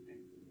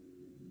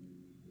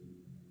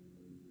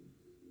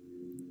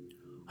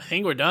 I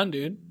think we're done,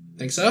 dude.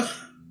 Think so?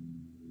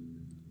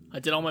 I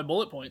did all my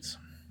bullet points.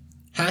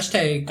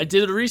 Hashtag. I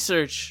did a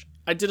research.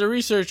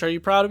 Are you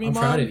proud of me, I'm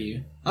Mom? proud of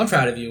you. I'm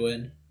proud of you,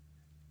 Win.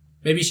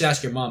 Maybe you should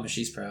ask your mom if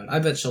she's proud. I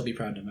bet she'll be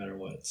proud no matter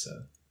what, so.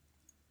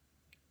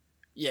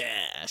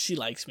 Yeah, she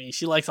likes me.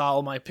 She likes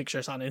all my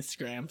pictures on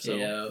Instagram, so.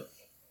 Yeah.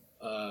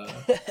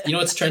 You know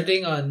what's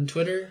trending on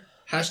Twitter?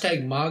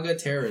 Hashtag MAGA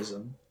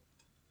terrorism.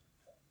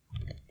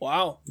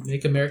 Wow.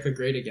 Make America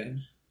great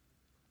again.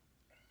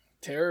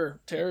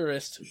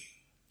 Terrorist.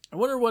 I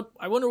wonder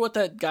what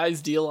that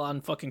guy's deal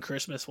on fucking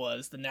Christmas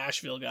was. The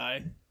Nashville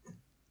guy.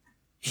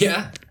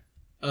 Yeah.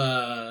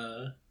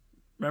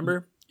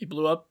 Remember? He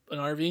blew up an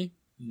RV.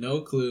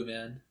 No clue,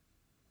 man.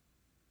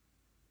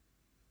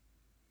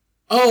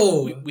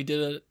 Oh, we did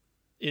it.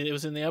 It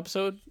was in the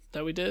episode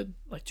that we did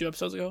like 2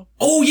 episodes ago.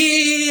 Oh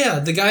yeah.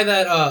 The guy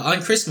that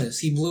on Christmas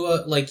he blew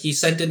up, like he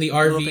sent in the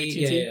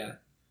RV.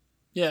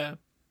 Yeah.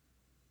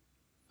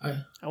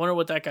 I wonder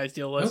what that guy's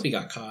deal was. I hope he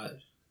got caught.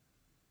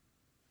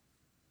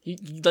 He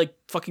like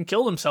fucking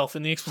killed himself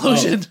in the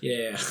explosion. Oh,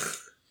 yeah.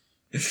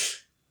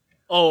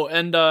 Oh,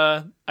 and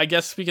I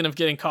guess speaking of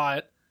getting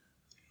caught,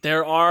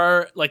 there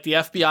are like the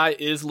FBI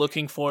is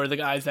looking for the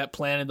guys that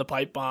planted the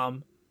pipe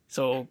bomb.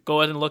 So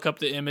go ahead and look up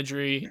the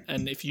imagery,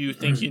 and if you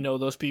think you know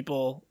those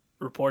people,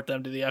 report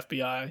them to the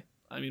FBI.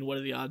 I mean, what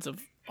are the odds of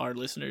our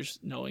listeners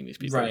knowing these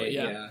people? Right.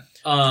 But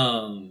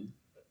yeah.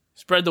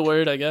 Spread the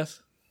word, I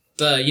guess.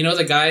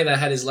 The guy that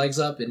had his legs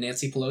up in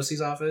Nancy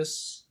Pelosi's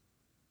office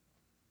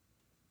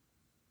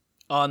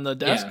on the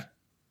desk.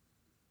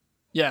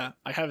 Yeah,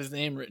 I have his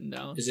name written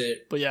down. Is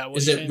it? But yeah,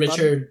 is it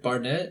Richard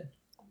Barnett?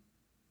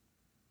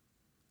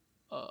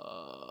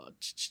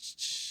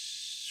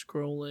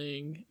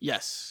 Scrolling.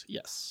 Yes.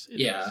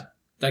 Yeah,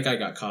 that guy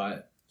got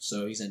caught,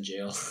 so he's in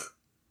jail.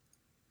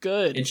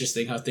 Good.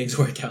 Interesting how things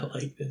work out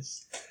like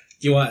this.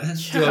 Do you want me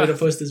to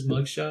post his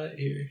mugshot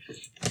here?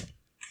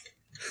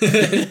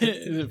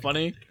 Is it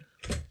funny?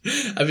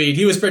 I mean,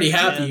 he was pretty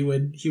happy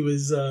when he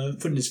was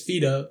putting his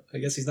feet up. I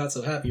guess he's not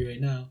so happy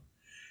right now.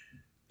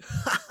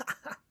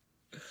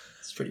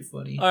 It's pretty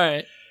funny. All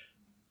right.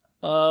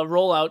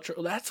 Roll out.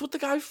 That's what the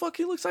guy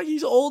fucking looks like.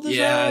 He's old as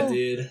hell. Yeah,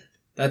 dude.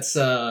 That's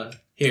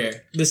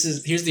here.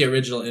 Here's the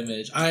original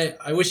image.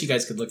 I wish you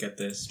guys could look at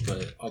this,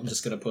 but I'm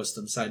just gonna post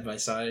them side by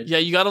side. Yeah,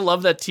 you gotta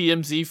love that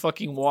TMZ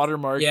fucking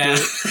watermark. Yeah,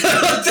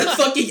 what the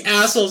fucking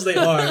assholes they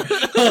are.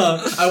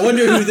 I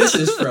wonder who this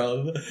is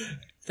from.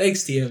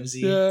 Thanks,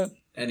 TMZ. Yeah.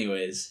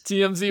 Anyways,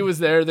 TMZ was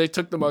there. They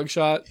took the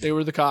mugshot. They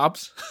were the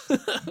cops. All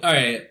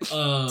right.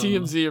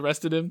 TMZ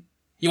arrested him.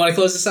 You want to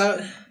close this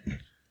out?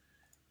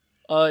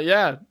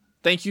 Yeah.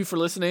 Thank you for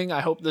listening. I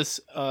hope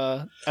this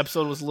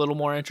episode was a little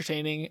more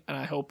entertaining, and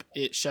I hope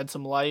it shed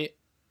some light.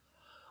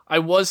 I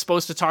was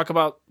supposed to talk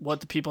about what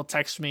the people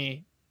text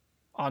me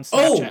on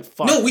Snapchat.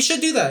 Oh, no, we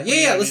should do that.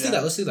 Yeah, let's do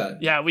that. Let's do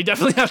that. Yeah, we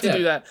definitely have to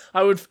do that.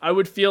 I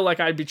would feel like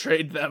I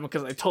betrayed them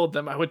because I told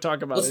them I would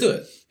talk about Let's do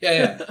it.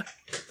 Yeah.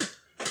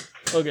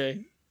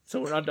 Okay,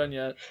 so we're not done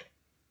yet.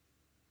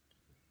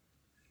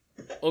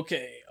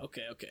 Okay.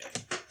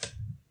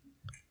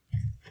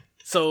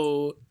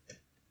 So,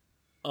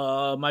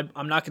 I'm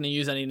not going to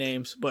use any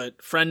names,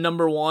 but friend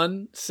number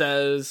 1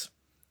 says,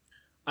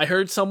 I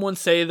heard someone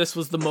say this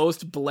was the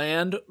most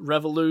bland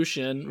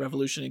revolution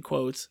in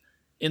quotes,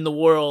 in the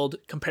world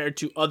compared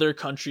to other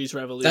countries'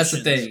 revolutions. That's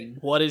the thing.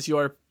 What is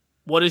your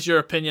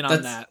opinion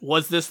on that?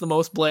 Was this the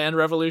most bland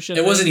revolution?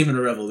 It wasn't even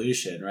a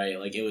revolution, right?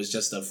 Like, it was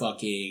just a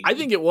fucking... I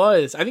think it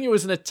was. I think it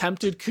was an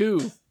attempted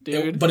coup,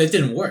 dude. But it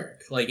didn't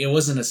work. Like, it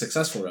wasn't a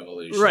successful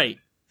revolution. Right.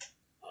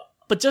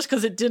 But just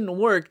because it didn't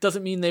work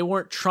doesn't mean they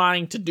weren't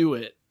trying to do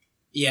it.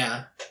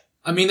 Yeah.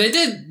 I mean, they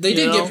did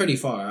get pretty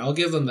far. I'll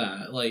give them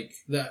that. Like,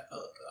 that.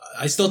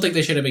 I still think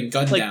they should have been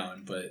gunned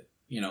down, but,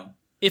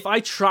 If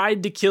I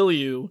tried to kill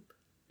you,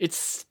 it's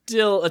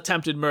still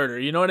attempted murder.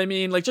 You know what I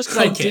mean? Like, just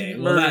because I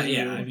didn't murder you.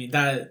 Yeah, I mean,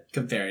 that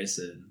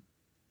comparison,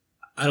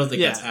 I don't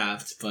think that's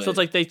apt. But... So it's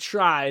like they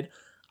tried.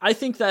 I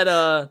think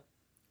that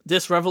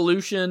this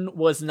revolution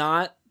was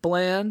not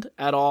bland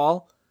at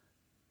all.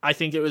 I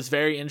think it was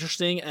very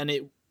interesting, and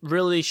it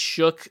really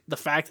shook the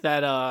fact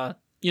that,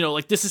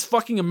 like, this is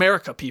fucking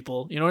America,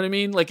 people. You know what I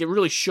mean? Like, it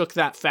really shook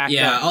that fact.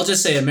 Yeah, I'll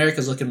just say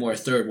America's looking more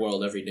third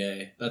world every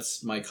day.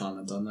 That's my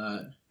comment on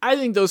that. I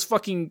think those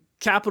fucking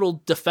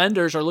Capitol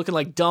defenders are looking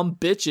like dumb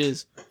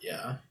bitches.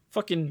 Yeah.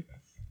 Fucking,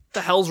 what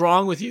the hell's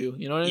wrong with you?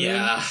 You know what I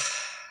mean?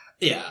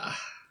 Yeah.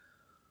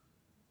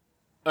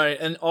 All right,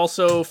 and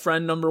also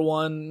friend number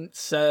 1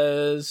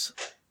 says...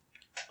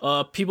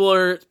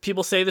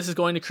 people say this is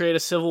going to create a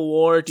civil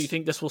war. Do you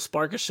think this will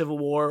spark a civil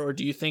war, or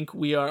do you think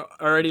we are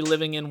already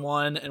living in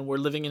one and we're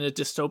living in a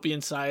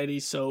dystopian society,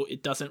 so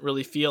it doesn't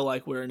really feel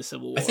like we're in a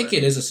civil war? I think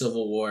it is a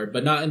civil war,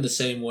 but not in the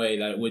same way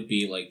that it would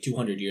be like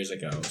 200 years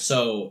ago.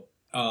 So,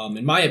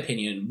 in my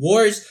opinion,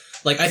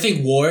 I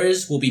think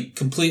wars will be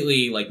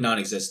completely like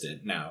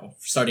non-existent now,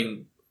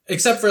 starting,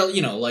 except for,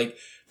 like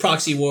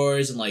proxy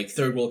wars in like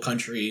third world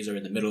countries or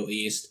in the Middle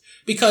East.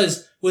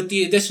 Because with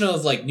the addition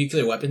of like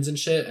nuclear weapons and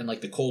shit and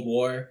like the Cold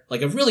War,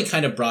 like it really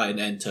kind of brought an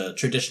end to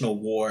traditional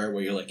war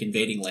where you're like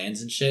invading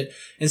lands and shit.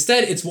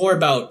 Instead, it's more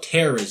about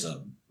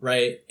terrorism,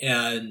 right?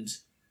 And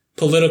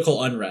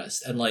political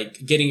unrest and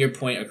like getting your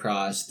point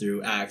across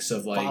through acts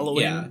of like,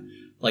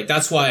 like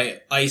that's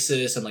why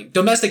ISIS and like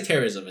domestic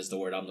terrorism is the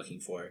word I'm looking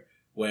for,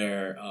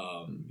 where,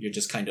 you're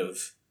just kind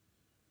of,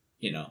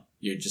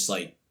 you're just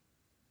like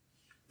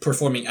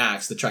performing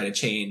acts to try to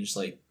change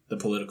like the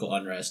political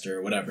unrest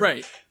or whatever.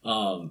 Right.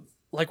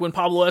 Like when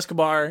Pablo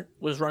Escobar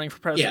was running for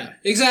president.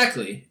 Yeah,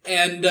 exactly.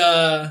 And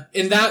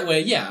in that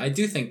way, yeah, I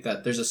do think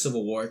that there's a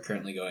civil war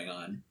currently going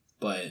on.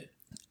 But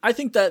I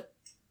think that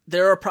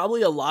there are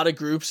probably a lot of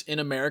groups in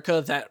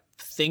America that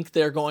think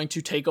they're going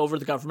to take over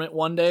the government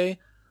one day,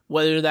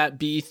 whether that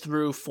be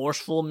through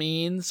forceful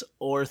means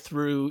or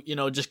through,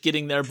 just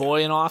getting their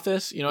boy in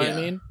office. You know what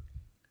I mean?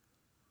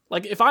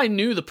 Like, if I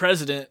knew the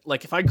president,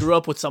 like if I grew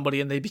up with somebody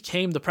and they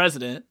became the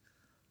president,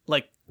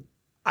 like,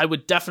 I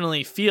would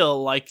definitely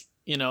feel like,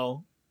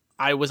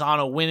 I was on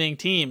a winning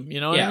team.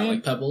 You know what I mean? Yeah,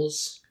 like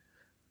Pebbles.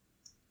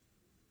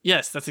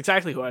 Yes, that's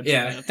exactly who I'd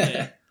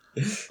say.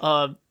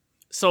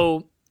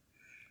 So,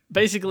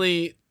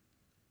 basically,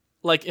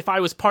 like, if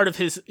I was part of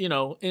his,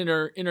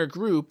 inner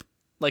group,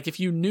 like, if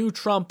you knew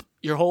Trump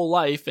your whole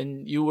life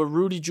and you were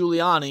Rudy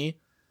Giuliani,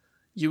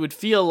 you would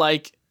feel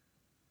like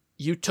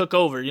you took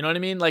over. You know what I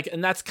mean? Like,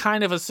 and that's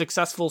kind of a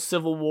successful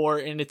civil war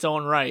in its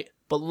own right.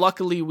 But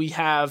luckily, we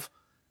have...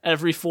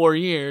 every 4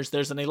 years,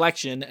 there's an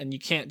election, and you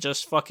can't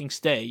just fucking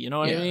stay. You know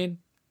what I mean?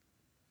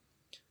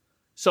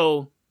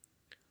 So,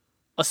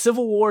 a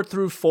civil war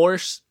through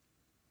force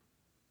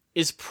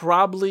is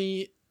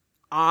probably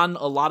on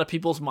a lot of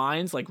people's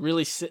minds. Like,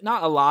 really,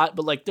 not a lot,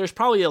 but, like, there's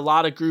probably a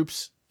lot of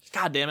groups.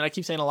 God damn it, I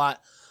keep saying a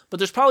lot. But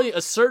there's probably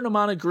a certain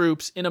amount of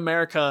groups in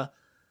America,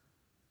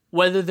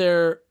 whether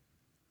they're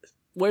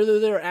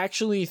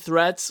actually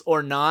threats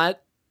or not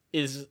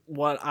is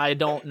what I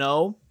don't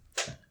know.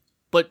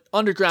 But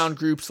underground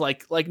groups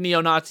like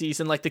neo-Nazis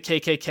and like the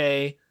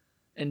KKK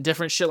and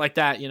different shit like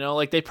that,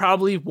 like they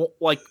probably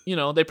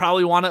they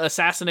probably want to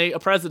assassinate a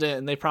president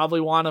and they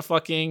probably want to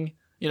fucking,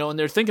 and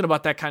they're thinking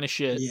about that kind of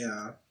shit.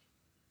 Yeah.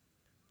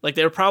 Like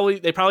they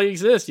probably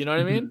exist, you know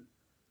what I mean?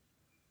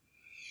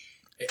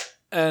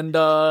 And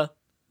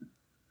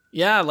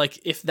like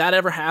if that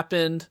ever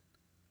happened,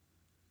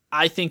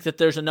 I think that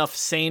there's enough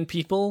sane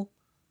people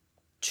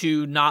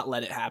to not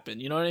let it happen,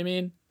 you know what I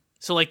mean?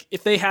 So like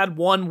if they had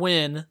one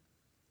win,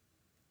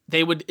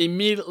 they would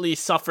immediately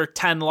suffer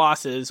 10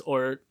 losses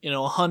or,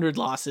 100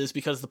 losses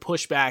because the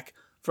pushback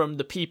from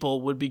the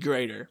people would be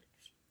greater.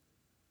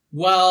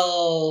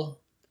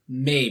 Well,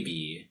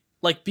 maybe.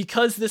 Like,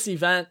 because this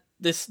event,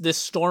 this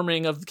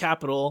storming of the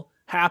Capitol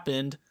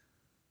happened,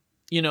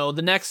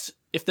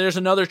 if there's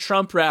another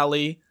Trump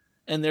rally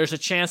and there's a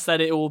chance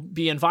that it will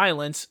be in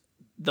violence,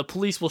 the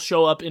police will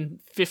show up in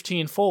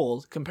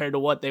 15-fold compared to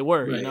what they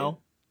were, right.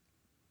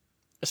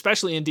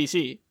 especially in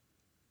DC.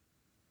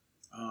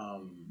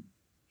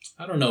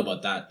 I don't know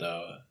about that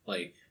though.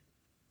 Like,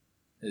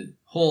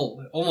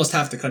 almost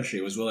half the country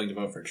was willing to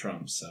vote for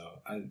Trump,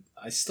 so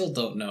I still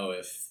don't know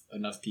if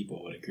enough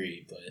people would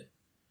agree, but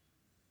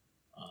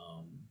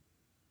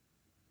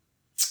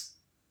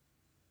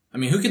I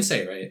mean, who can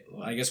say, right?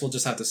 Well, I guess we'll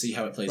just have to see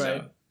how it plays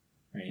out,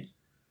 right?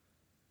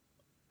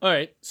 All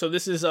right, so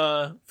this is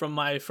from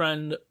my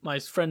friend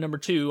number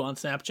 2 on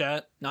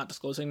Snapchat, not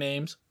disclosing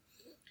names.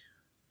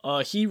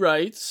 He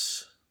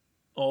writes,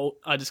 "Oh,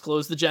 I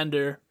disclosed the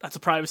gender. That's a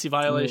privacy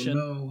violation."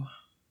 Oh, no.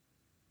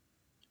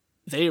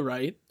 They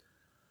write,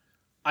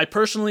 "I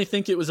personally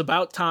think it was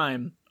about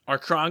time. Our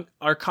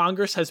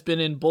Congress has been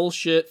in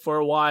bullshit for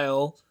a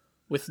while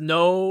with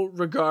no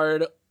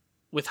regard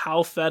with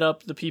how fed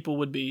up the people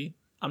would be."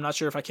 I'm not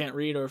sure if I can't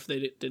read or if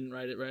they didn't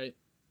write it right.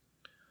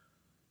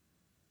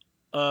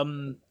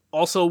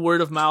 Also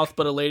word of mouth,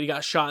 but a lady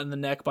got shot in the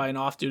neck by an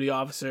off-duty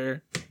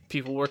officer.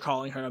 People were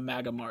calling her a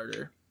MAGA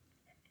martyr.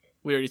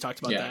 We already talked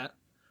about that.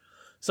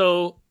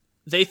 So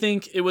they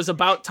think it was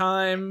about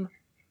time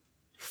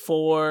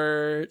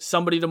for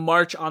somebody to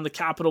march on the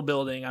Capitol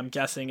building, I'm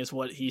guessing is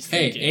what he's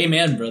thinking. Hey,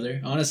 amen,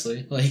 brother.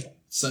 Honestly, like,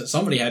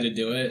 somebody had to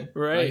do it.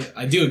 Right.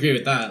 I do agree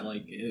with that.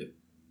 Like, it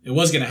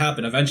was going to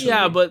happen eventually.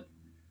 Yeah, but,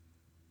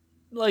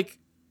 like,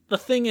 the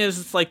thing is,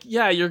 it's like,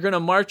 yeah, you're going to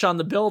march on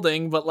the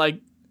building, but,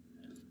 like,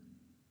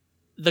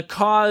 the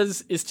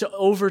cause is to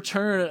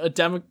overturn a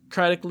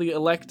democratically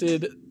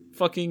elected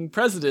fucking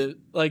president.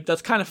 Like,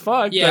 that's kind of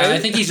fucked. Yeah, right? I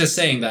think he's just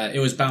saying that it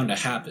was bound to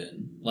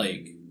happen.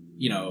 Like,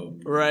 you know.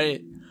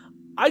 Right.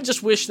 I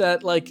just wish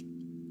that, like,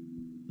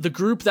 the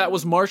group that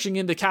was marching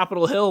into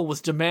Capitol Hill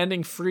was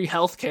demanding free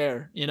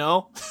healthcare, you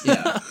know?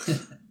 Yeah.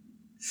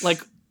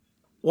 Like,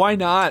 why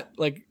not?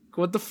 Like,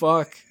 what the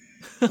fuck?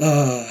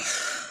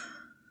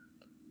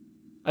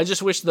 I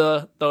just wish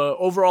the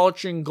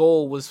overarching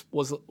goal was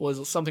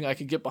something I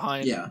could get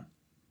behind. Yeah.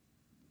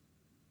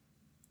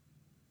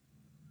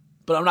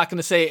 But I'm not going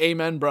to say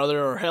amen,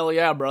 brother, or hell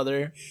yeah,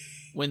 brother,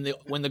 when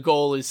the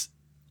goal is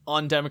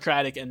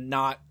undemocratic and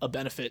not a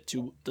benefit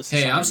to the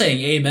society. Hey, I'm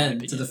saying amen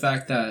to the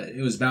fact that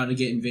it was bound to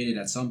get invaded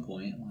at some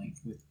point, like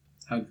with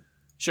how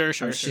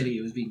shitty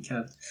it was being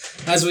kept,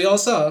 as we all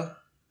saw.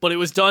 But it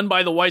was done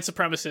by the white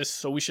supremacists,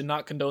 so we should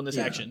not condone this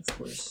action. Of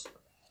course.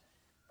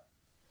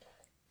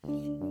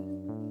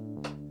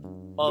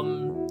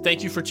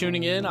 Thank you for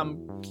tuning in.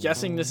 I'm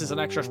guessing this is an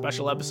extra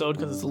special episode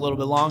because it's a little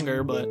bit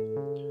longer, but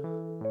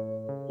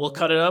we'll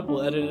cut it up,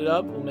 we'll edit it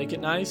up, we'll make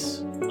it nice.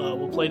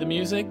 We'll play the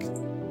music.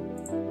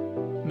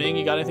 Ming,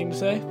 you got anything to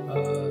say?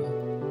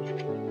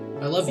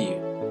 I love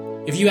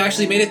you. If you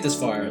actually made it this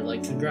far,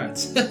 like,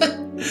 congrats.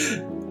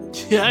 The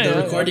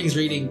recording's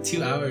reading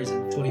 2 hours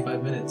and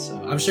 25 minutes, so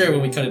I'm sure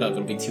when we cut it up,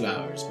 it'll be 2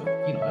 hours, but,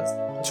 you know,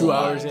 that's 2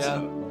 hours, lot, yeah.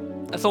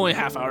 So. That's only a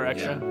half hour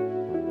extra. Yeah.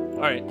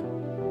 All right.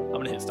 I'm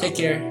going to hit stop. Take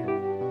care.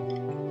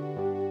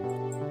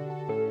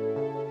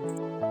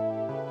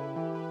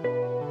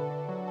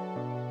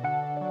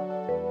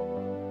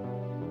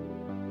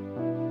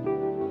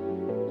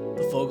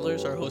 The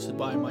Foglers are hosted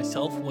by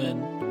myself,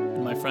 Win,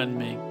 and my friend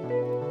Ming.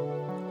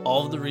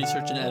 All of the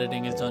research and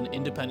editing is done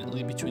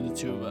independently between the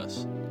two of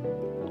us.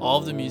 All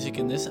of the music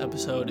in this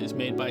episode is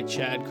made by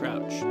Chad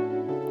Crouch.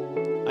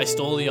 I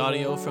stole the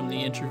audio from the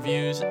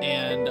interviews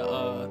and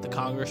the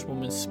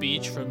Congresswoman's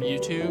speech from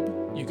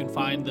YouTube. You can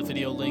find the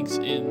video links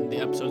in the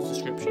episode's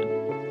description.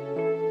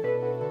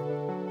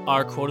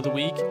 Our quote of the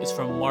week is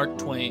from Mark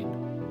Twain.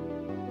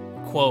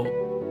 Quote,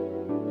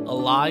 "A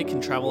lie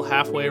can travel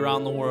halfway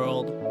around the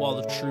world while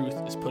the truth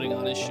is putting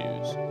on its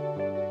shoes."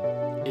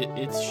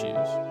 Its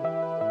shoes,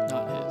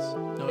 not his.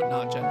 No,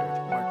 not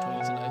gendered. Mark Twain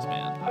is a nice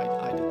man.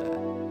 I did that.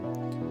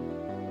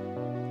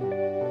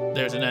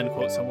 There's an end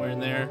quote somewhere in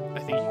there. I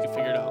think you can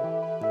figure it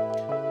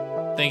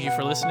out. Thank you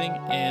for listening,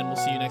 and we'll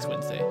see you next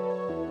Wednesday.